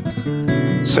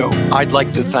 So I'd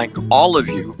like to thank all of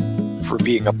you for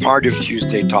being a part of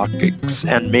Tuesday Topics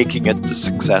and making it the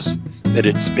success that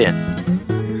it's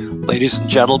been. Ladies and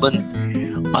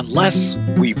gentlemen, unless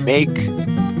we make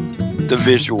the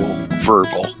visual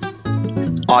verbal,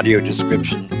 audio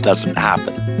description doesn't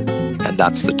happen. And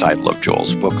that's the title of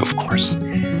Joel's book, of course.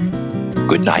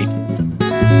 Good night.